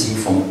the same thing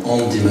from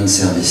on-demand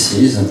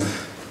services,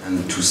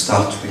 and to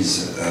start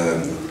with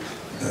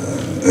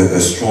a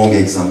strong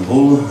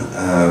example,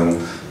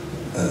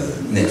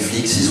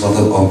 Netflix is one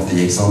of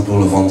the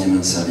example of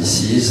on-demand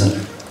services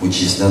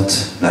which is not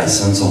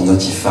licensed or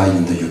notified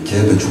in the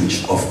UK, but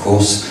which of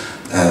course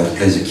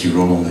plays a key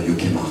role on the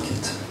UK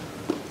market.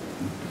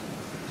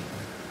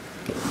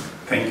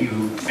 Thank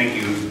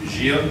you,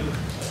 Gilles.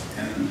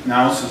 And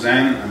now,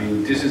 Suzanne, I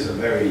mean, this is a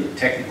very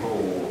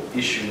technical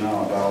issue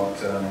now about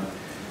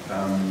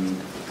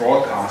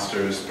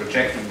broadcasters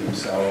projecting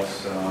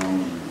themselves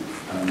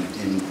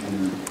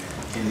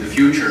in the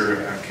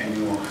future. Can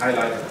you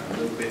highlight a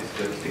little bit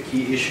the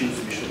key issues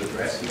we should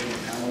address here in the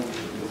panel, we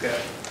should look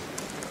at?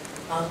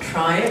 I'll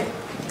try.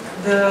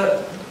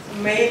 The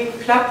main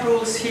club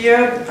rules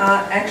here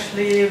are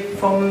actually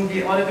from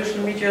the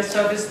Audiovisual Media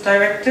Service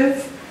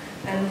Directive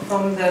and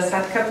from the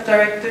SATCAP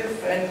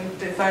Directive,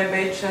 and if I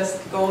may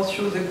just go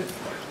through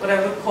what I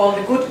would call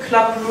the good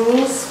club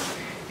rules.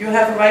 You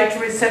have a right to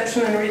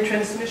reception and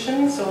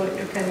retransmission, so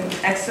you can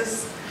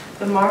access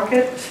the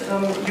market.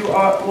 You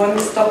are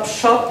one-stop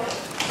shop,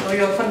 so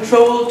you're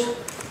controlled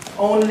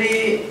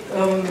only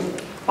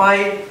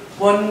by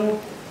one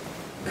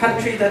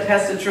country that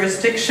has the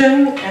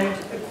jurisdiction and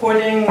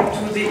according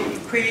to the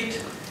agreed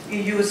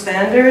EU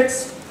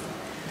standards.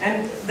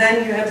 And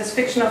then you have this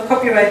fiction of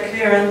copyright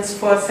clearance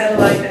for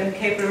satellite and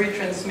cable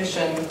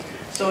retransmission.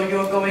 So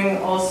you're going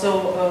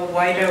also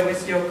wider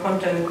with your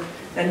content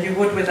than you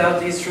would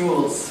without these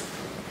rules.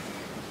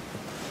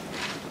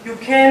 You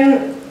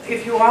can,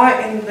 if you are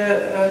in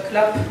the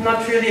club,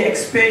 not really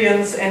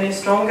experience any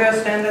stronger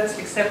standards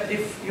except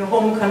if your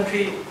home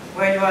country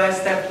where you are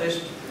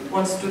established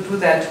wants to do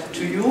that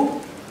to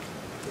you.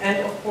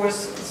 And of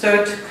course,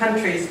 third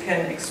countries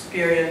can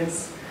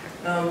experience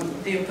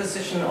the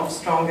imposition of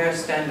stronger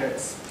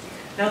standards.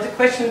 Now the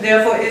question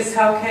therefore is,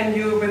 how can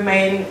you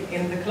remain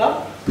in the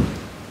club?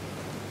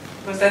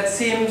 Because that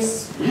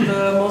seems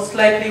the most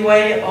likely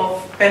way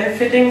of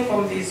benefiting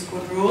from these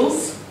good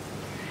rules.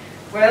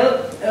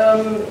 Well,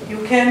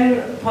 you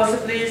can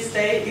possibly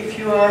stay if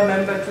you are a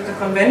member to the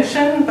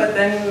convention, but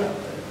then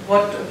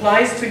what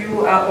applies to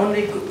you are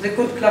only the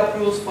good club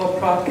rules for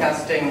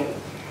broadcasting.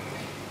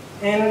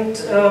 And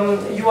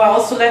you are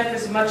also left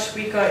with a much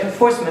weaker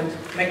enforcement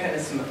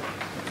mechanism,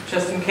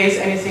 just in case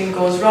anything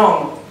goes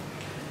wrong.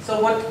 So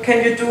what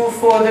can you do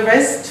for the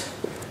rest?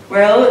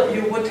 Well,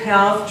 you would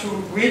have to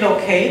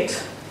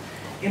relocate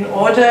in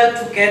order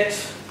to get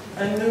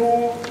a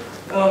new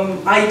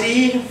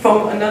ID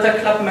from another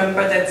club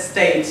member that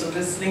stayed. So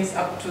this links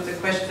up to the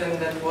question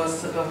that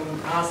was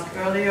asked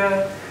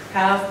earlier.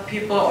 Have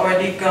people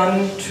already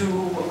gone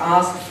to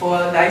ask for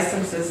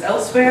licenses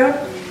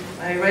elsewhere?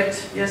 I read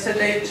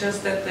yesterday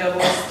just that there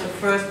was the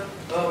first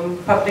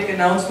public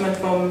announcement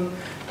from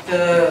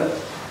the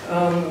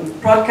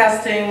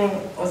Broadcasting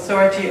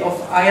Authority of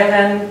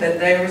Ireland that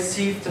they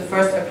received the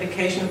first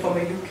application from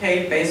a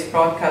UK-based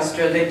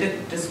broadcaster. They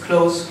didn't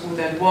disclose who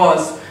that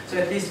was. So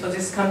at least for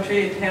this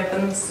country it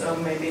happens,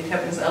 maybe it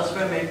happens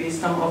elsewhere, maybe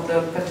some of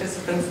the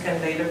participants can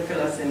later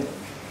fill us in.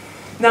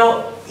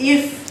 Now,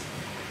 if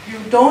you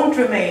don't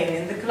remain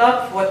in the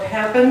club, what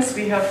happens?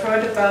 We have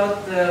heard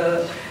about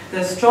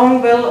the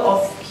strong will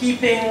of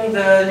keeping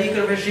the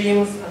legal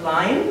regimes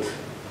aligned.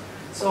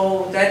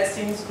 So that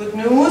seems good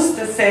news.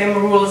 The same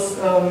rules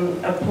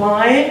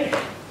apply,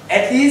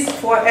 at least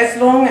for as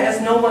long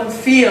as no one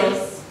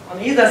feels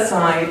on either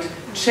side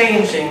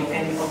changing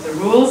any of the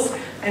rules.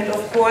 And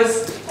of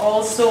course,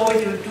 also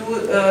you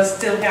do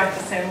still have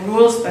the same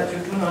rules, but you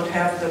do not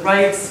have the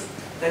rights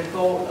that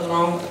go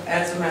along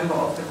as a member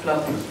of the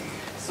club.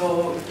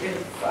 So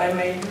if I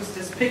may use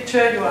this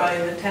picture, you are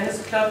in a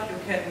tennis club, you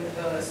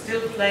can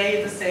still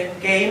play the same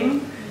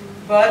game,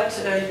 but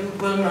you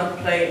will not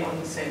play on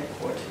the same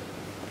court.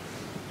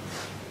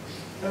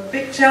 A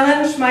big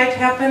challenge might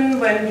happen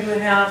when you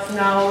have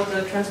now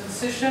the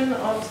transposition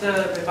of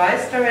the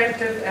revised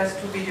directive as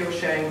to video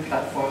sharing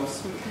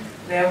platforms.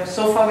 There,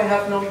 so far we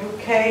have no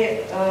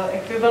UK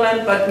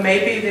equivalent, but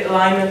maybe the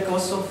alignment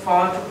goes so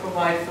far to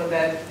provide for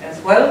that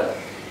as well.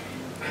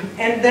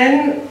 And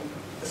then,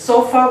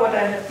 so far what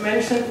I have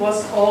mentioned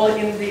was all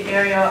in the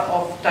area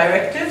of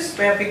directives,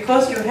 where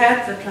because you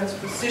had the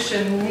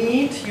transposition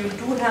need, you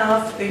do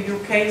have a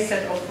UK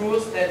set of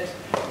rules that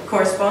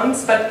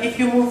corresponds, but if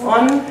you move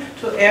on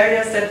to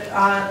areas that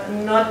are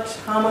not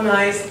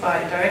harmonized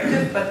by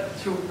directive, but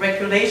through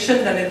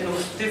regulation, then it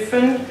looks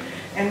different.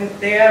 And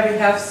there we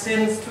have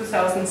since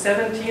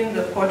 2017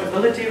 the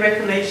portability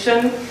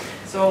regulation,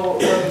 so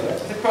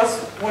the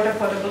cross-border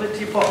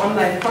portability for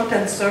online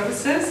content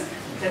services,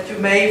 that you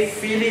may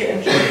freely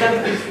enjoy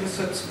them if you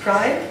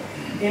subscribe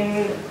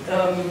in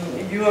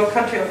your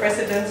country of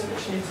residence,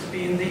 which needs to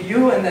be in the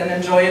EU, and then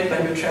enjoy it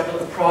when you travel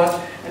abroad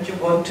and you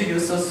want to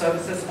use those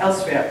services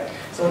elsewhere.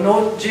 So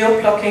no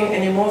geo-blocking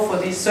anymore for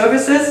these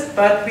services,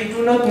 but we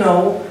do not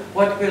know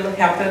what will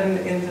happen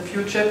in the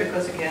future,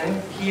 because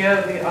again,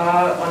 here we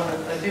are on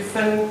a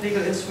different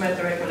legal instrument,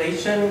 the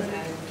regulation,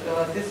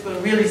 and this will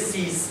really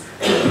cease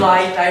to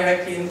apply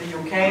directly in the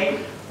UK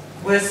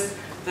with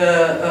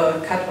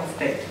the cut-off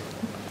date.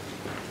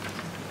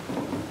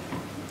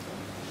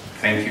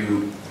 Thank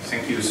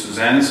you,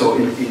 Suzanne. So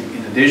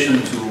in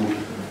addition to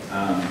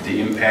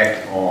the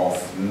impact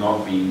of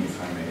not being,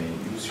 if I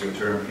may use your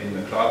term, in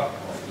the club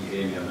of the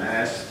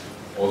AVMS,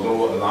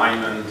 although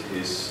alignment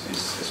is,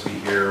 as we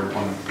hear,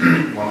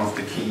 one of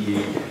the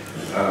key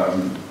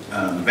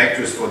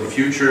vectors for the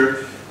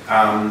future,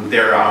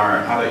 There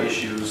are other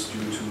issues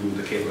due to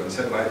the Cable and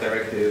Satellite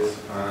Directive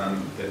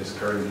that is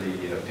currently,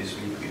 this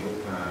week we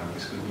hope,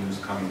 with good news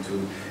coming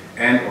to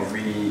end of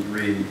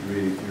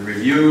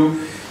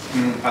review.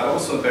 But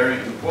also very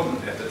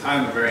important, at the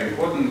time, a very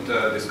important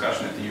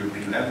discussion at the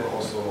European level.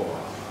 Also,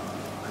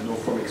 I know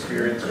from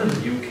experience from the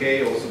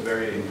UK, also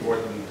very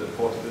important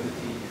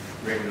portability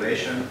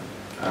regulation,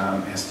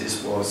 as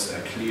this was a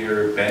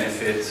clear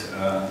benefit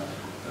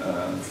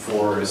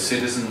for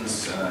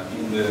citizens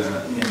in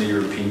the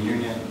European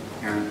Union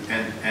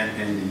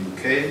and in the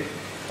UK.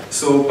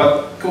 So,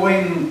 but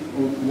going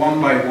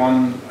one by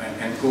one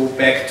and go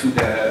back to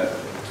the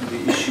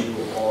issue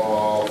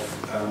of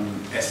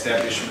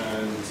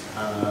establishment,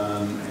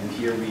 and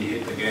here we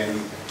hit again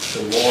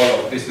the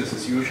wall of business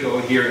as usual.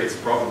 Here it's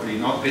probably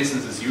not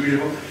business as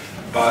usual,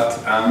 but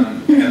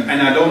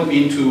and I don't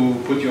mean to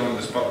put you on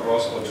the spot,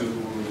 Ross, or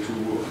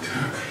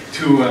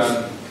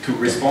to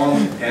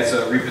respond as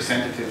a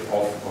representative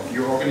of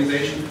your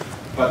organization,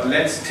 but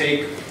let's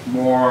take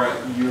more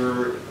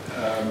your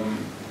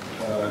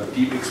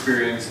deep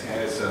experience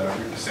as a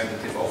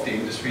representative of the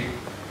industry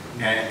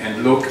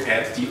and look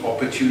at the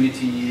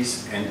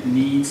opportunities and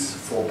needs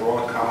for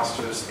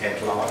broadcasters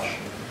at large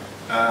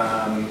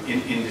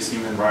in this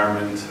new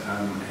environment,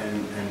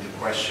 and the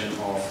question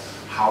of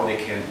how they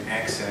can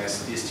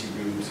access,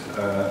 distribute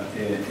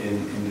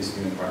in this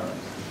new environment.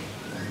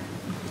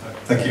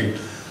 Thank you.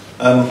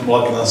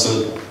 Well, I can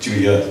answer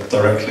Julia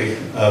directly.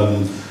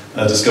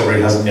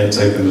 Discovery hasn't yet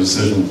taken a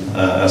decision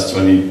as to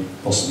any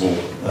possible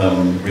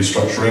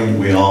restructuring.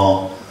 We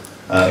are,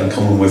 in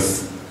common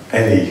with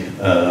any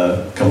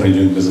company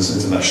doing business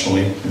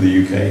internationally in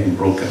the UK, in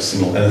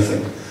broadcasting or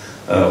anything,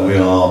 we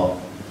are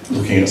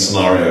looking at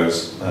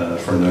scenarios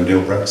for a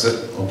no-deal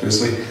Brexit,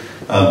 obviously,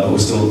 but we're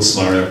still at the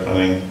scenario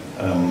planning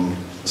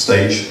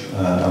stage,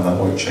 and that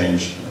won't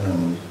change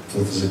in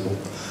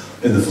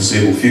the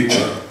foreseeable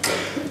future.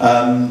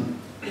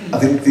 I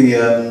think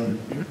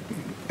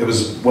it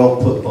was well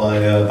put by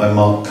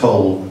Mark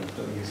Cole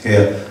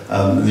here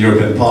in the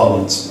European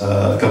Parliament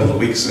a couple of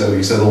weeks ago.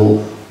 He said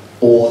all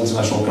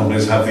international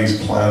companies have these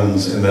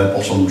plans in their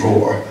bottom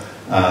drawer,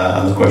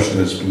 and the question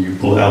is, when you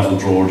pull it out of the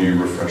drawer, do you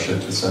refresh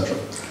it, etc.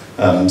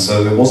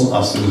 So it wasn't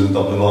us who was in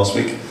Dublin last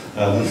week,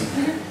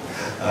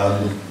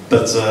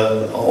 but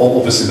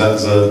obviously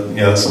that's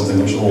something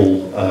which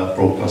all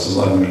broadcasters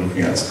are going to be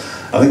looking at.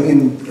 I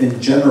think in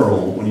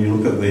general, when you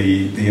look at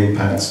the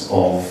impact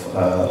of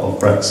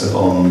Brexit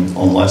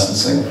on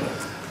licensing,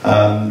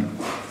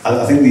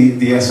 I think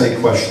the SA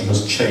question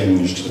has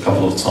changed a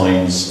couple of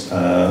times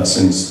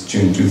since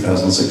June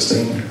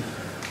 2016.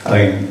 I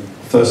mean,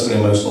 firstly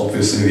and most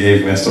obviously, the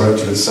AVMS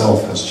directive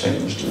itself has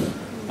changed,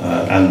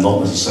 and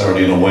not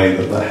necessarily in a way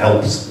that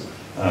helps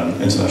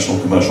international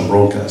commercial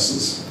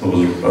broadcasters. There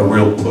was a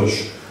real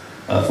push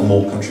for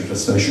more country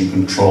destination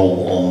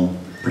control on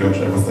pretty much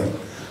everything.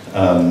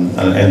 And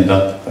it ended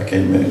up, I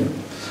came in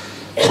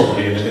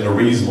probably in a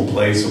reasonable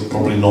place, but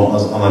probably not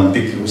as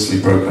unambiguously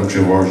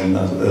pro-country of origin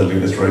as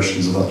earlier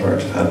iterations of that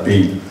directive had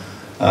been.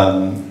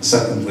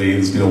 Secondly,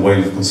 there's been a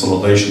wave of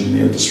consolidation in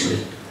the industry.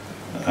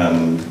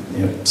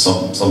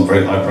 Some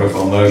very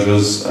high-profile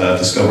mergers.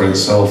 Discovery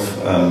itself,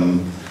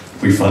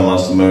 we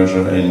finalised a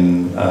merger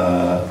in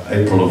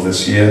April of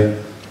this year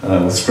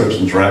with Scripps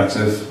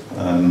Interactive,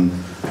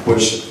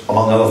 which,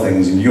 among other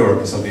things, in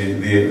Europe is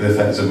the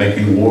effect of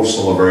making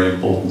Warsaw a very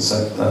important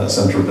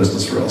centre of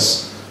business for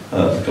us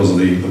because of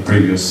the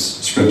previous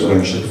Scripps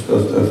ownership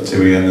of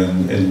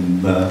TVN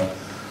in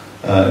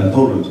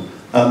Poland.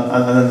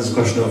 And then there's a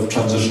question of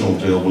transitional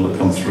deal, will it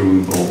come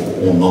through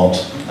or not?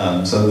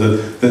 So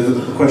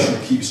the question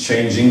keeps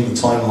changing, the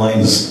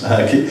timelines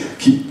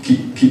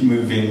keep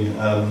moving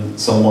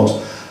somewhat.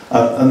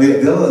 And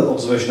the other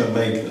observation I'd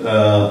make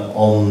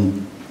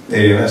on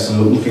AVMS, and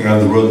looking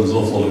around the room, there's an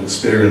awful lot of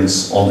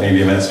experience on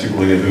AVMS,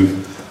 people here who've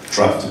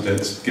drafted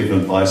it, given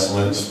advice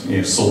on it,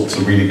 sought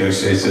to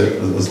renegotiate it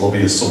as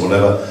lobbyists or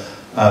whatever.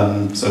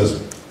 So it's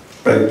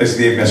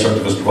basically the AVMS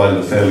directive has provided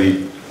a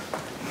fairly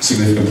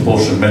significant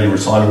proportion of many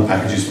retirement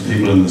packages for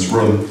people in this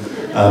room,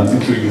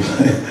 including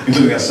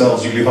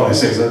ourselves, Julie, if I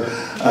say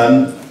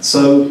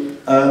so.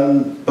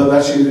 But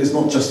actually, it's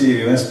not just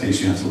the AVMS piece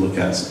you have to look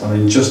at. I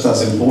mean, just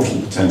as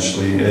important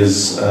potentially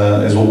is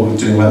what we're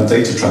doing about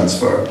data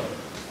transfer.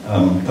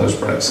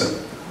 Post-Brexit.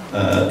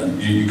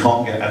 You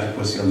can't get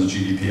adequacy under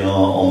GDPR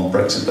on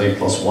Brexit Day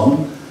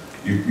 +1.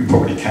 You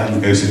probably can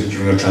negotiate it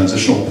during a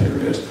transitional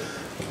period.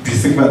 If you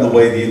think about the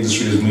way the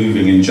industry is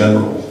moving in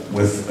general,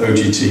 with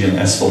OGT and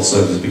SVOD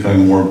services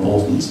becoming more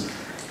important,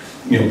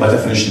 by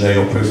definition there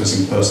you're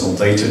processing personal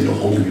data, you're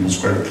holding people's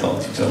credit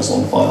card details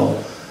on file.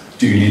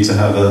 Do you need to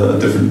have a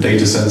different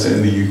data centre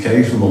in the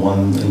UK from the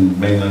one in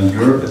mainland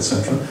Europe,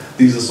 etc.?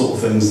 These are sort of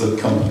things that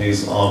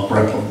companies are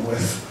grappling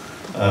with.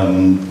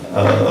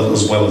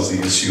 As well as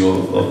the issue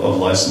of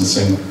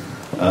licensing.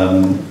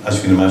 As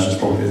you can imagine,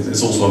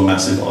 it's also a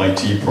massive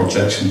IT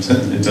project in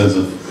terms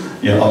of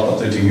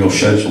updating your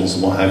schedules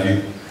and what have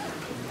you.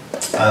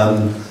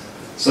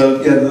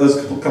 So yeah, there's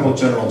a couple of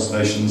general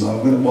observations.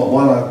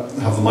 While I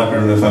have the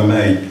microphone, if I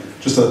may,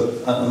 Just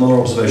another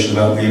observation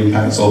about the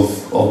impact of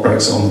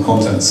Brexit on the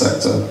content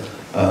sector,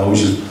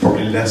 which is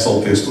probably less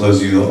obvious to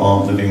those of you that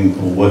aren't living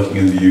or working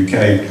in the UK,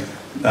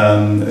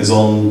 is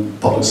on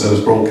public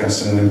service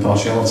broadcasting and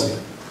impartiality.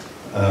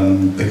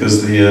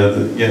 Because the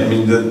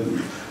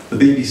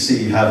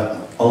BBC have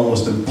an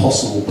almost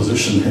impossible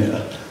position here,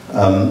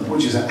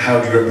 which is how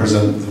do you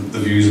represent the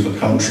views of a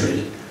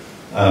country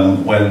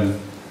when,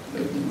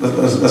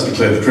 let's be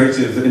clear, the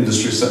creative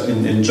industry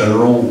in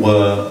general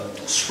were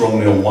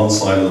strongly on one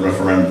side of the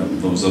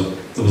referendum. There was a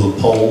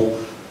poll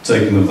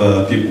taken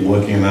of people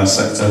working in our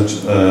sector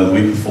the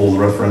week before the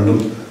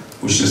referendum,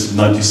 which is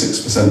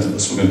 96% of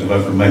us were going to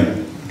vote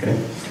Remain. Okay,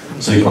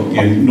 so you've got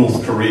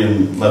North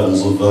Korean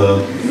levels of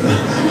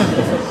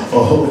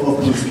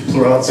political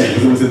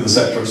plurality within the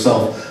sector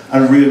itself,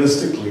 and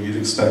realistically, you'd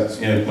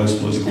expect most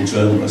political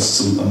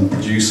journalists and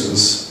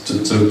producers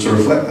to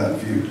reflect that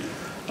view.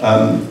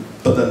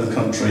 But then the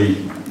country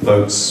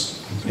votes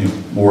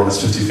more or less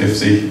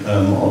 50-50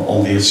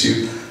 on the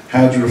issue.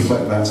 How do you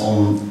reflect that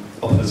on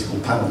a political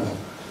panel?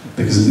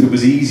 Because it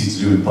was easy to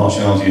do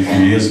impartiality a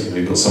few years ago.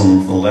 You've got someone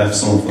from the left,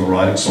 someone from the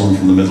right, someone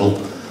from the middle.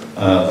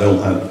 They all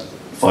had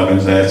 5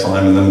 minutes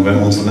airtime and then we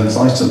went on to the next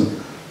item.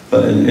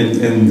 But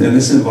in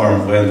this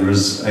environment where there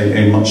is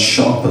a much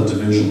sharper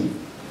division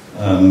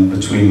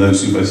between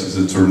those who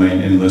voted to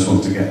remain in and those who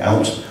want to get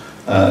out,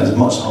 it's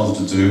much harder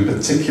to do,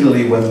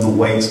 particularly when the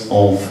weight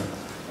of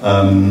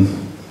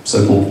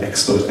so-called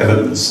expert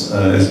evidence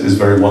is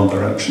very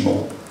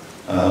one-directional.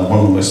 One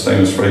of the most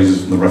famous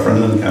phrases from the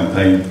referendum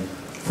campaign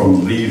from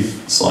the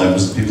Leave side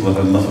was that people have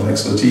had enough of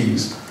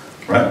expertise,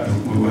 right?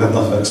 We have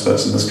enough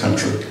experts in this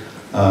country.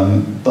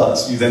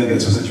 But you then get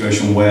to a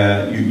situation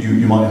where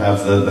you might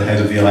have the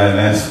head of the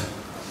IMF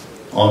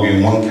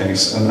arguing one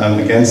case, and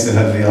against the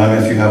head of the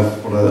IMF you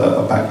have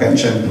a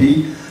backbench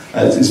MP.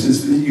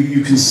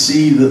 You can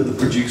see that the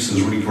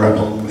producers really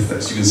grappling with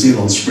this. You can see it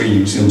on screen, you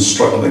can see them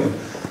struggling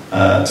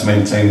to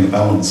maintain the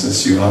balance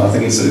issue. And I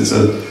think it's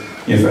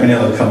for any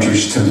other country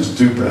which is tempted to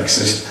do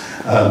Brexit,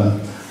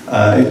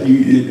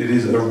 it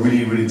is a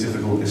really, really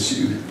difficult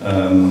issue.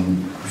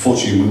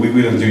 Fortunately,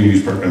 we don't do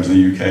news programmes in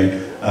the UK,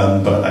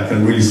 but I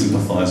can really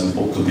sympathise with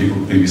what the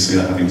people at the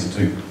BBC are having to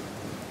do.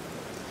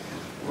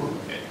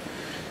 Okay.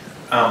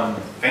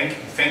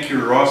 Thank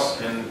you,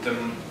 Ross. And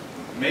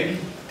maybe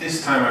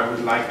this time I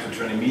would like to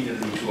turn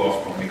immediately to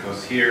Ofcom,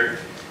 because here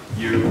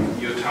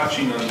you're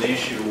touching on an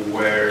issue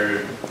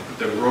where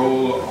the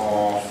role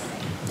of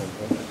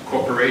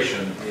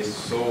cooperation is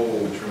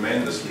so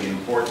tremendously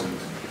important,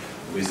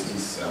 with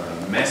this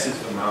massive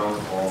amount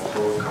of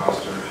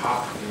broadcaster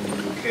hub in the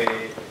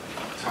UK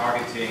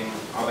targeting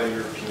other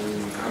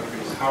European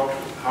countries.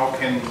 How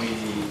can we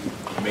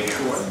make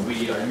sure, and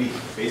I mean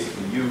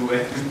basically you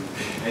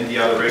and the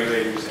other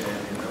regulators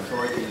and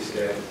authorities,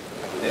 that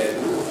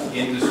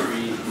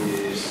industry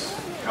is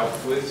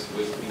helped with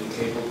being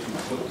able to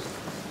put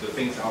the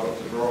things out of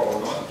the drawer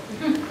or not,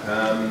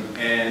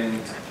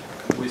 and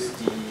with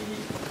the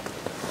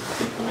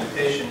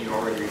implementation you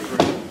already referred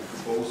to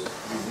both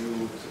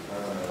reviewed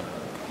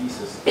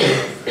pieces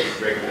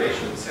of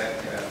regulation,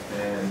 SATCAP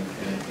and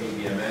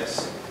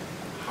AVMS.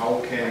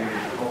 How can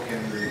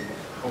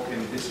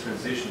this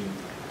transition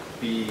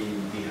be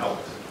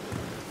helped?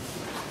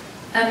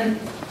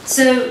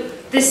 So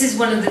this is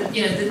one of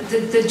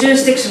the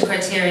jurisdiction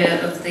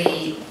criteria of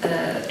the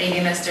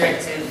AVMS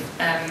directive,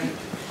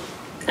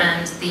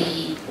 and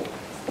the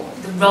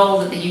role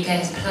that the UK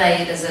has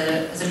played as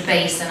a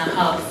base and a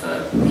hub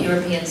for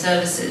European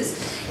services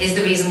is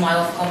the reason why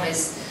Ofcom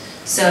is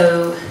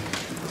so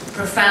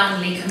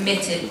profoundly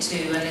committed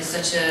to and is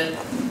such a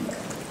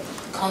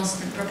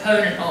constant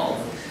proponent of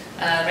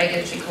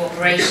regulatory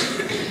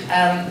cooperation.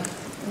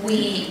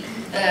 We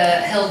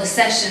held a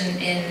session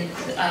in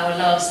our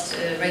last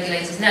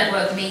Regulators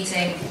Network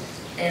meeting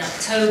in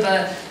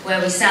October, where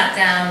we sat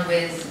down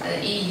with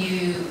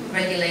EU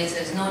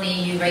regulators,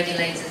 non-EU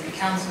regulators, the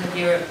Council of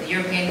Europe, the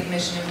European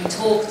Commission, and we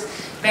talked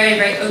very,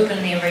 very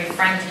openly and very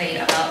frankly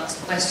about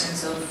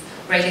questions of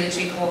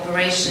regulatory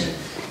cooperation,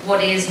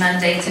 what is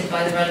mandated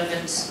by the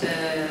relevant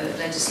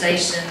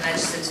legislation,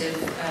 legislative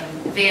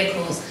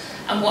vehicles,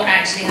 and what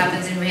actually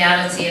happens in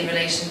reality in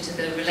relation to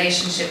the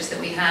relationships that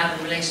we have,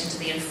 in relation to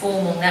the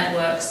informal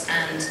networks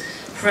and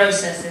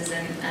processes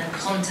and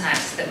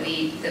contacts that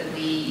we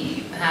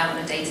have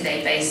on a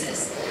day-to-day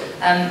basis.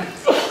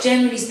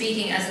 Generally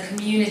speaking, as a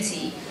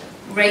community,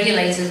 we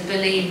regulators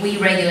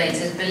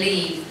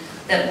believe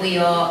that we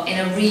are in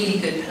a really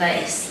good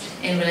place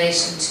in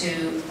relation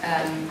to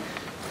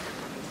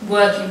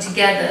working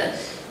together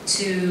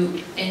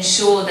to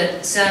ensure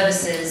that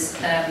services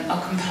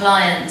are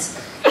compliant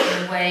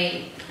in a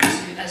way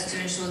as to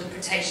ensure the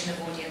protection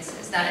of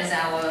audiences. That is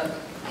our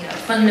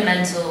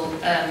fundamental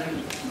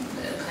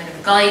kind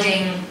of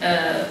guiding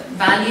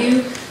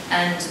value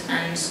and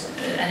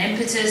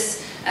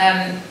impetus.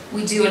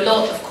 We do a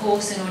lot, of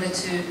course, in order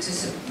to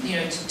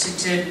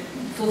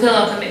fulfill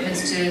our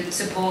commitments to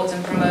support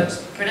and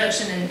promote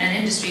production and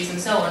industries and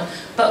so on.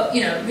 But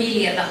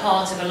really, at the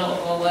heart of a lot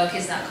of our work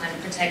is that kind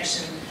of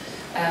protection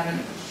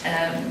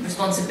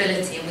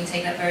responsibility, and we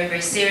take that very,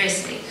 very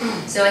seriously.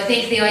 So I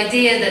think the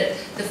idea that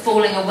the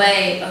falling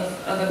away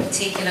of a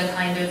particular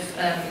kind of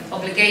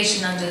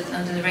obligation under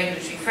the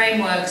regulatory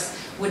frameworks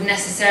would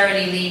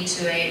necessarily lead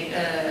to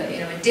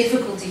a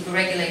difficulty for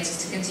regulators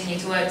to continue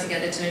to work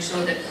together to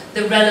ensure that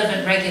the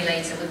relevant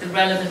regulator with the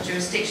relevant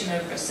jurisdiction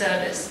over a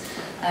service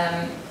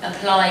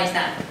applied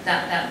that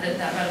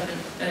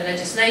relevant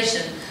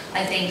legislation,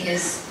 I think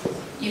is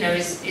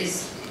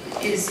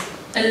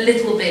a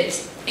little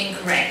bit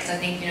incorrect. I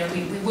think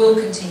we will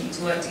continue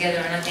to work together,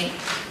 and I think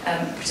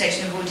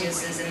protection of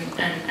audiences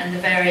and the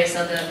various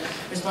other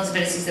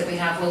responsibilities that we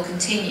have will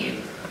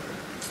continue.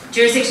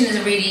 Jurisdiction is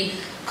a really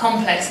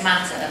complex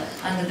matter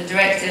under the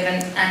directive,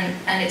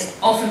 and it's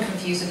often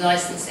confused with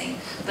licensing,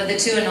 but the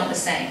two are not the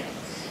same.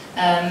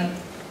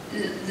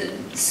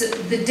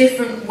 The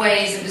different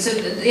ways, so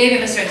the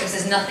AVMS directive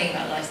says nothing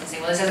about licensing.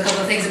 Well, it says a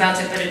couple of things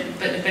about it,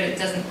 but it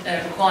doesn't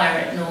require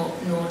it, nor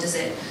does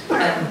it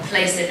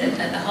place it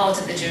at the heart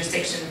of the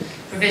jurisdiction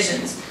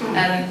provisions.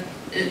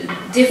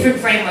 Different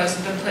frameworks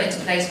have been put into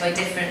place by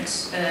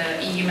different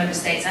EU member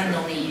states and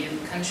non-EU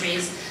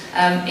countries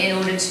in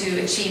order to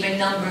achieve a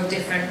number of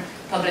different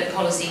public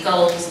policy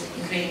goals,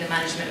 including the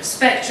management of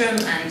spectrum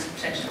and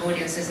protection of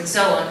audiences and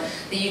so on.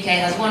 The UK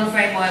has one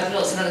framework,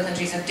 lots of other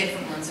countries have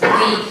different ones. And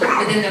we,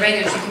 within the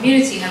regulatory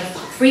community, have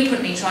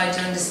frequently tried to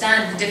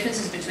understand the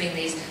differences between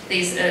these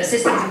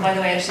systems. And by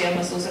the way, actually, I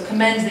must also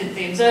commend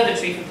the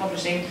Observatory for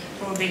publishing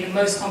probably the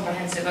most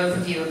comprehensive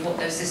overview of what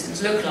those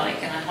systems look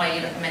like, and I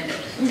highly recommend it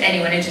to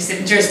anyone interested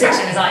in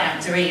jurisdiction, as I am,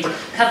 to read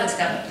cover to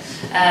cover,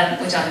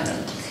 which I have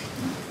done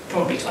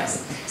probably twice.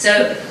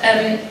 So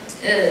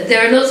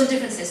there are lots of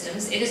different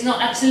systems. It is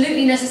not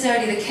absolutely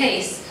necessarily the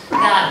case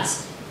that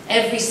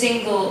every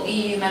single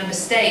EU member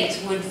state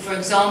would, for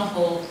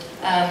example,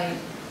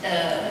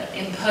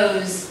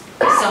 impose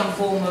some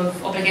form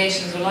of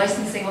obligations or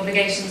licensing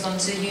obligations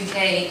onto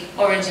UK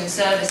origin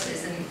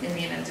services in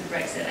the event of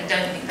Brexit. I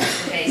don't think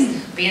that's the case.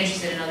 I'd be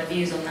interested in other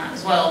views on that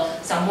as well.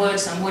 Some would,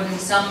 some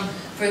wouldn't. Some,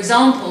 for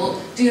example,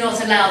 do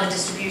not allow the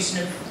distribution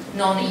of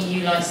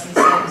non-EU licensed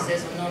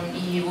services or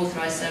non-EU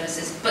authorised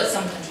services, but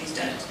some countries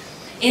don't.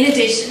 In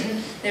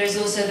addition, there is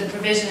also the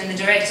provision in the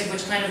directive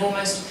which kind of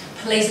almost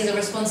places a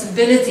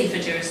responsibility for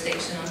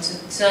jurisdiction onto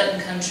certain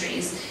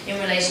countries in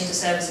relation to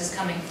services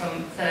coming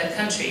from third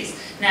countries.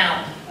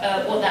 Now,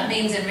 what that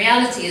means in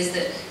reality is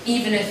that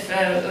even if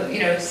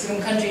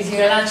some countries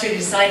unilaterally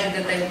decided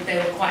that they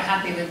were quite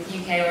happy with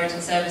UK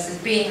origin services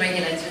being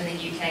regulated in the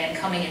UK and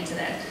coming into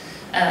their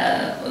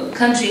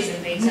countries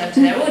and being served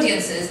to their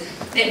audiences,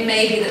 it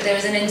may be that there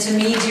is an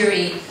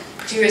intermediary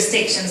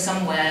jurisdiction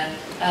somewhere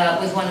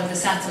with one of the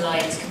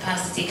satellite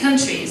capacity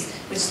countries,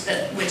 which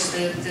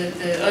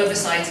the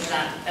oversight of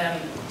that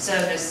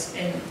service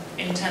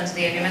in terms of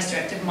the AVMS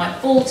directive might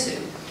fall to.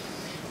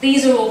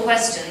 These are all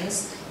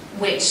questions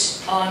which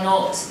are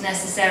not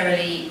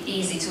necessarily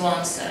easy to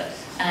answer,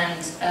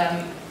 and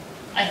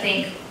I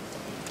think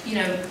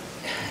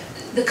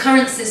the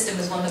current system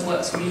is one that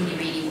works really,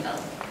 really well.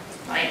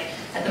 Right?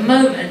 At the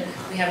moment,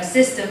 we have a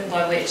system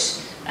by which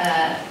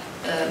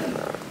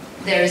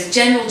there is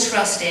general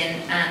trust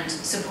in and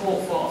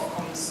support for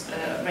Ofcom's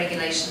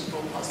regulation of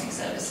broadcasting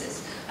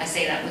services. I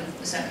say that with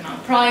a certain amount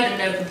of pride and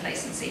no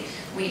complacency.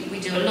 We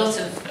do a lot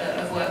of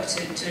work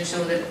to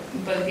ensure that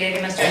both the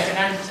AVMS directive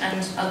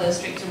and other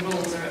stricter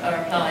rules are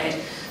applied,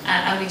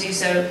 and we do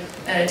so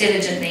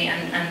diligently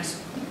and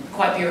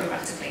quite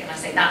bureaucratically, and I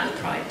say that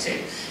with pride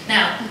too.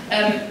 Now,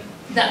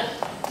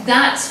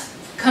 that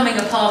coming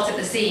apart at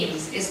the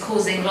seams is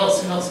causing lots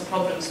and lots of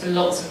problems for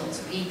lots and lots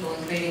of people,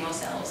 including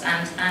ourselves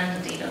and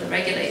indeed other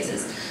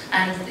regulators.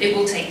 And it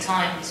will take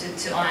time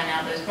to iron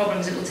out those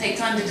problems. It will take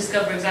time to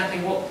discover exactly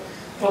what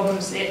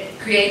problems it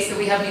creates that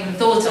we haven't even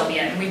thought of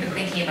yet, and we've been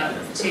thinking about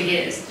it for 2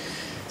 years.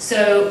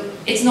 So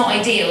it's not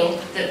ideal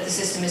that the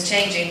system is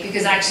changing,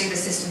 because actually the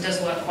system does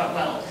work quite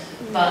well.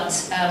 But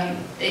I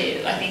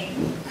think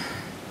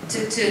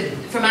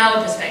from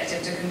our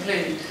perspective, to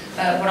conclude,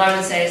 what I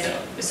would say is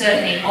that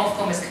certainly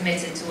Ofcom is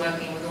committed to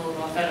working with all of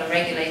our fellow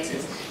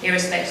regulators,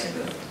 irrespective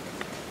of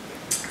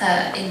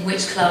in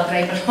which club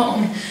they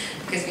belong,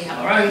 because we have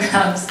our own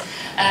clubs,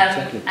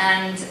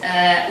 and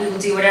we will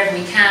do whatever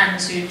we can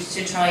to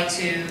try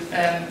to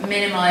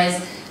minimise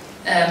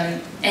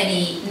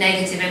any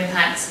negative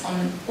impacts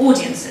on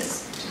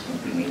audiences,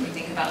 which we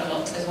think about a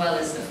lot, as well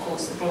as, of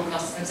course, the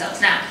broadcasters themselves.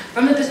 Now,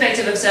 from the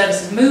perspective of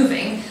services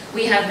moving,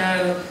 we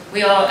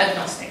are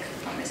agnostic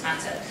on this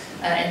matter,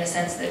 in the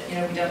sense that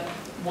we don't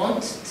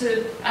want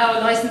our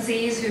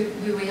licensees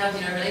who we have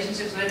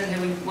relationships with and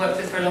who we've worked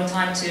with for a long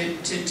time to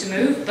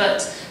move,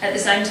 but at the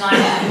same time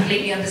we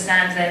completely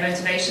understand their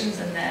motivations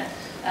and their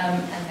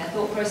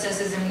thought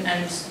processes,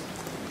 and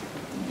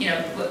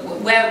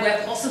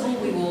where possible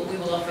we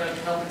will offer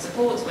help and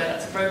support where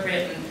that's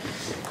appropriate,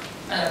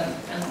 and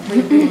we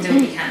will do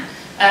what we can.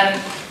 I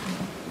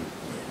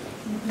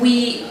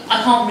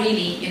can't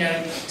really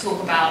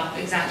talk about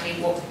exactly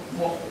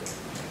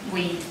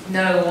we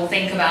know or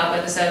think about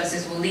whether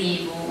services will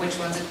leave, or which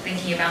ones are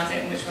thinking about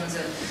it and which ones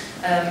have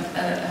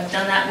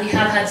done that. We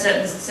have had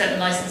certain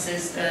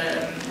licenses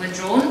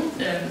withdrawn,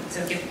 they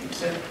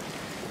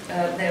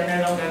are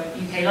no longer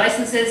UK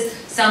licenses.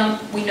 Some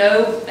we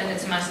know, and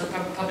it's a matter of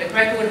public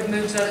record, have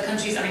moved to other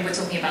countries. I mean, we're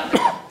talking about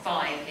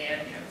 5 here,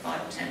 5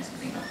 or 10,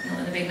 something, not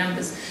in the big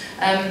numbers.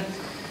 I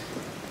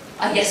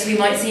guess we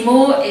might see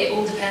more. It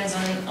all depends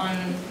on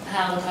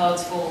how the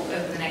cards fall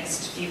over the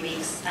next few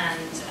weeks,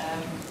 and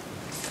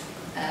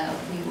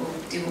we will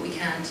do what we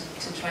can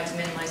to try to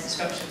minimise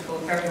disruption for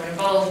everyone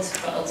involved.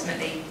 But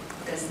ultimately,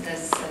 there's a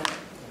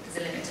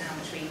limit to how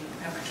much we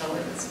have control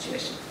over the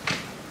situation.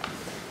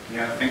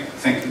 Yeah,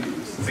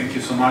 thank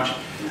you so much.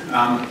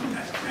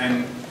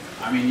 And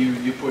I mean,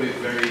 you put it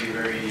very,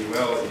 very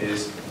well.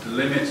 Is the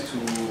limit to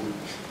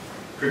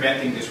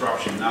preventing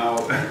disruption. Now,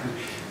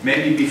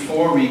 maybe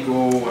before we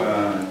go,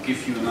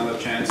 give you another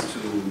chance to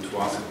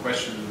ask a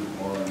question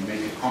or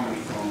make a comment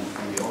from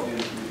the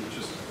audience. Maybe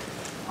just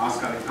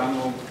ask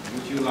Alejandro,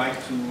 would you like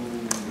to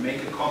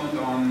make a comment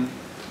on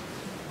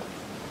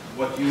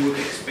what you would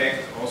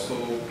expect, also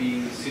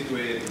being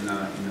situated in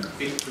a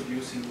big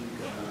producing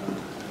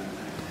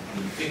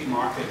big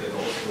market that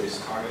also is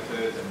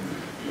targeted, and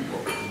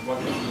what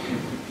do you think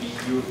would be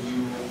your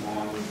view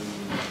on the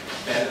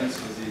balance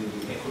within the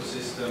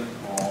ecosystem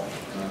of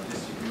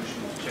distribution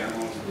of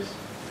channels with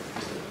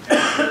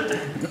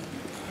the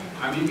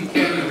I mean, we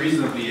can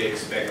reasonably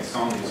expect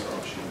some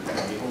disruption.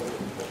 We hope,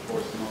 of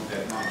course, not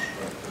that much,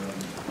 but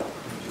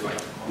would you like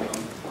to comment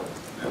on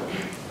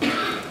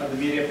that? The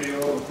Media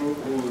Group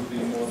would be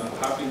more than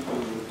happy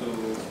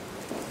to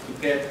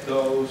get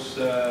those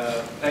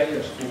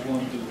players who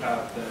want to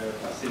have their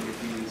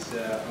facilities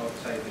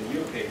outside the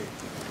UK.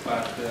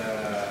 But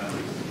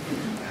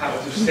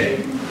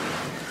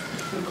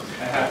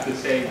I have to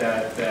say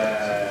that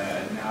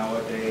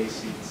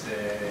nowadays it's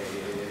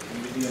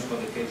even for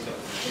the case of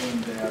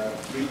Spain, there are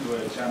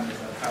free-to-air channels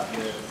that have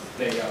their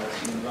playouts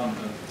in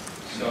London.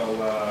 So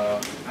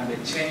and the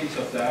change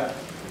of that,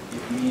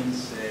 it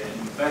means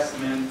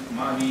investment,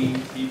 money,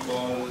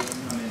 people.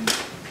 I mean,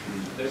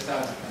 there's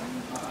a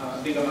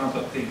big amount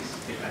of things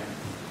behind it.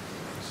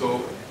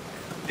 So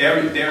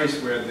there is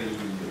where the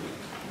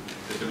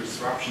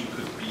disruption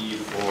could be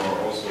for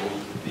also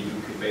the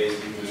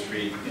UK-based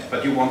industry. Yeah.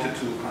 But you wanted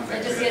to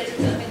contact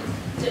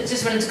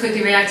just wanted to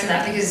quickly react to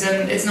that, because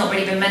it's not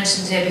really been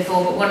mentioned here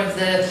before, but one of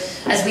the,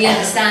 as we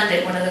understand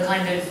it, one of the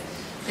kind of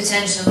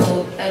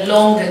potential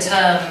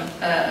longer-term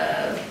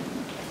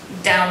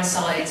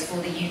downsides for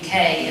the UK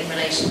in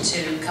relation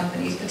to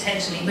companies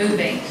potentially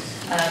moving,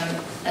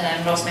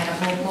 and Ross may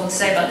have more to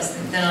say about this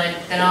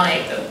than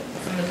I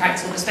from the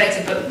practical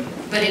perspective,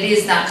 but it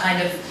is that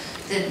kind of,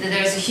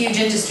 there's a huge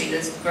industry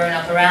that's grown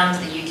up around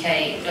the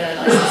UK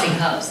licensing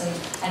hubs,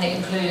 and it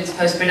includes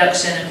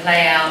post-production and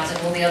play-out and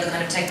all the other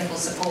kind of technical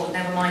support,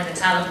 never mind the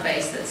talent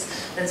base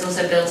that's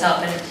also built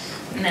up.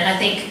 And I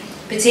think,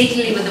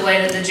 particularly with the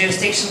way that the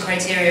jurisdiction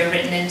criteria are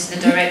written into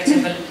the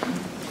directive,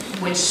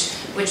 which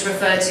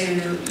refer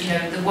to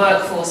the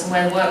workforce and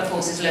where the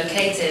workforce is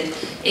located,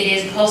 it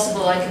is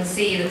possible, I can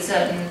see, that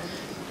certain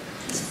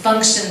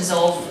functions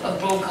of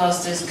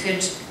broadcasters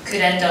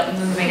could end up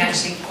moving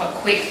actually quite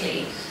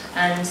quickly.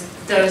 And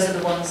those are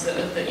the ones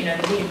that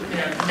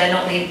they're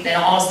not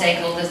our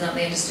stakeholders, not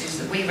the industries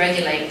that we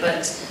regulate,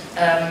 but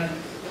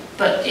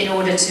in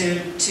order to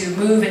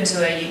move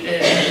into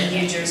a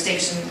EU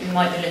jurisdiction, we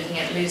might be looking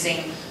at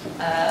losing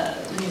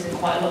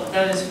quite a lot of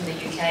those from the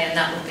UK, and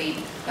that would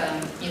be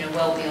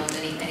well beyond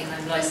any kind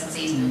of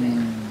licensees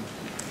moving.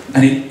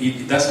 And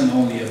it doesn't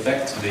only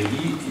affect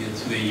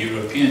the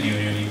European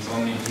Union, it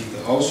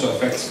also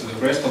affects the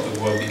rest of the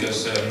world,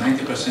 because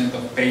 90%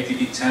 of pay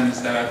TV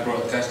channels that are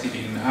broadcasted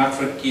in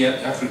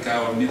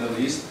Africa or Middle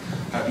East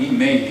have been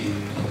made in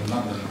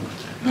London.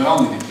 Not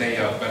only the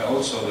playout, but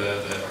also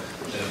the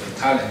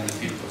talent, the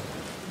people.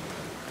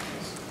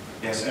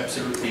 Yes,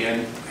 absolutely,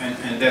 and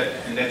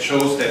that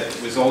shows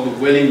that with all the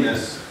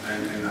willingness,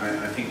 and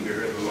I think we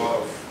heard a lot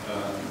of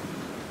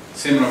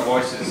similar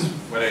voices,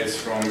 whether it's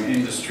from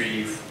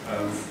industry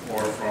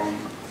or from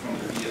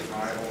the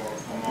BFI or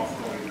from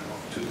offloading,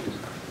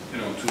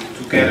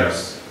 to get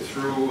us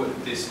through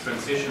this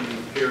transition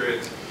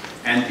period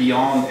and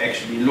beyond,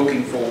 actually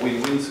looking for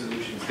win-win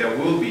solutions. There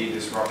will be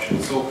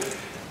disruption. So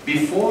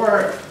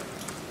before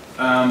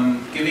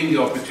giving the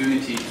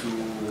opportunity to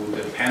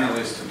the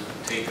panelists to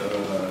take a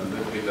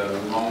little bit of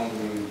a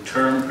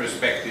long-term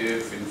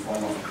perspective in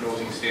form of a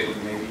closing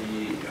statement,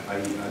 maybe I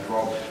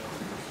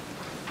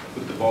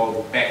put the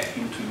ball back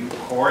into your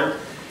court.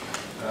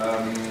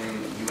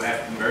 You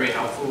have been very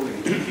helpful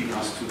in keeping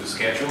us to the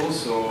schedule,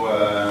 so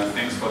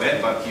thanks for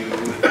that. But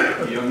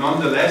you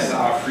nonetheless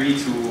are free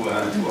to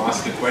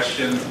ask a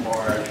question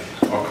or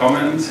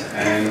comment.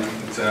 And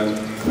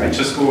I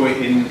just go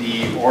in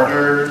the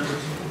order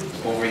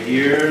over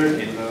here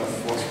in the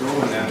fourth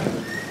row, and then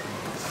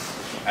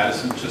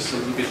Alison just a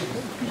little bit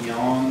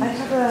beyond.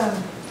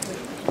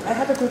 I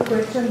have a good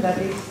question that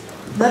is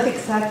not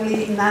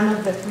exactly none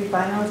of the three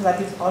panels, but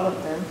it's all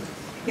of them.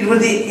 it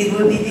would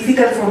be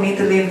difficult for me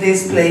to leave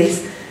this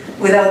place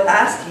without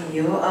asking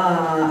you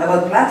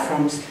about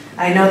platforms.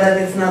 I know that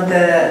it's not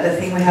the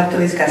thing we have to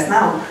discuss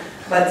now,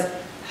 but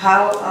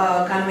how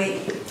can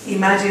we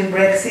imagine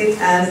Brexit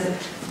and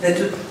the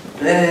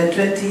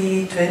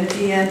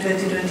 2020 and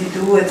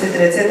 2022,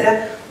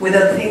 etc.,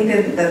 without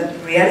thinking the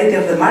reality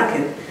of the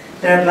market?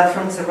 There are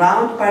platforms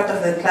around. Part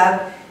of the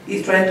club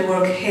is trying to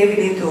work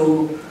heavily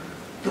to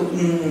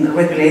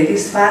regulate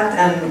this fact,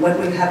 and what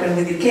will happen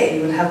with UK?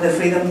 You will have the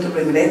freedom to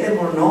regulate them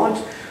or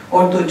not,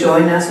 or to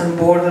join us on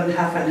board on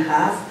half and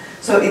half.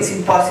 So it's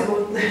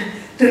impossible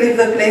to leave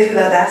the place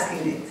without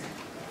asking it.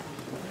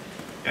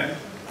 Yeah,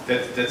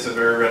 that's a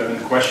very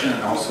relevant question,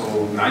 and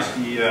also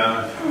nicely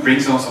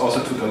brings us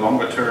also to the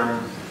longer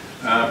term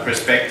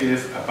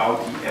perspective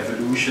about the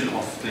evolution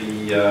of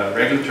the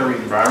regulatory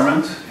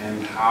environment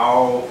and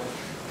how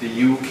the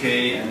UK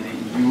and the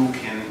EU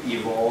can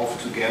evolve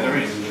together,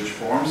 in which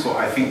form. So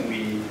I think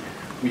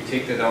we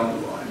take that on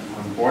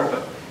board.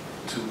 But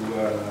to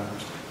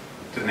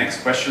the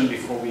next question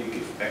before we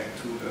give back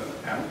to the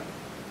panel.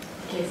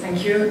 Okay,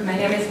 thank you. My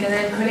name is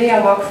Ganel Collet.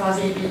 I work for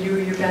the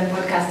EBU, European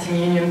Broadcasting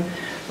Union,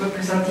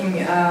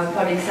 representing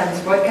public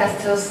service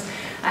broadcasters.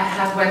 I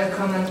have one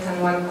comment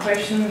and one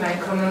question. My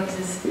comment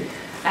is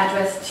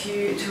addressed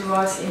to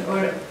us in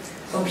all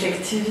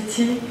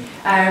objectivity.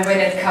 When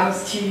it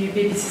comes to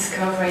BBC's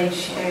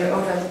coverage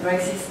over the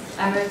Brexit,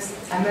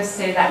 I must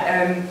say that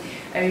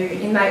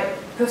in my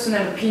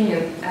personal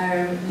opinion,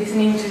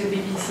 listening to the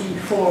BBC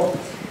for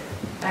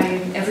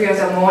every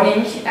other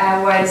morning,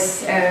 I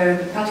was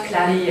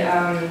particularly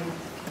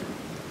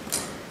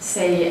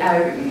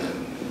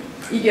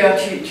eager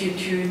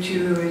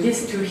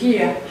to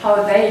hear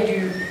how they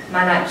do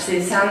manage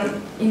this,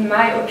 and in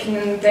my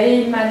opinion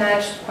they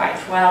managed quite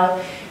well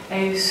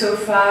so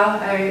far,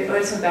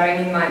 also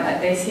bearing in mind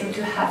that they seem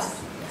to have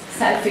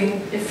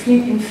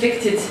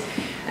self-inflicted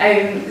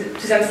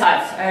to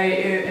themselves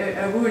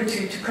a rule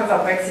to cover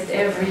Brexit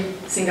every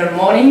single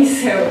morning.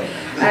 So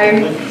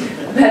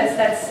but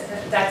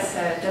that's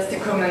just a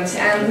comment.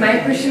 And my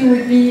question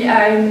would be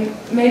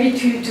maybe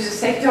to the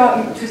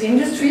sector, to the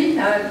industry,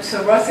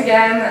 so Ross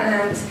again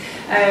and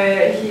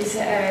his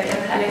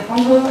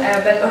Alejandro,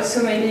 but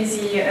also maybe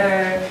the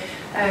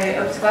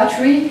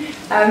observatory.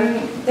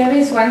 There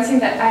is one thing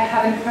that I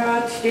haven't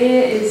heard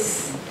today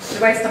is the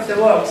rest of the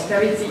world.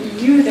 There is the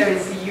EU, there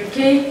is the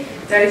UK,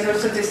 there is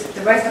also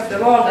the rest of the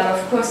world, and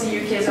of course the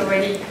UK is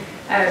already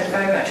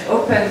very much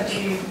open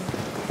to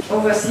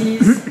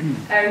overseas.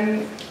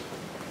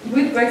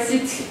 Would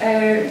Brexit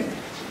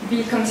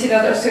be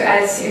considered also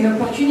as an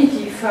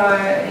opportunity for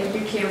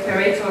UK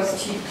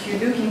operators to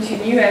look into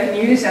new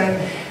avenues and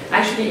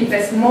actually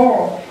invest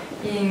more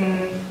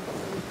in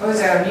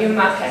other new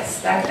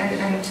markets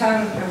and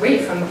turn away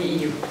from the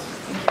EU?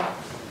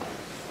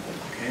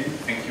 Okay,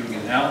 thank you,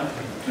 Ginelle.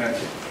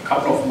 A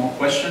couple of more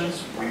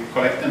questions. We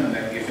collect them and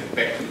then give it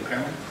back to the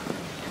panel.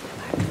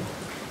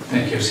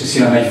 Thank you.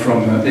 Cecilia May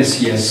from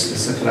SES, the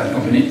satellite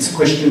company. It's a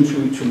question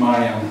to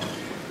Marianne.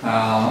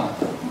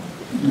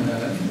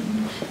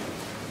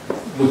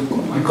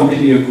 I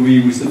completely agree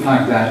with the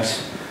fact that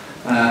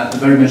it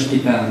very much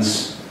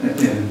depends,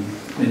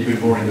 and even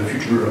more in the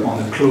future, on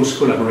the close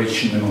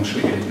collaboration amongst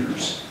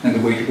regulators. And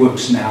the way it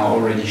works now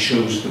already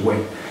shows the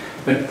way.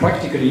 But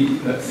practically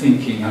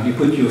thinking, have you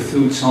put your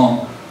thoughts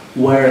on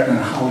where and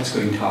how it's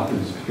going to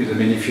happen? Because I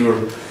mean, if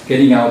you're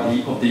getting out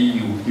of the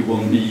EU, you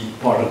won't be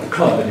part of the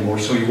club anymore.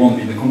 So you won't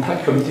be in the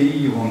contact committee,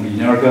 you won't be in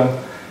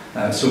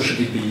ERGA. So should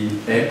it be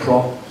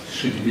EPRO?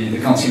 Should it be the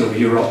Council of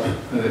Europe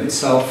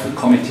itself, a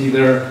committee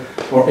there,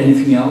 or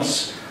anything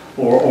else?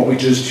 Or we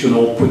just,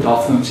 put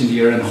our thumbs in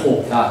the air and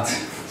hope that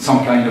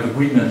some kind of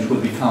agreement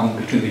will be found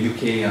between the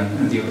UK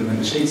and the other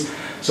member states?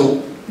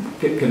 So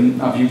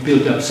have you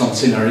built up some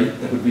scenario?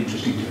 That would be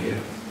interesting to hear.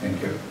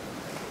 Thank you.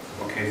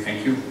 Okay,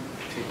 thank you.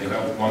 Take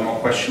one more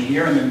question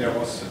here, and then there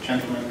was a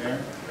gentleman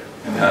there.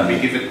 And then we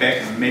give it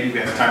back, and maybe we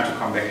have time to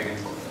come back again.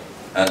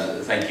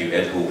 Thank you,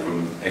 Ed Hall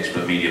from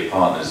Expert Media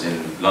Partners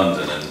in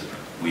London. And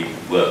we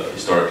work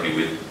historically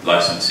with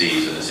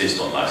licensees and assist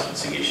on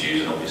licensing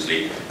issues, and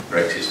obviously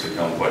Brexit's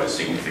become quite a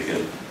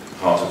significant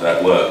part of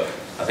that work.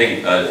 I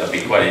think I'd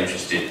be quite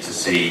interested to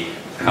see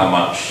how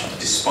much,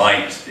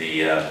 despite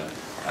the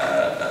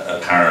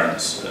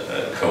apparent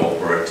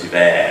cooperative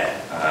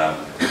air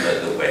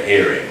that we're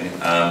hearing,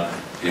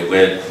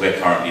 we're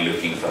currently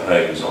looking for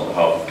homes on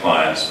behalf of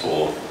clients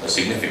for a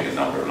significant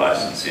number of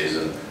licenses,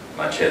 and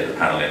I chaired the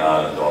panel in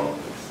Ireland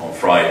on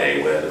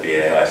Friday where the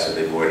BAI said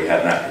they've already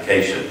had an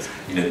application.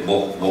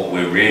 What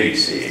we're really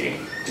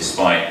seeing,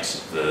 despite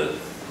the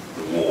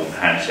warm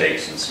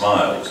handshakes and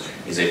smiles,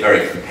 is a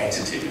very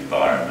competitive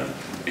environment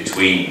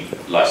between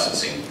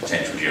licensing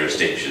potential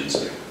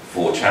jurisdictions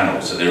for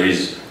channels. So there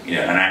is an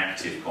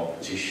active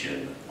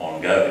competition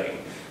ongoing,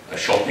 a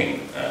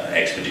shopping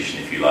expedition,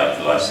 if you like,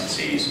 for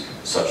licensees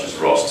such as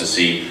Ross to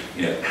see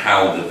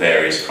how the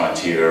various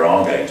criteria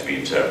are going to be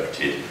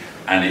interpreted,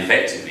 and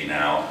effectively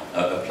now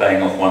are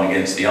playing off one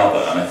against the other.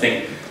 And I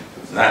think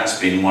that's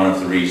been one of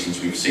the reasons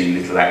we've seen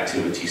little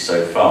activity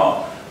so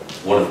far.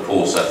 what of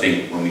course I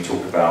think when we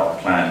talk about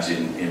plans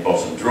in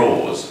bottom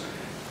drawers,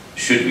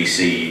 should we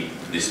see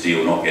this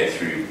deal not get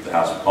through the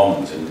House of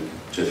Commons in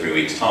 2 or 3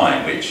 weeks'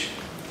 time, which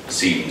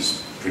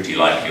seems pretty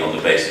likely on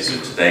the basis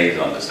of today's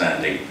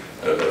understanding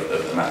of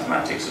the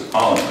mathematics of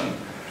Parliament,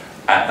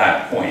 at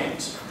that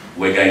point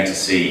we're going to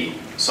see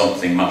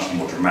something much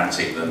more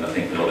dramatic than I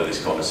think a lot of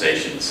this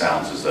conversation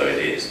sounds as though it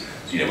is.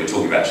 So, we're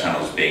talking about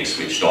channels being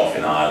switched off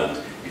in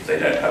Ireland if they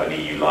don't have an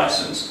EU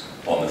licence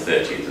on the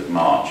 30th of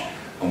March.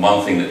 And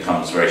one thing that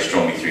comes very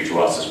strongly through to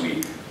us as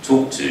we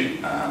talk to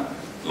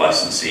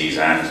licensees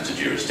and to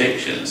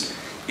jurisdictions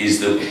is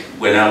that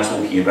we're now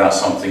talking about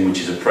something which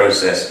is a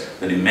process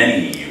that in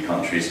many EU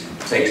countries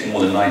takes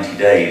more than 90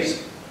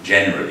 days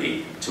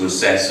generally to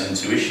assess and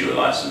to issue a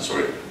licence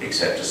or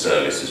accept a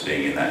service as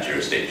being in that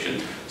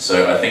jurisdiction.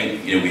 So I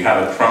think we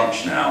have a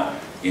crunch now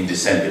in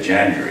December,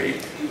 January,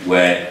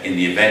 where in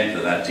the event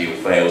that that deal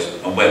fails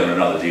and whether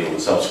another deal will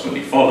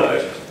subsequently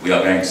follow, we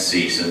are going to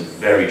see some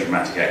very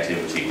dramatic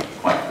activity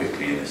quite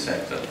quickly in this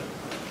sector.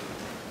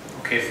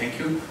 Okay, thank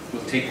you.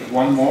 We'll take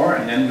one more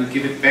and then we'll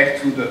give it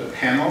back to the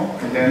panel,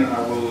 and then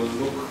I will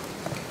look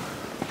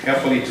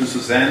carefully to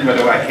Suzanne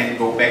whether I can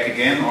go back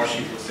again or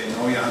she will say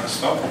no, you have to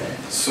stop.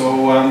 So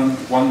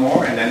one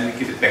more and then we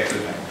give it back to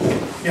the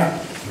panel. Yeah,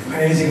 my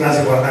name is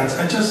Ignacio Guardans.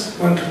 I just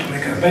wanted to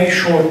make a very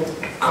short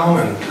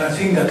comment. I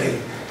think that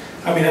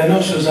I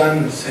know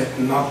Suzanne said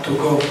not to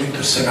go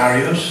into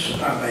scenarios,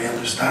 and I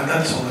understand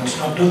that, so let's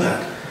not do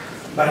that.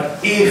 But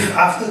if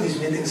after this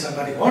meeting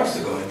somebody wants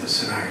to go into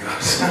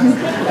scenarios,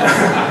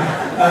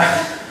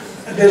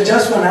 there's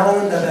just one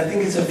element that I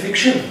think is a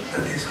fiction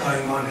that is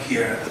going on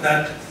here,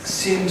 that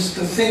seems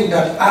to think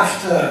that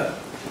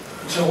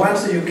so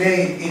once the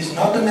UK is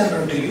not a member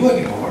of the EU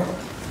anymore,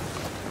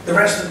 the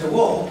rest of the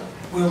world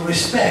will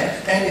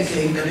respect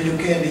anything that the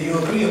UK and the EU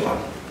agree upon.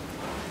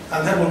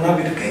 And that will not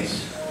be the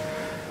case.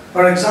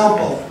 For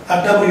example,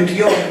 at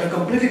WTO, in a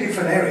completely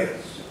different areas,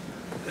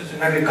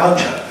 in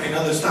agriculture, in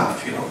other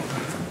stuff,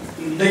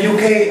 the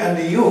UK and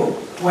the EU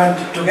went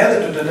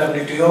together to the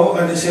WTO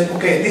and they said,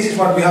 okay, this is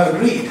what we have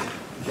agreed,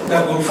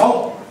 that will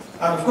follow.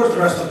 And of course the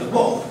rest of the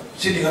world,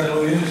 sitting on the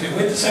WTO, say,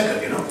 wait a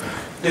second,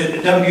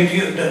 the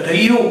WTO, the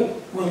EU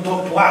will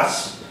talk to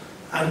us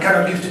and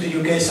cannot give to the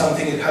UK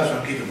something it has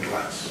not given to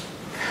us.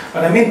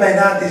 What I mean by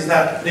that is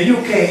that the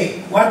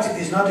UK, once it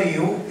is not a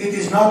EU, it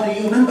is not a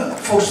EU member,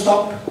 full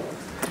stop.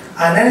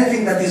 And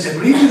anything that is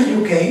agreed with the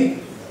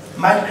UK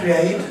might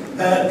create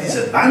a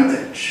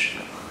disadvantage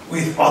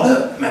with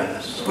other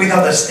members, with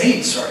other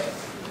states, sorry,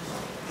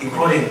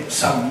 including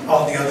some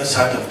of the other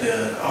side of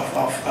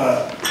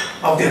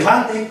the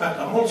Atlantic. But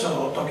I'm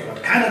also talking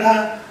about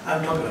Canada.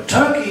 I'm talking about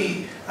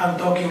Turkey. I'm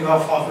talking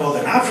of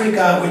Northern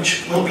Africa,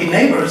 which will be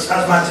neighbors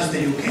as much as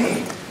the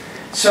UK.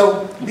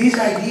 So this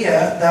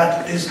idea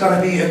that there's going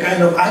to be a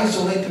kind of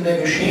isolated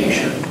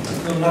negotiation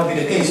will not be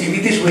the case. If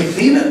it is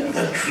within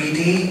a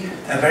treaty,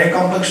 a very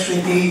complex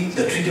treaty,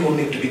 the treaty will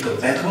need to be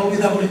compatible with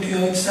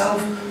WTO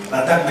itself,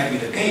 but that might be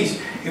the case.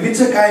 If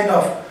it's a kind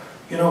of,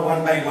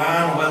 one by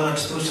one, well,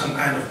 let's do some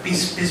kind of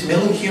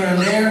piecemealing here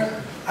and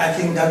there, I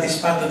think that is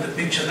part of the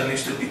picture that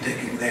needs to be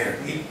taken there.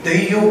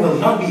 The EU will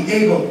not be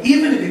able,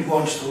 even if it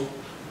wants to,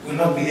 will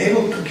not be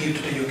able to give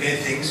to the UK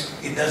things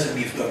it doesn't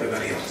give to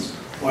everybody else,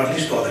 or at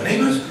least to other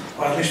neighbors,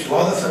 or at least to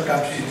other third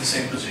countries in the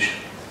same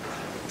position.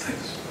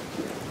 Thanks.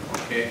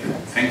 Okay,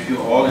 thank you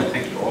all, and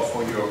thank you all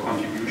for your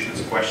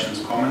contributions,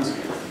 questions, comments.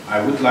 I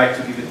would like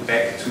to give it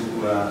back to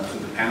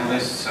the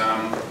panelists,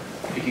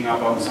 picking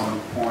up on some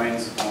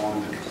points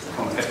on the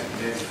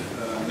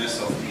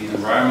competitiveness of the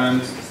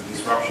environment, the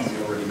disruption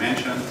we already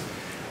mentioned,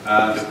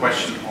 the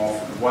question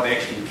of what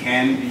actually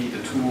can be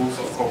the tools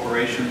of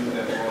cooperation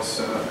that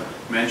was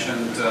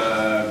mentioned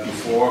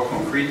before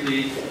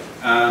concretely,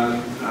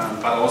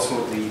 but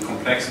also the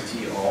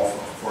complexity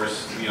of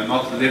course, we are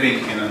not living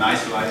in an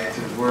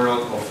isolated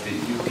world of the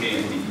UK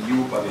and the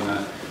EU, but in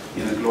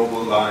a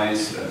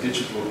globalized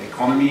digital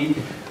economy.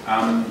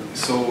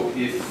 So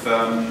if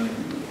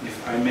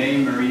I may,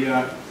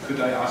 Maria,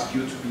 could I ask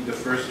you to be the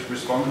first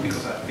responder,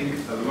 because I think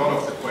a lot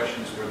of the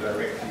questions were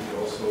directly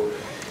also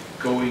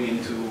going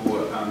into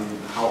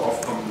how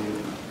Ofcom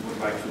would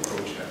like to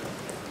approach that.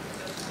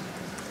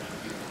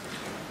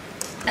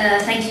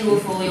 Thank you all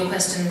for all your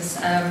questions.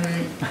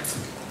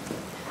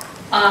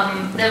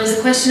 There was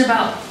a question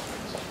about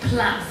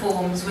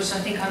platforms, which I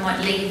think I might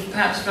leave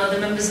perhaps for other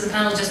members of the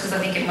panel, just because I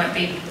think it might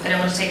be, I don't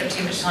want to take up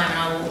too much time, and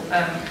I will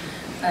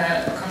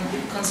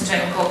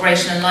concentrate on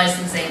cooperation and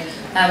licensing.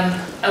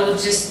 I will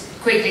just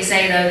quickly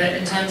say though that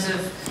in terms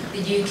of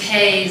the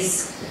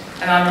UK's,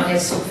 and I'm not here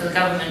to talk for the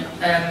government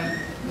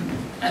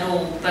at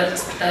all, but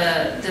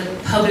the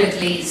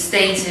publicly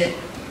stated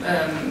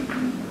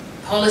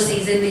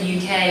policies in the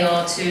UK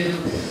are to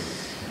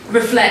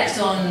reflect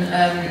on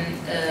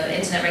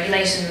internet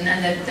regulation,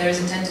 and that there is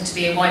intended to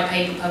be a white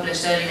paper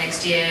published early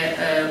next year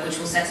which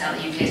will set out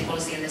the UK's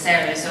policy in this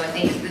area. So I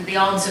think that the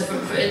answer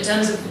in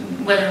terms of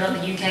whether or not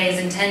the UK is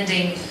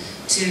intending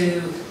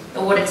to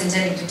or what it's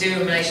intending to do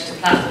in relation to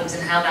platforms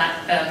and how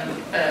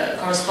that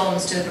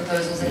corresponds to the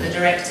proposals in the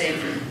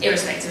directive,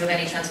 irrespective of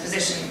any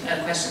transposition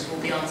questions, will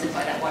be answered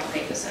by that white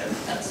paper. So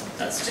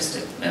that's just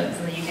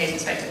from the UK's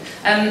perspective.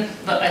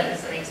 But I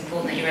think it's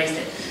important that you raised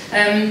it.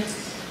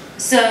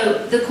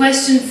 So the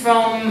question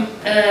from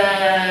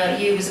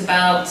you was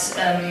about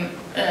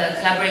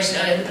collaboration,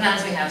 the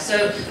plans we have.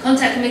 So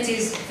contact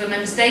committees for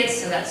member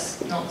states, so that's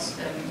not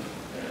for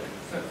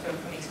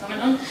me to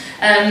comment on.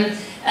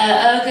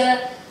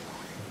 ERGA,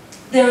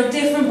 there are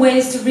different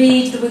ways to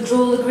read the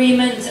withdrawal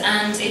agreement,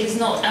 and it is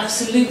not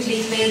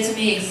absolutely clear to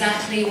me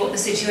exactly what the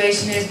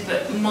situation is,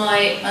 but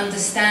my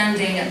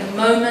understanding at the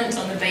moment,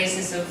 on the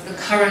basis of the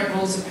current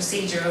rules of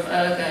procedure of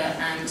ERGA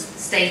and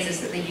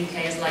status that the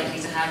UK is likely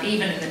to have,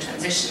 even in the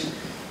transition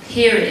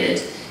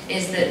period,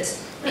 is that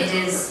it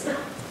is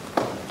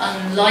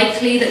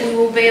unlikely that we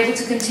will be able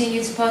to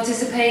continue to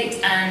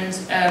participate, and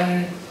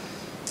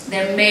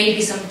there may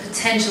be some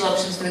potential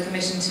options for the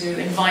Commission to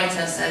invite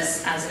us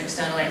as an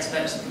external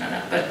expert or something like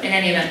that. But in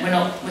any event,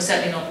 we're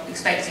certainly not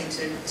expecting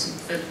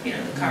for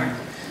the current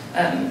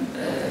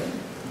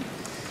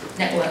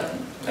network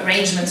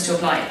arrangements to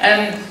apply.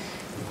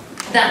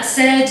 That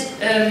said,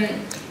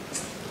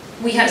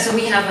 we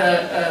have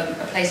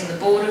a place on the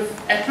board of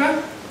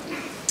EPRA,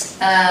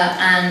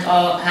 and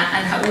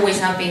always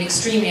have been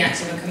extremely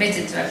active and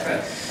committed to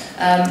EPRA.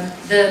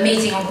 The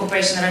meeting on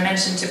cooperation that I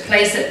mentioned took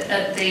place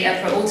at the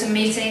EPRA autumn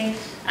meeting,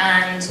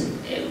 and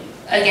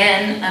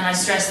again, and I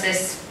stress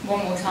this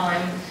one more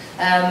time,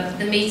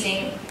 the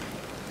meeting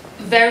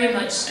very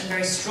much and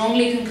very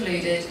strongly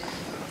concluded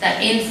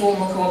that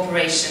informal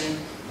cooperation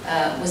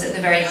was at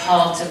the very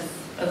heart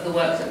of the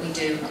work that we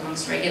do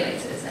amongst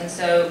regulators. And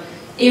so,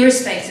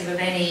 irrespective of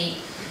any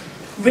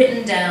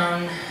written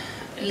down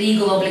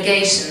legal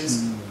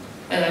obligations,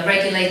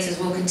 regulators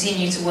will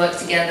continue to work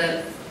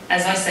together,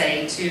 as I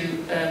say,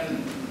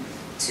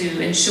 to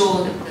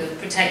ensure that the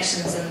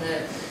protections and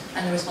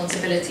the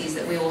responsibilities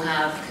that we all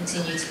have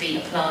continue to be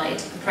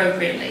applied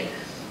appropriately.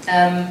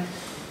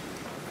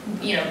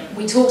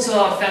 We talk to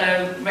our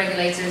fellow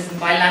regulators and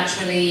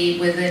bilaterally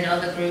within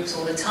other groups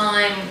all the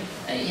time.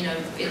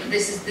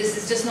 This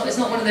is just not. It's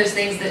not one of those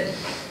things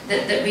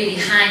that really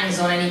hangs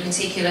on any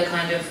particular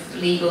kind of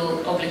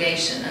legal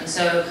obligation. And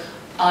so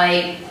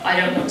I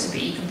don't want to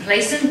be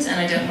complacent, and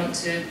I don't want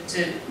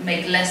to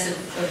make less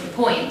of the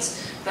point,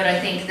 but I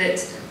think that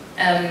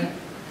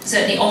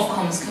certainly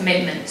Ofcom's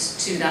commitment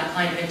to that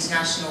kind of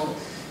international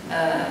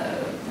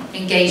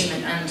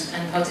engagement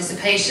and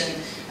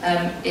participation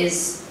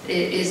is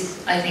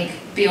I think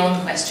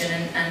beyond question,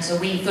 and so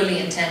we fully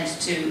intend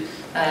to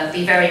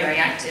be very, very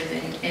active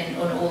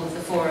on all of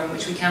the fora in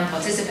which we can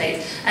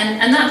participate,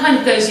 and that kind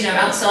of goes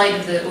outside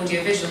of the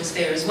audiovisual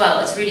sphere as well.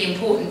 It's really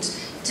important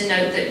to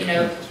note that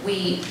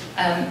we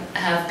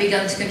have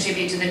begun to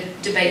contribute to the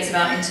debates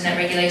about internet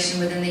regulation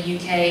within the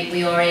UK.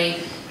 We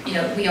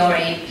are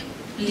a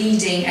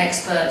leading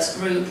experts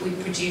group. We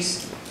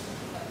produce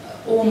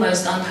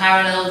almost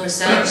unparalleled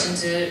research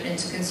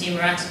into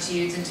consumer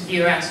attitudes, into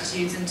viewer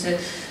attitudes, into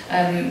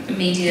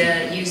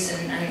media use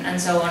and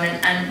so on,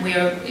 and we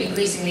are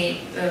increasingly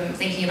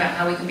thinking about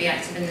how we can be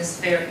active in the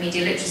sphere of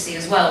media literacy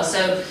as well.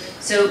 So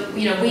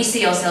we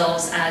see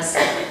ourselves as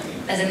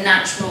a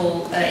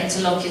natural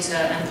interlocutor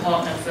and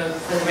partner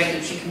for the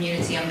regulatory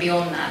community and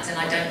beyond that, and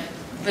I don't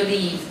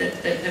believe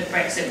that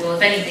Brexit will,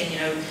 if anything,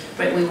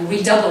 we will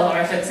redouble our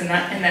efforts in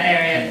that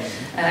area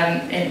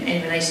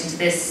in relation to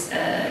this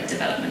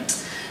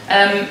development.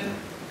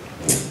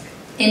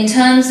 In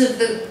terms of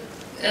the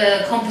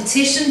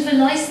competition for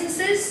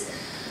licenses,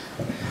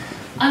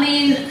 I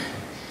mean,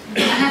 I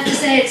have to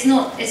say it's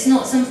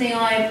not something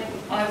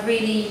I've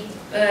really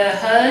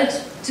heard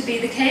to be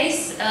the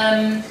case.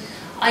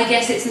 I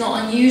guess it's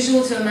not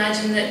unusual to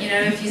imagine that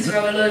if you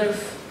throw a load of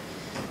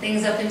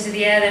things up into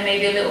the air, there may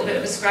be a little bit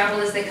of a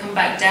scrabble as they come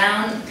back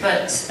down.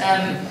 But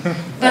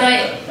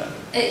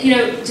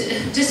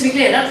just to be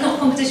clear, that's not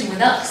competition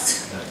with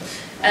us.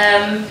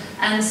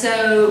 And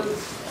so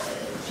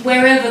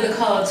wherever the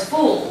cards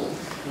fall,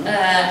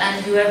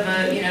 and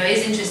whoever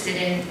is interested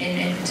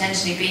in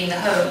potentially being the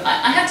home,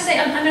 I have to say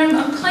I'm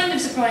kind of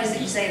surprised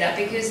that you say that,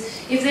 because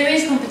if there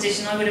is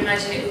competition, I would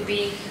imagine it would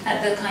be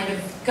at the kind of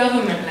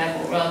government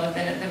level rather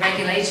than at the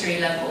regulatory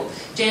level.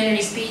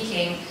 Generally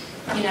speaking,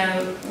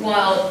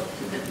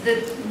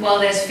 while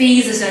there's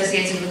fees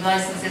associated with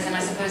licenses, and I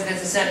suppose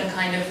there's a certain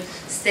kind of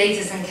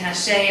status and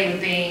cachet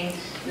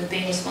with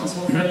being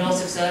responsible for a lot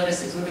of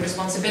services, with the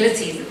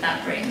responsibilities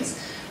that brings.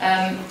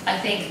 I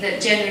think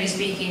that generally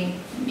speaking,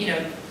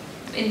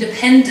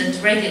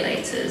 independent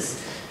regulators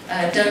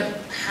don't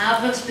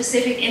have a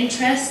specific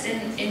interest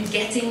in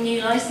getting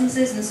new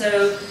licenses, and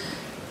so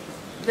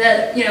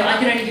that I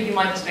can only give you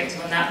my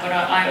perspective on that, but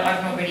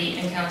I've not really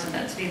encountered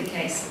that to be the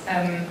case.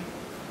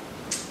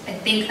 I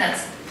think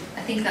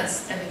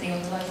that's everything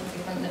on the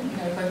licensing front.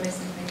 If I've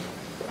missed anything.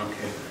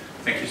 Okay,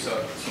 thank you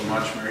so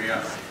much,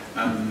 Maria.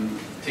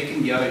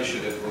 Taking the other issue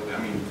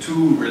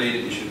two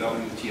related issues,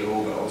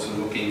 WTO, but also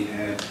looking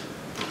at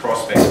the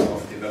prospects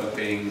of the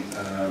developing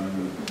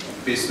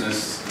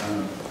business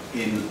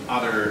in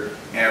other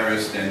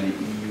areas than the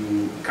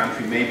EU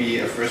country. Maybe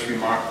a first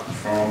remark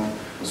from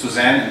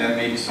Suzanne, and then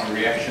maybe some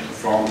reaction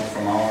from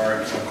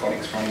our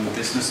colleagues from the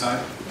business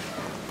side.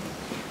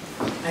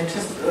 I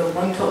just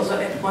want to also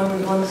add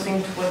one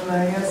thing to what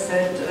Maria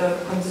said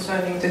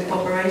concerning the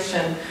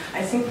cooperation.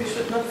 I think we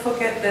should not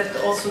forget that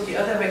also the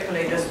other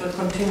regulators will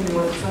continue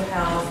to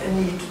have a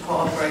need to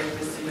cooperate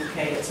with the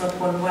UK. It's not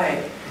one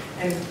way.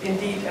 And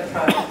indeed,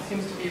 EPRA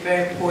seems to be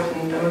very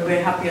important. I mean,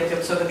 we're happy at the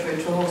Observatory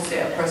to host the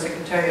EPRA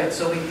Secretariat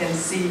so we can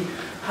see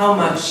how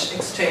much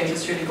exchange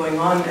is really going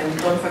on. And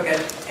don't forget,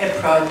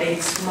 EPRA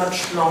dates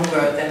much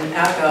longer than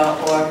ERGA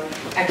or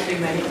actually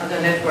many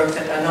other networks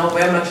that are now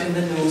very much in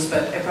the news.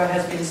 But EPRA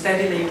has been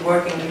steadily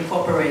working and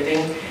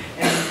cooperating.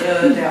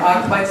 And there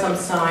are quite some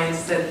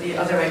signs that the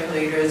other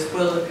regulators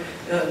will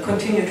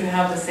continue to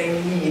have the same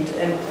need.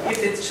 And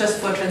if it's just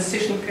for a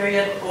transition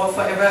period or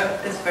forever,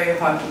 it's very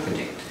hard to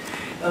predict.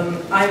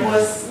 I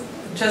was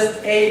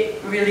just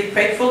really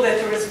grateful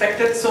that you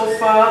respected so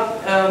far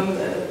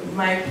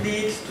my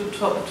plea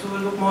to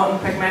look more on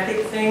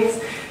pragmatic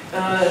things.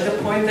 The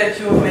point that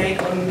you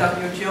make on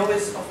WTO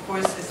is, of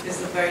course,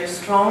 is a very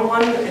strong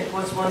one. It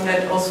was one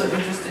that also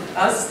interested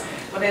us.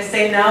 What I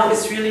say now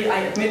is really,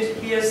 I admit,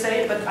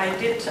 hearsay, but I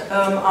did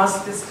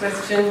ask this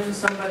question to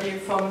somebody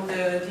from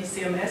the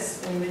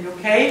DCMS in the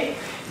UK,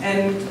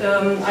 and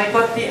I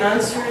got the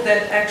answer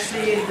that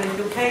actually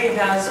the UK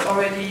has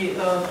already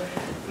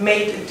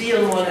made a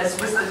deal more or less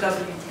with the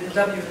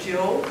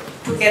WTO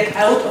to get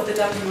out of the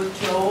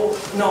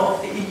WTO, no,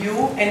 of the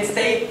EU, and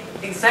stay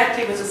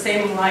exactly with the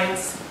same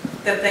rights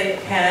that they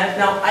have.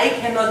 Now, I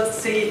cannot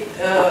see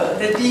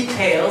the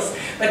details,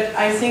 but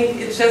I think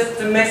it's just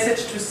the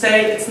message to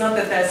say it's not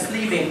that they're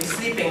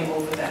sleeping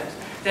over that.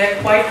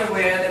 They're quite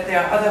aware that there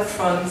are other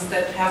fronts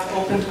that have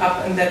opened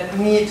up and that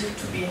need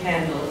to be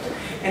handled.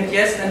 And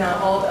yes, there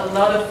are a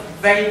lot of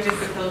very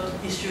difficult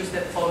issues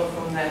that follow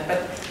from that,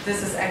 but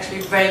this is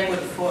actually very good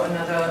for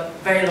another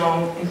very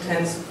long,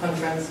 intense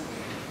conference.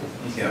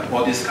 Yeah,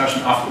 more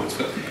discussion afterwards.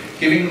 But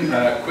giving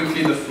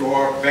quickly the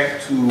floor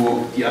back to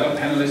the other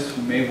panelists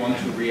who may want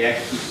to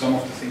react to some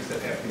of the things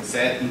that have been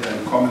said, either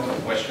in comment or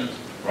questions.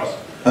 Ross?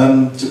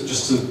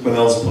 Just to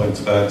Benel's point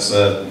about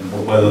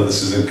whether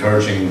this is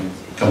encouraging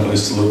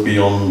companies to look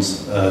beyond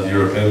the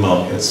European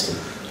markets.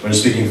 When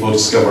speaking for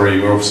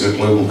Discovery, we're obviously a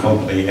global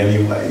company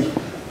anyway.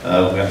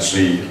 We're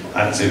actually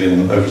active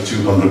in over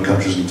 200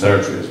 countries and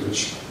territories,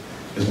 which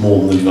is more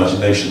than the United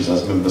Nations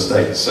as member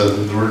states. So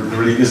there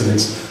really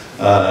isn't,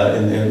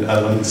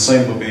 and the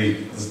same would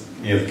be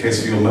the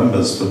case for your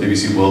members for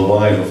BBC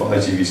Worldwide or for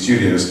ITV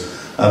Studios.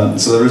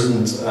 So there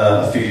isn't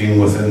a feeling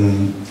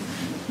within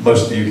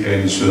most of the UK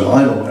industry that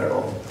I'm aware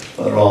of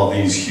that there are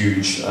these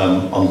huge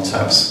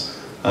untapped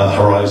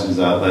horizons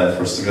out there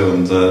for us to go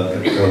and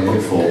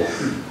look for.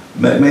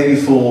 Maybe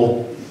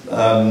for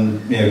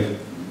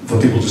for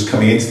people just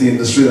coming into the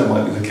industry, that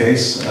might be the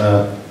case.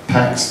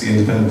 PAX, the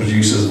independent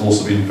producers, have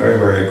also been very,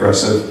 very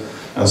aggressive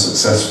and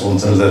successful in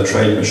terms of their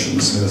trade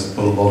missions. They've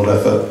put a lot of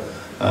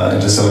effort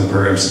into selling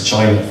programs to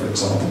China, for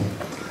example.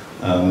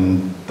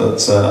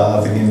 But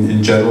I think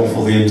in general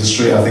for the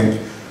industry, I think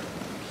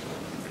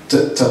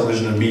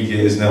television and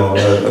media is now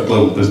a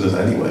global business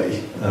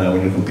anyway,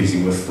 when you're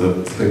competing with the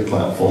big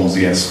platforms,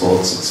 the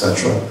SVODs,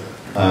 etc.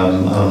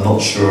 And I'm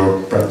not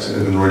sure Brexit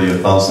is going to really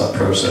advance that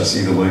process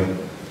either way.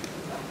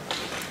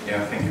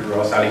 Yeah, thank you,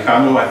 Ross.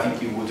 Alejandro, I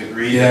think you would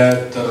agree.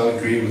 Yeah, totally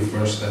agree with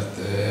Ross that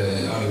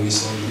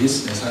audiovisual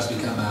business has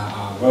become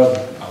a world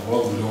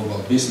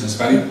global business,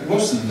 but it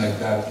wasn't like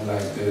that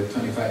like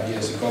 25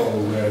 years ago,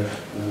 where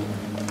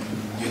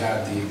you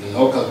had the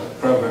local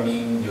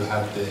programming, you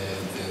had the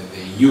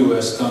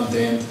US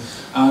content,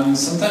 and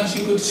sometimes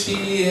you could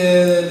see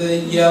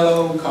the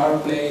yellow car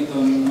plate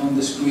on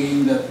the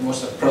screen that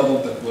was a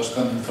product that was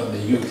coming from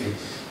the UK.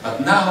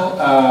 But now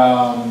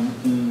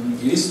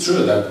it is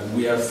true that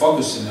we are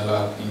focusing a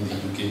lot in the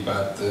UK,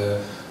 but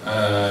there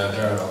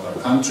are other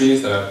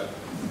countries that are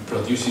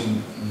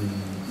producing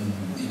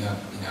in a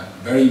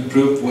very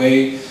improved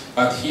way.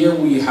 But here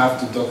we have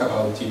to talk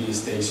about TV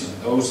stations.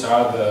 Those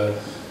are the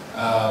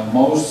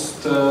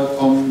most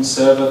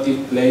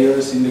conservative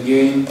players in the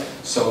game,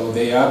 so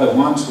they are the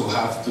ones who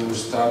have to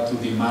start to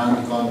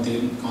demand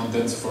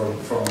contents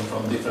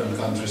from different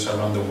countries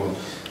around the world.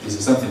 This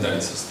is something that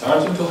is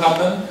starting to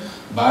happen,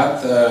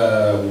 but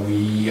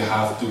we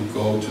have to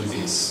go to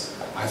this.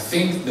 I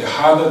think the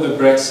harder the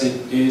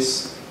Brexit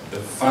is, the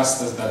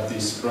faster that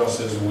this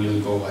process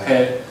will go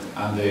ahead,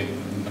 and the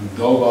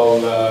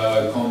global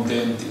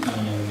content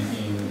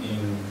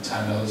in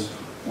channels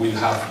will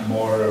have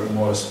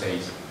more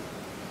space.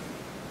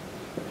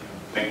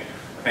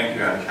 Thank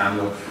you,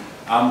 Alejandro.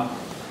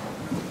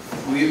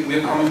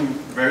 We're coming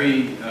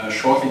very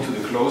shortly to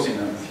the closing.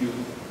 In a few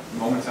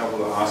moments I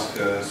will ask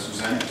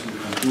Suzanne to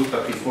conclude,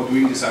 but before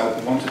doing this I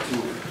wanted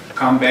to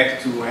come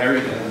back to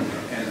Harriet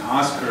and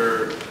ask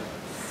her,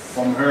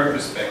 from her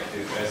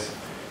perspective, as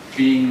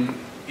being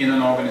in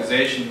an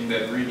organization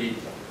that really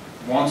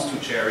wants to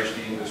cherish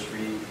the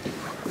industry,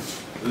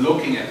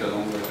 looking at the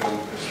longer term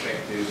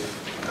perspective,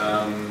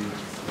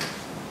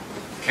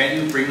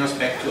 can you bring us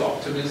back to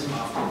optimism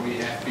after we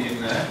have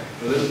been a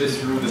little bit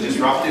through the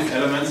disruptive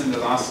elements in the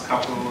last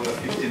couple of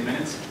 15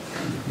 minutes?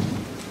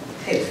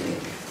 Hopefully.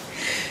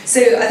 So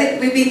I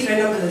think we've been through a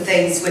number of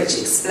things which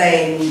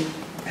explain,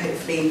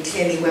 hopefully,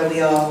 clearly where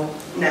we are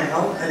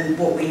now and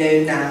what we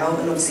know now,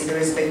 and obviously there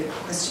is a big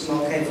question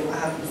mark over what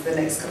happens in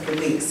the next couple of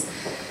weeks.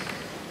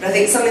 But I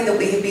think something that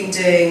we have been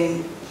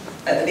doing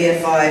at the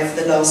BFI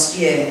for the last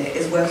year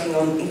is working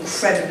on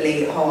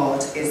incredibly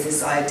hard is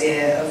this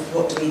idea of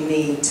what do we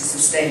need to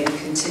sustain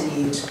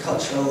continued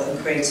cultural and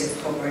creative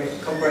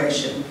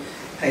cooperation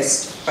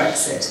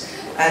post-Brexit.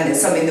 And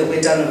it's something that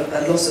we've done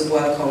a lot of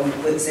work on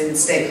with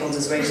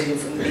stakeholders ranging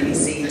from the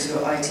BBC to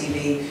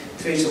ITV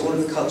through to all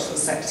of the cultural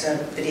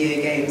sector,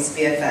 video games,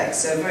 VFX,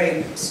 so a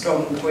very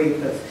strong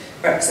group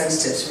of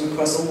representatives from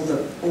across all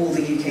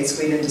the UK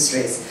screen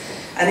industries.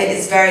 And it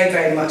is very,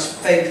 very much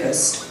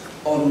focused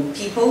on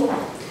people,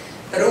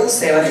 but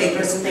also I think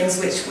there are some things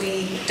which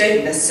we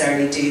don't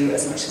necessarily do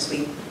as much as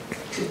we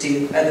could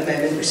do at the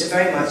moment, which are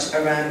very much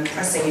around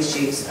pressing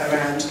issues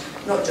around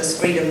not just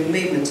freedom of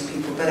movement of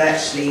people, but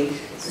actually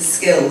the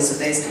skills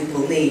that those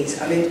people need.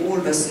 I mean, all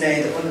of us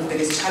know that one of the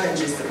biggest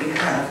challenges that we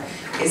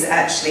have is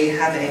actually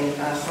having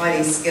a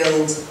highly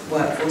skilled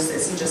workforce that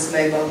isn't just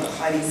mobile but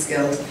highly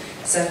skilled.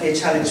 It's certainly a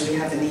challenge we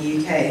have in the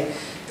UK.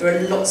 There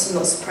are lots and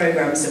lots of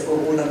programmes that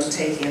we're all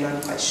undertaking, and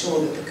I'm quite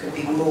sure that there could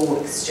be more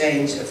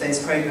exchange of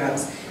those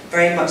programmes.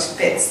 Very much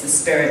fits the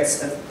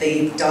spirit of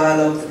the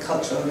dialogue, the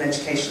cultural and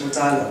educational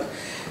dialogue.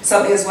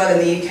 Something as well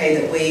in the UK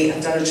that we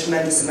have done a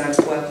tremendous amount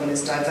of work on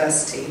is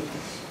diversity.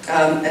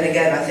 And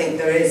again, I think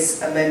there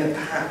is a moment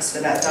perhaps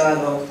for that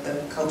dialogue,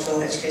 the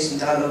cultural education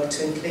dialogue,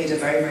 to include a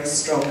very, very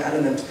strong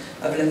element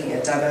of looking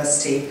at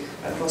diversity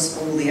across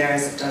all the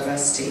areas of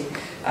diversity.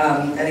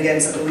 And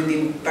again, something we've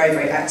been very,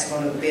 very active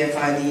on at the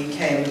BFI in the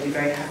UK, and we'll be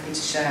very happy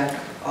to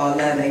share our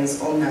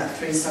learnings on that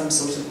through some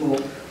sort of more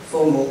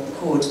formal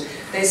accord.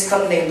 Those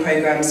funding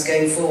programmes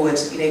going forward,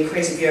 you know,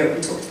 Creative Europe,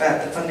 we talked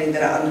about the funding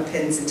that it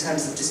underpins in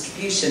terms of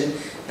distribution,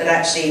 but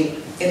actually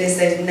it is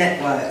those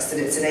networks that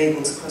it's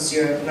enabled across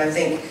Europe, and I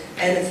think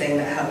anything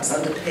that helps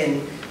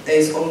underpin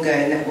those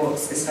ongoing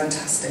networks is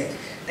fantastic.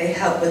 They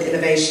help with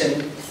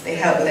innovation, they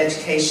help with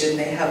education,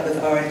 they help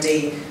with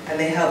R&D, and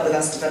they help with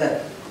us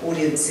develop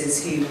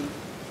audiences who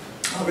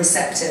are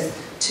receptive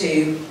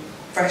to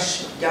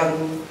fresh,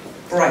 young,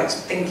 bright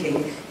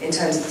thinking in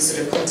terms of the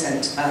sort of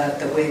content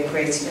that we're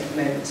creating at the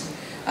moment.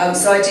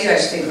 So I do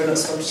actually think there are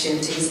lots of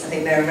opportunities. I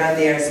think they're around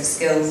the areas of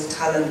skills,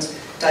 talent,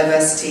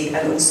 diversity,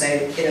 and also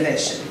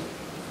innovation.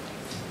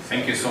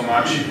 Thank you so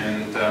much,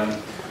 and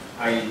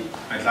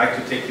I'd like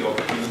to take the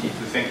opportunity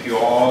to thank you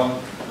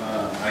all,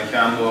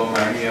 Alejandro,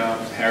 Maria,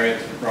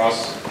 Harriet,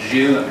 Ross,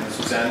 Gilles, and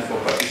Suzanne for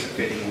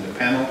participating in the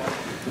panel.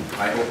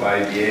 I hope I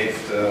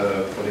behaved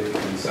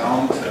politically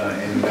sound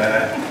in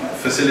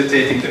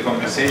facilitating the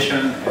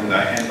conversation, and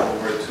I hand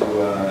over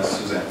to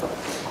Suzanne.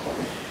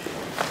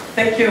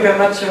 Thank you very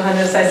much,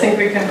 Johannes. I think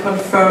we can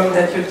confirm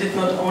that you did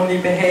not only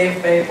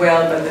behave very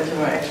well, but that you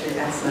were actually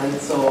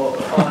excellent. So,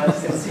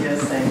 sincere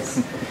thanks.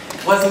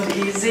 It wasn't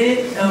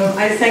easy.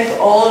 I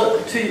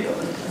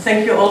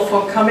thank you all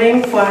for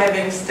coming, for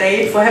having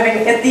stayed, for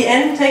having at the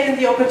end taken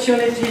the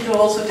opportunity to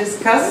also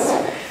discuss.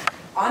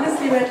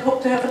 Honestly, we had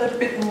hoped to have a little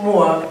bit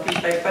more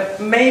feedback, but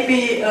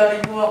maybe you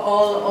are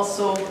all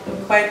also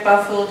quite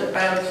baffled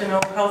about, you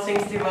know, how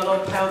things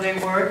develop, how they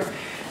work.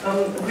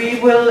 We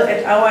will,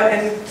 at our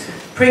end,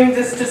 bring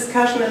this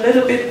discussion a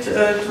little bit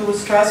to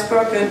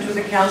Strasbourg and to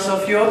the Council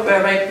of Europe,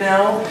 where right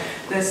now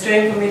the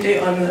Steering Committee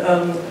on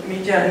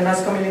Media and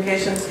Mass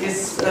Communications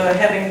is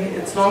having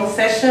its long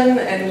session,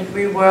 and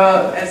we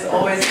were, as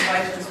always,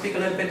 invited to speak a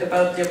little bit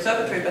about the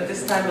observatory, but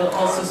this time we'll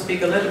also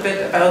speak a little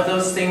bit about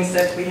those things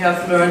that we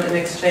have learned and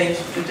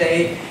exchanged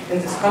today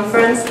in this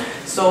conference.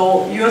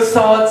 So your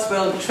thoughts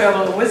will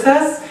travel with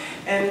us.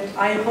 And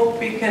I hope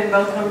we can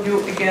welcome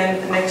you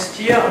again next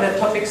year on a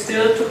topic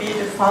still to be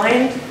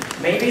defined,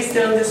 maybe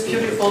still in this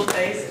beautiful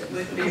place. It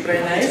would be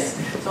very nice.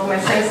 So my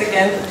thanks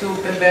again to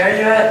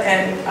Bavaria,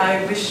 and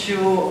I wish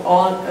you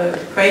all a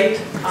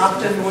great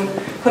afternoon.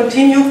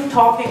 Continue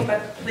talking,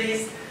 but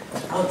please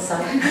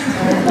outside.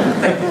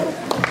 Thank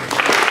you.